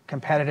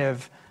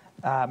competitive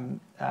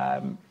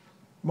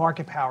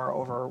market power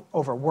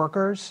over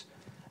workers,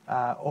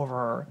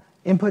 over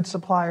input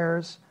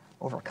suppliers,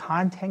 over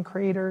content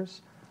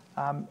creators,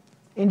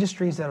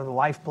 industries that are the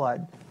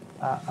lifeblood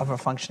of a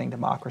functioning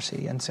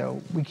democracy. And so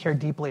we care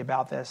deeply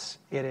about this.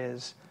 It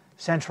is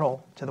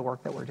central to the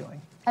work that we're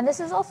doing. And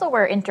this is also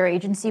where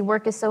interagency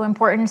work is so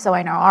important. So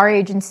I know our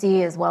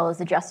agency, as well as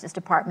the Justice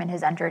Department,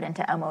 has entered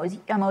into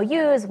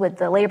MOUs with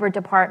the Labor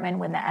Department,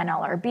 with the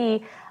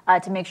NLRB,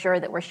 to make sure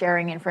that we're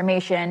sharing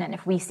information. And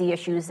if we see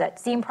issues that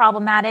seem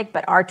problematic,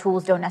 but our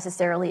tools don't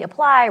necessarily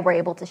apply, we're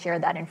able to share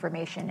that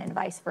information and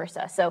vice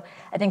versa. So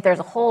I think there's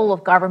a whole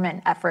of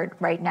government effort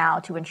right now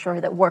to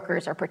ensure that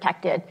workers are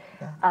protected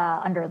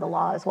under the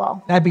law as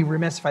well. I'd be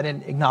remiss if I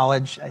didn't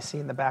acknowledge, I see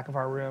in the back of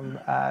our room,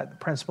 the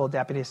Principal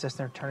Deputy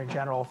Assistant Attorney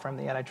General from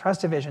the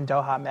Antitrust Division,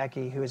 Doha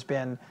Meki, who has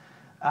been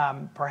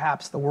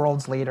perhaps the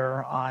world's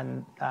leader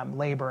on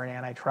labor and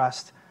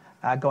antitrust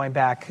going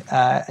back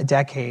a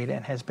decade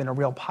and has been a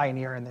real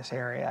pioneer in this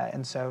area.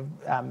 And so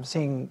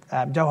seeing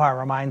Doha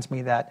reminds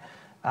me that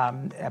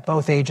at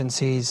both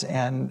agencies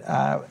and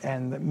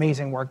the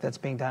amazing work that's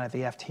being done at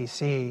the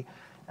FTC,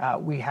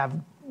 we have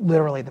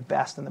literally the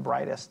best and the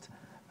brightest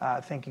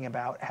thinking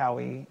about how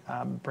we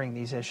bring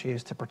these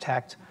issues to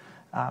protect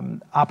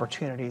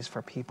opportunities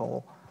for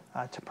people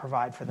to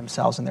provide for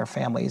themselves and their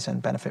families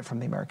and benefit from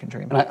the American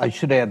dream. And I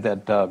should add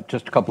that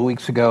just a couple of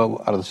weeks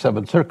ago, out of the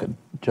Seventh Circuit,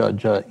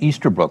 Judge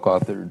Easterbrook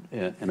authored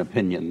an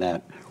opinion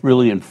that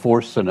really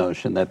enforced the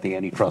notion that the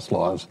antitrust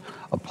laws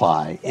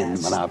apply in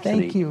monopsony.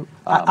 Thank you.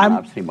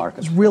 Monopsony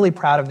markets. I was really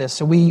proud of this.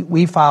 So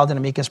we filed an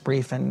amicus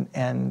brief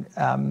and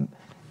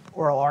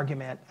oral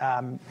argument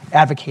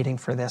advocating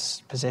for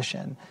this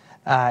position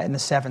in the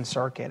Seventh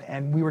Circuit.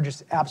 And we were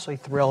just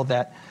absolutely thrilled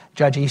that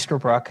Judge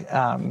Easterbrook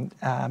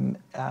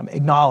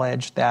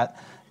acknowledged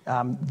that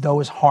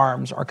those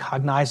harms are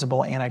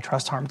cognizable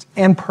antitrust harms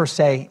and per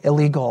se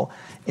illegal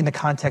in the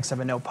context of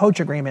a no-poach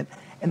agreement.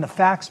 And the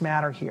facts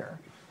matter here,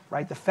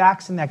 right? The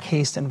facts in that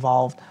case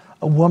involved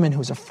a woman who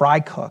was a fry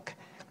cook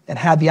and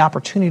had the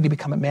opportunity to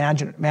become a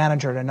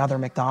manager at another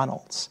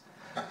McDonald's,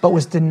 but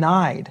was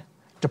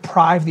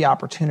deprived the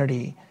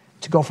opportunity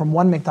to go from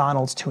one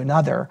McDonald's to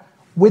another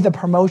with a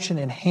promotion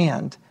in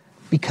hand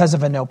because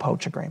of a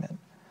no-poach agreement.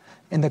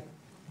 And the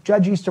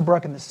Judge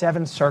Easterbrook in the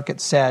Seventh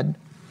Circuit said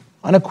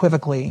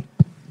unequivocally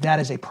that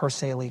is a per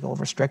se legal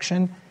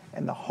restriction,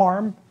 and the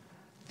harm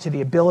to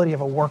the ability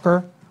of a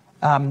worker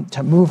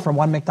to move from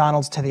one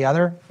McDonald's to the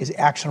other is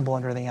actionable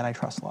under the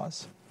antitrust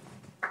laws.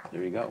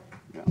 There you go.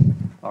 Yeah.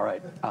 All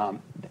right,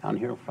 down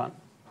here in front.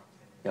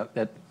 Yep,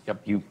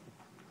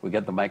 we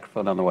get the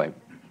microphone on the way.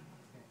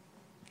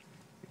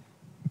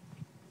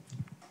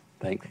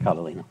 Thanks,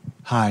 Catalina.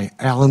 Hi,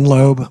 Alan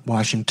Loeb,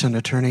 Washington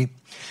attorney.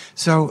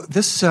 So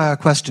this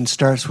question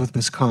starts with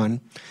Ms.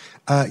 Khan.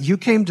 You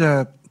came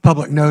to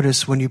public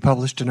notice when you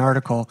published an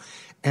article,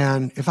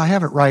 and if I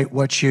have it right,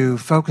 what you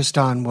focused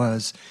on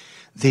was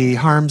the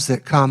harms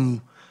that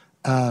come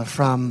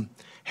from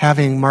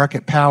having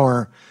market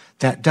power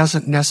that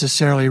doesn't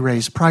necessarily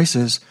raise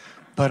prices,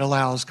 but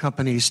allows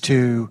companies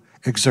to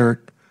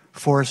exert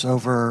force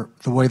over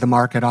the way the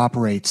market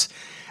operates.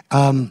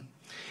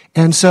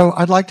 And so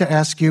I'd like to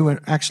ask you, and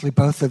actually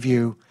both of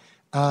you,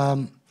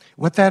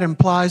 what that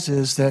implies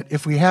is that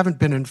if we haven't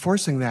been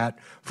enforcing that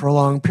for a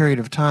long period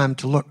of time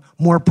to look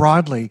more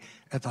broadly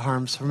at the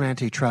harms from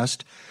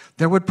antitrust,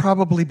 there would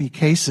probably be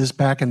cases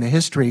back in the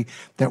history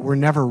that were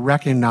never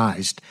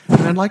recognized.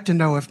 And I'd like to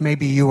know if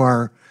maybe you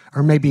are,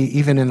 or maybe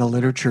even in the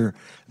literature,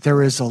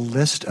 there is a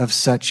list of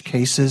such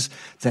cases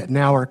that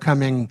now are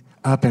coming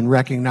up and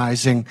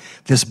recognizing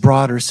this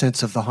broader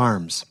sense of the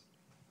harms.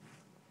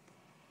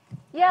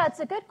 Yeah, it's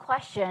a good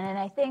question, and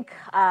I think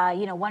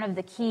one of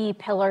the key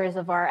pillars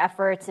of our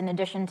efforts, in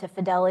addition to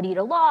fidelity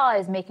to law,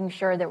 is making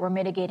sure that we're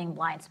mitigating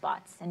blind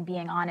spots and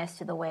being honest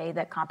to the way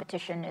that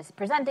competition is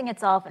presenting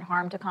itself and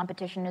harm to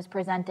competition is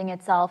presenting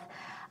itself.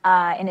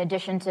 In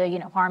addition to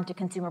harm to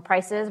consumer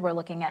prices, we're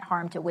looking at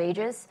harm to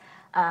wages,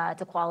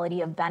 to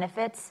quality of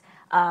benefits.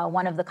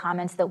 One of the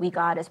comments that we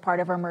got as part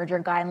of our merger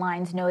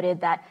guidelines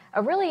noted that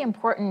a really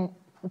important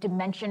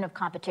dimension of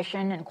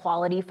competition and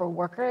quality for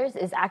workers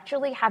is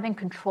actually having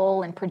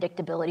control and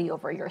predictability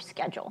over your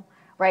schedule,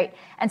 right?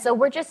 And so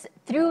we're just,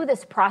 through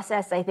this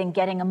process, I think,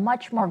 getting a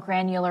much more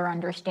granular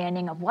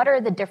understanding of what are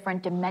the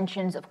different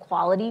dimensions of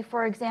quality,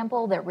 for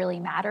example, that really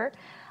matter.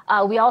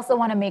 We also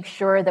want to make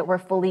sure that we're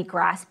fully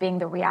grasping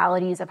the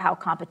realities of how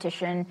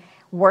competition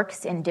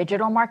works in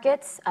digital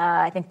markets.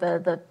 I think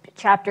the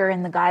chapter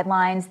in the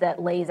guidelines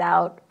that lays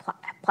out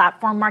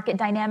platform market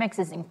dynamics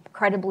is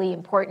incredibly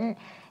important.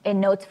 It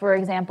notes, for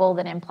example,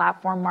 that in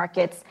platform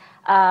markets,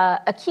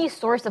 a key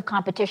source of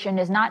competition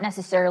is not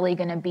necessarily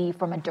going to be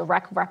from a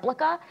direct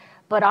replica,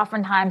 but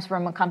oftentimes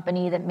from a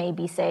company that may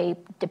be, say,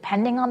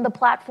 depending on the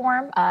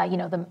platform.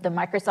 The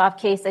Microsoft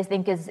case, I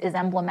think, is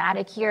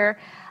emblematic here.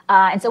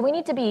 And so we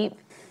need to be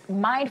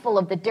mindful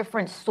of the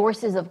different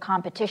sources of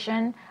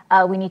competition.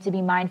 We need to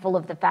be mindful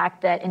of the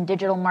fact that in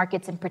digital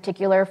markets in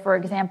particular, for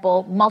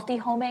example,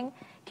 multi-homing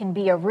can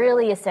be a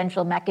really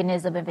essential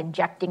mechanism of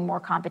injecting more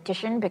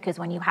competition, because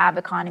when you have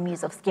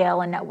economies of scale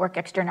and network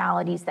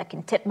externalities that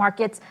can tip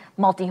markets,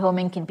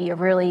 multi-homing can be a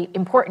really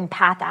important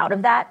path out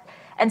of that.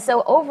 And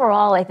so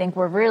overall, I think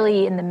we're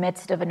really in the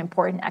midst of an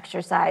important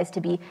exercise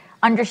to be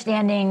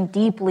understanding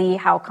deeply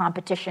how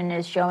competition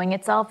is showing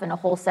itself in a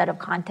whole set of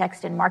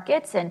context and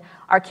markets. And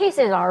our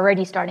cases are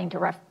already starting to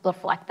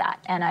reflect that.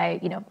 And I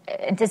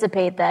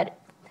anticipate that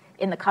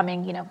in the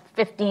coming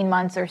 15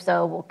 months or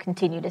so, we'll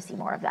continue to see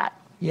more of that.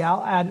 Yeah,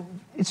 I'll add,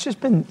 it's just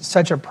been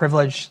such a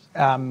privilege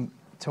to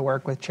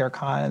work with Chair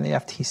Khan and the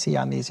FTC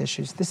on these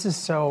issues. This is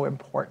so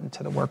important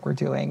to the work we're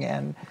doing.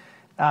 And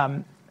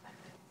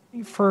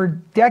for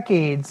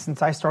decades,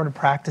 since I started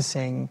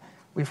practicing,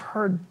 we've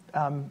heard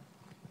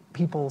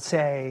people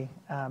say,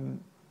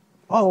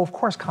 oh, of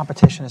course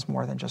competition is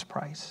more than just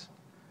price.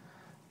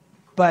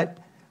 But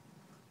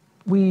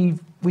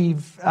we've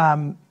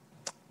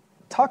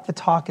talked the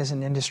talk as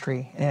an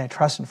industry, an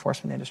antitrust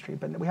enforcement industry,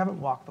 but we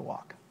haven't walked the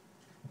walk.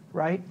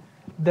 Right?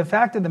 The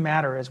fact of the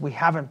matter is we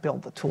haven't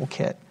built the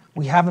toolkit.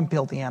 We haven't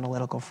built the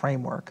analytical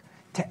framework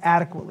to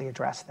adequately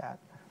address that.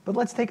 But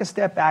let's take a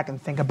step back and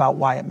think about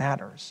why it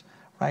matters,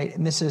 right?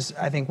 And this is,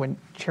 I think, when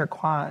Chair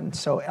Kwan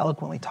so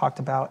eloquently talked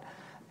about,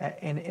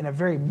 in a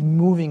very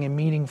moving and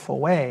meaningful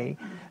way,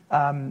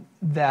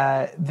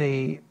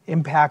 the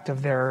impact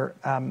of their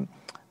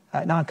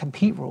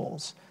non-compete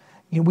rules.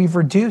 We've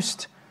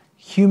reduced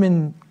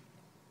human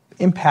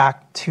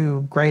impact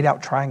to grayed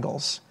out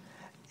triangles.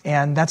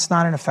 And that's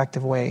not an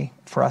effective way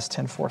for us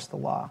to enforce the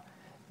law.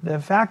 The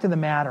fact of the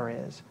matter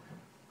is,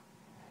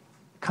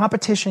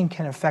 competition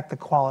can affect the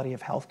quality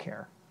of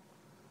healthcare,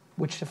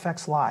 which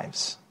affects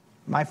lives.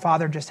 My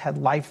father just had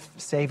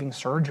life-saving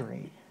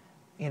surgery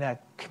in a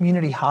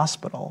community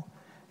hospital,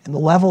 and the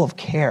level of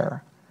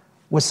care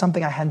was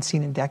something I hadn't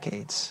seen in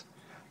decades.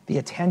 The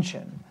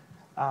attention,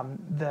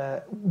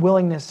 the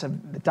willingness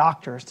of the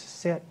doctors to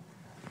sit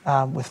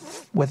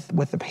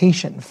with the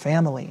patient and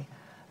family,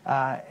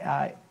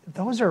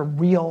 those are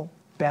real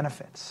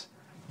benefits.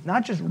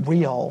 Not just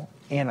real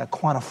in a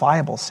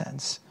quantifiable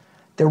sense,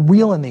 they're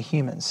real in the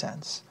human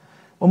sense.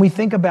 When we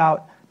think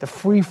about the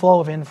free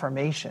flow of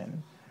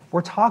information,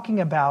 we're talking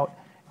about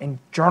in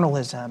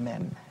journalism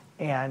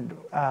and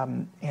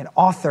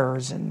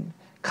authors and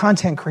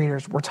content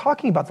creators, we're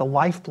talking about the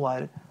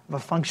lifeblood of a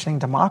functioning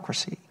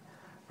democracy.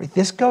 Right?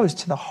 This goes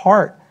to the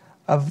heart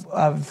of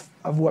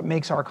what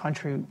makes our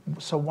country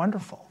so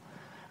wonderful.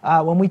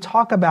 When we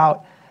talk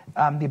about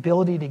the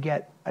ability to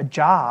get a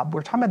job,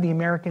 we're talking about the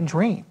American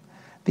dream,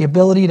 the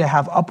ability to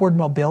have upward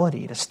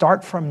mobility, to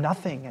start from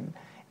nothing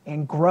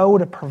and grow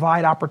to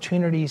provide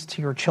opportunities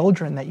to your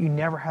children that you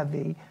never had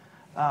the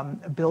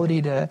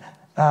ability to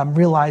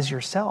realize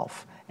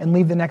yourself and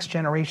leave the next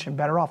generation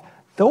better off.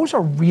 Those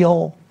are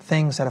real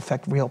things that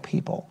affect real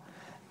people.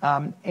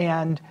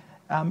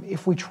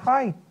 If we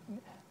try,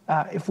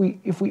 if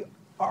we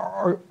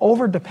are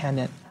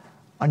over-dependent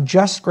on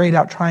just grayed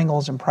out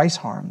triangles and price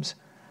harms,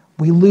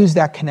 we lose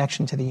that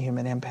connection to the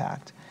human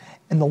impact.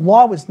 And the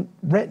law was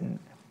written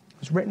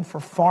for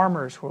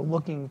farmers who are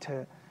looking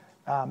to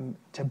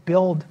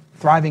build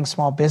thriving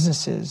small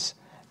businesses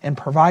and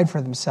provide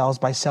for themselves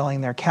by selling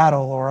their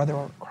cattle or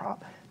other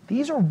crop.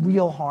 These are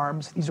real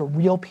harms. These are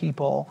real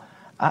people.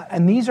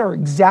 And these are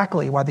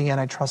exactly why the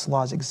antitrust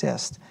laws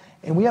exist.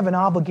 And we have an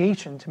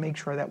obligation to make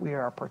sure that we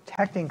are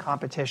protecting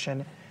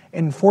competition,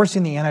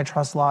 enforcing the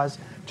antitrust laws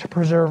to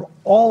preserve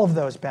all of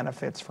those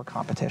benefits for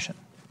competition.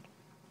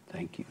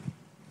 Thank you.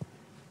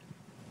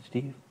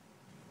 Steve?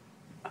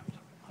 I'm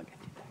sorry, I'll get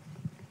you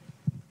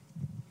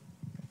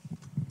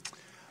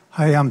back.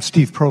 Hi, I'm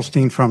Steve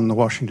Pearlstein from the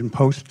Washington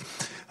Post.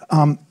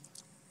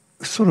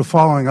 Sort of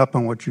following up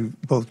on what you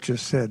both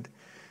just said,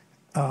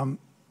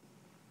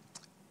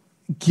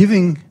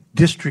 giving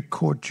district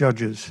court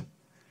judges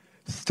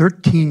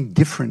 13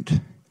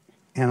 different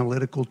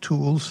analytical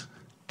tools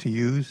to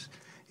use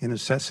in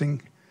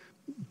assessing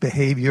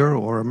behavior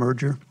or a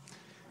merger.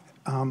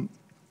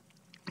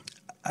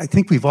 I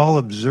think we've all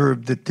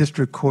observed that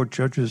district court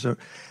judges are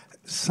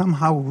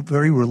somehow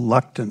very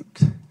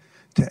reluctant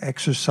to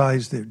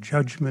exercise their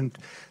judgment,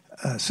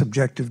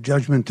 subjective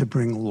judgment, to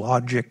bring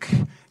logic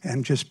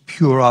and just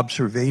pure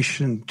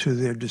observation to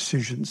their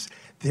decisions.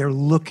 They're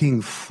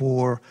looking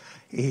for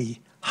a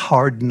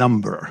hard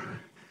number.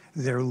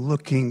 They're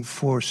looking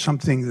for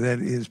something that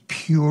is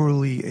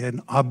purely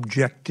an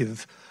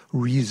objective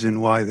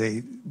reason why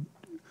they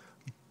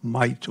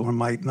might or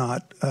might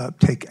not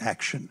take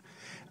action.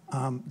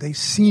 They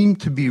seem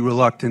to be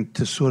reluctant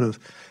to sort of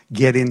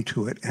get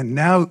into it. And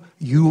now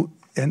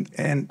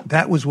and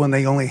that was when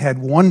they only had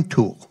one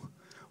tool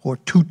or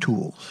two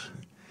tools.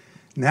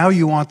 Now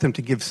you want them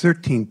to give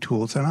 13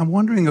 tools. And I'm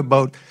wondering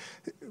about,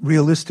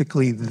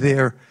 realistically,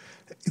 their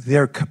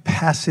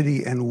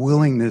capacity and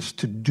willingness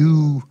to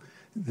do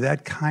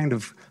that kind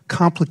of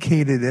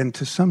complicated and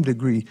to some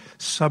degree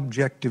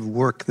subjective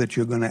work that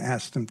you're going to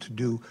ask them to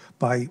do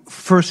by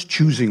first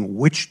choosing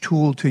which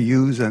tool to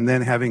use and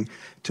then having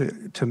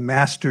to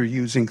master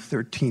using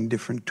 13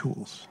 different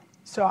tools.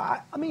 So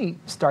let me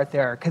start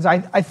there, because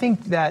I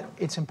think that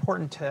it's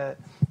important to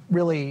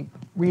really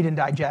read and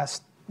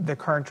digest the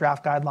current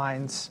draft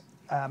guidelines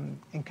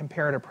and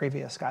compare to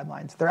previous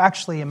guidelines. They're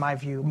actually, in my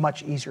view,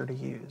 much easier to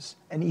use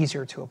and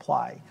easier to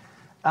apply.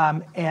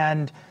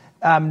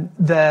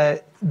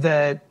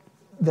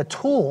 The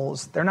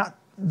tools, they're not,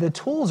 the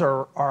tools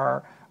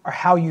are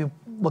how you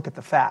look at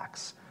the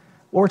facts.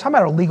 What we're talking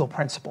about are legal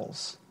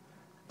principles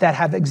that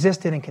have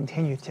existed and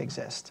continue to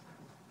exist.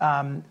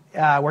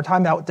 We're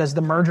talking about, does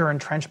the merger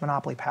entrench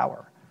monopoly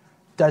power?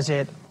 Does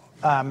it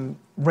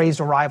raise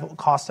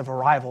cost of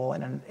arrival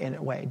in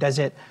a way? Does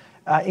it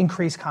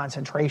increase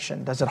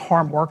concentration? Does it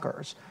harm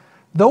workers?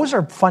 Those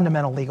are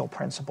fundamental legal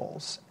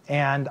principles.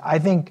 And I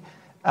think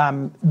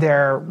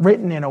they're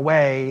written in a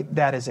way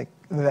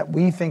that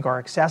we think are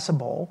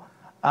accessible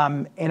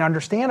and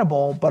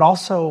understandable, but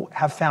also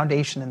have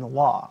foundation in the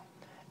law.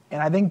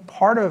 And I think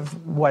part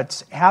of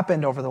what's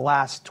happened over the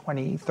last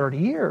 20, 30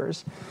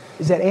 years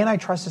is that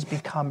antitrust has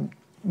become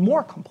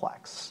more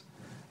complex,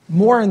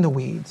 more in the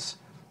weeds,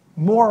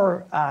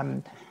 more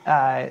about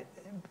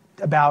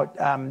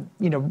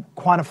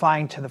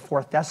quantifying to the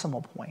fourth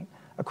decimal point,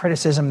 a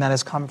criticism that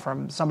has come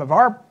from some of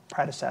our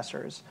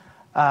predecessors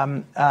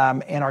and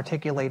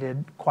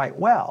articulated quite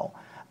well,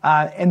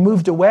 and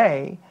moved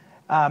away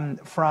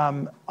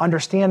from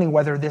understanding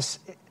whether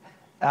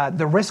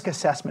the risk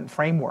assessment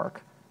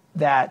framework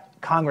that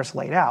Congress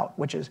laid out,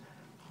 which is,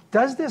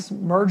 does this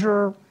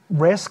merger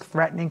risk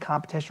threatening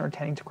competition or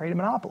tending to create a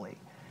monopoly?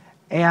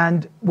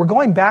 And we're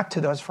going back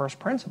to those first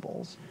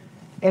principles.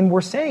 And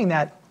we're saying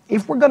that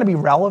if we're going to be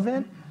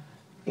relevant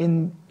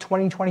in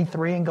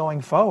 2023 and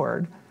going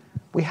forward,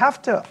 we have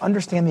to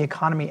understand the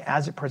economy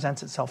as it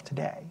presents itself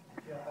today.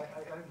 Yeah, I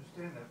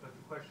understand that, but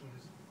the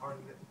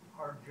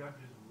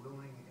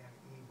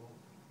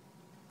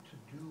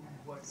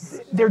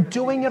they're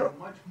doing it.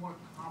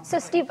 So,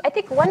 Steve, I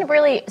think one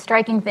really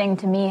striking thing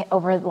to me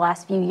over the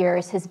last few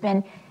years has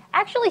been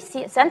actually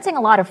sensing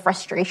a lot of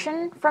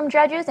frustration from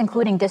judges,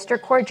 including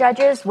district court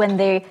judges, when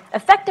they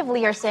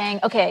effectively are saying,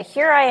 okay,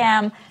 here I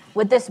am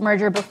with this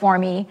merger before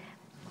me.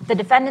 The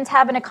defendants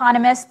have an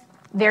economist,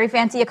 very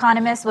fancy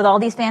economist with all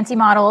these fancy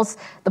models.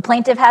 The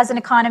plaintiff has an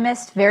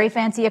economist, very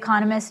fancy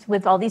economist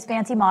with all these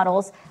fancy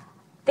models.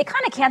 They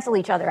kind of cancel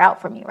each other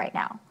out for me right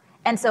now.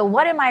 And so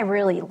what am I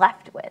really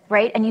left with,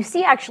 right? And you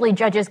see actually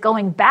judges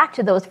going back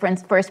to those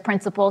first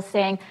principles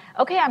saying,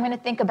 okay, I'm going to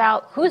think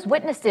about whose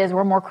witnesses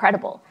were more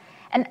credible.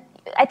 And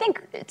I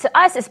think to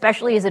us,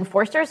 especially as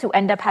enforcers who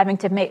end up having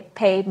to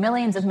pay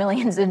millions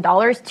of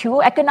dollars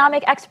to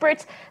economic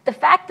experts, the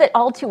fact that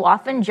all too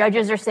often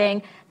judges are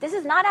saying, this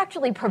is not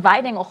actually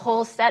providing a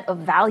whole set of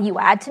value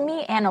add to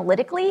me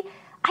analytically,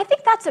 I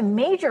think that's a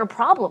major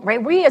problem,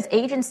 right? We as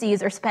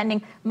agencies are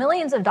spending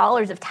millions of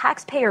dollars of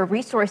taxpayer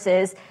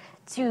resources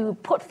to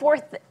put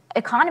forth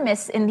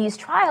economists in these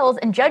trials,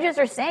 and judges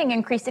are saying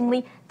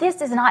increasingly, this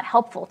is not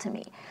helpful to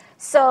me.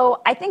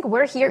 So I think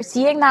we're here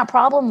seeing that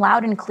problem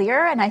loud and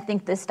clear, and I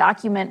think this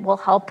document will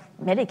help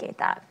mitigate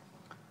that.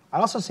 I'd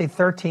also say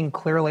 13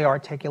 clearly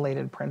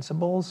articulated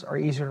principles are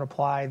easier to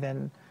apply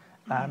than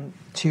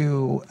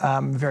two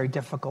very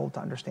difficult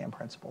to understand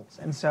principles.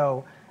 And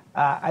so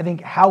I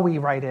think how we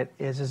write it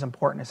is as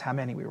important as how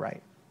many we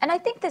write. And I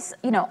think this,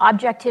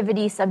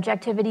 objectivity,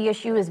 subjectivity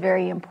issue is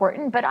very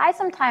important, but I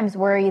sometimes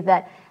worry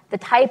that the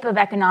type of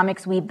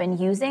economics we've been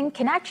using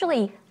can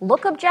actually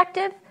look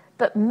objective,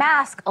 but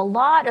mask a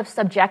lot of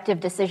subjective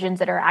decisions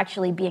that are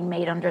actually being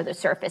made under the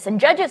surface. And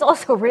judges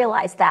also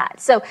realize that.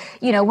 So,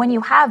 when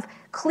you have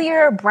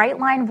clear, bright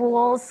line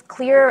rules,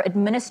 clear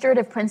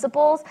administrative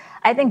principles,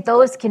 I think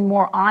those can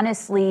more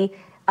honestly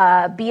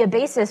be a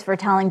basis for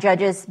telling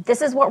judges,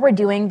 this is what we're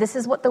doing, this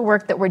is what the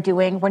work that we're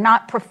doing. We're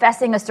not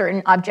professing a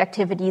certain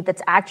objectivity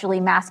that's actually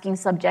masking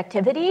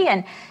subjectivity.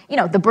 And,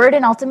 the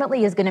burden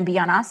ultimately is going to be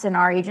on us and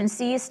our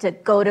agencies to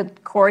go to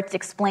courts,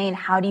 explain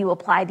how do you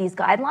apply these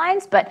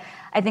guidelines. But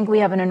I think we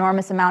have an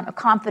enormous amount of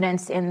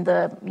confidence in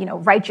the,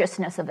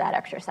 righteousness of that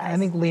exercise. I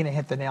think Lina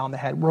hit the nail on the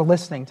head. We're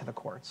listening to the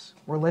courts.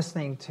 We're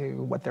listening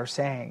to what they're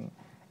saying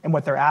and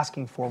what they're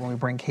asking for when we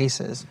bring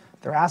cases.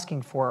 They're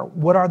asking for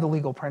what are the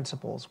legal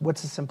principles,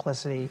 what's the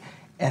simplicity,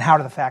 and how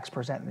do the facts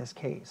present in this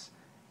case?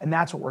 And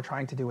that's what we're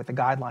trying to do with the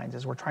guidelines,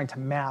 is we're trying to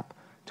map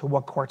to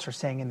what courts are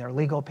saying in their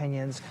legal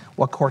opinions,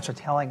 what courts are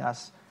telling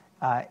us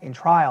in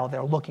trial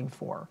they're looking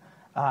for,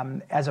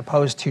 as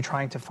opposed to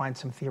trying to find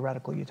some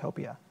theoretical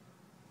utopia.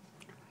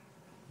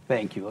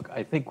 Thank you. Look,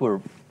 I think we're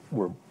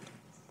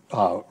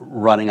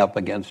running up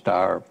against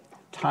our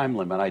time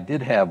limit. I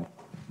did have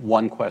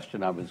one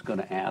question I was going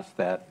to ask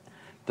that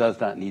does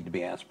not need to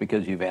be asked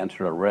because you've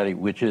answered already,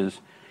 which is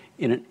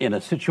in a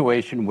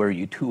situation where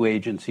you two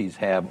agencies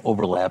have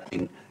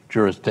overlapping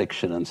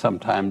jurisdiction, and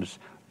sometimes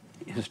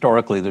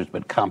historically there's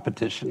been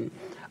competition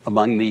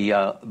among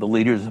the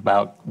leaders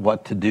about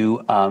what to do,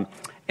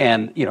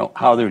 and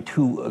how there are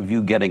two of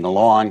you getting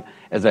along.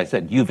 As I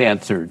said, you've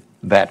answered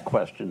that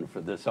question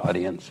for this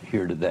audience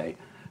here today.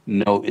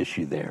 No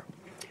issue there.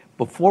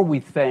 Before we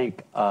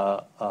thank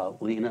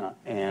Lina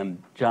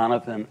and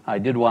Jonathan, I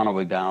did want to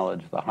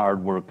acknowledge the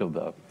hard work of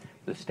the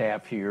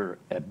staff here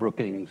at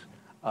Brookings,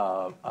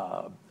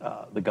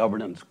 the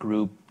governance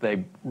group.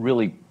 They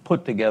really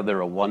put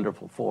together a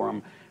wonderful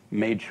forum,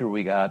 made sure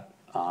we got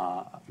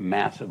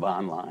massive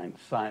online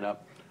sign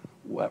up.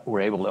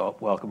 We're able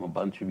to welcome a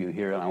bunch of you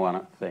here, and I want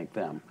to thank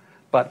them.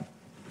 But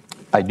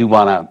I do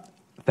want to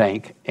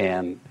thank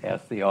and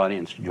ask the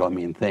audience to join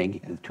me in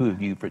thanking the two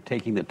of you for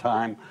taking the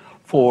time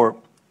for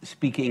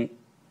speaking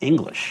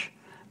English,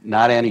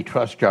 not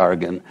antitrust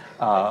jargon,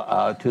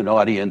 to an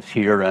audience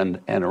here and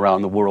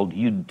around the world.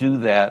 You do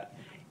that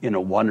in a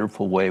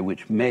wonderful way,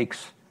 which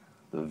makes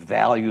the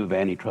value of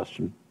antitrust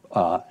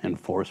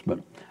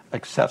enforcement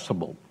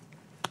accessible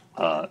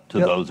to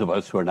those of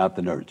us who are not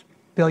the nerds.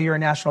 Bill, you're a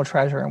national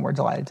treasure, and we're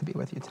delighted to be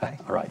with you today.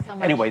 All right. So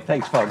much. Anyway,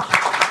 thanks, folks.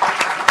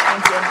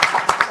 Thank you.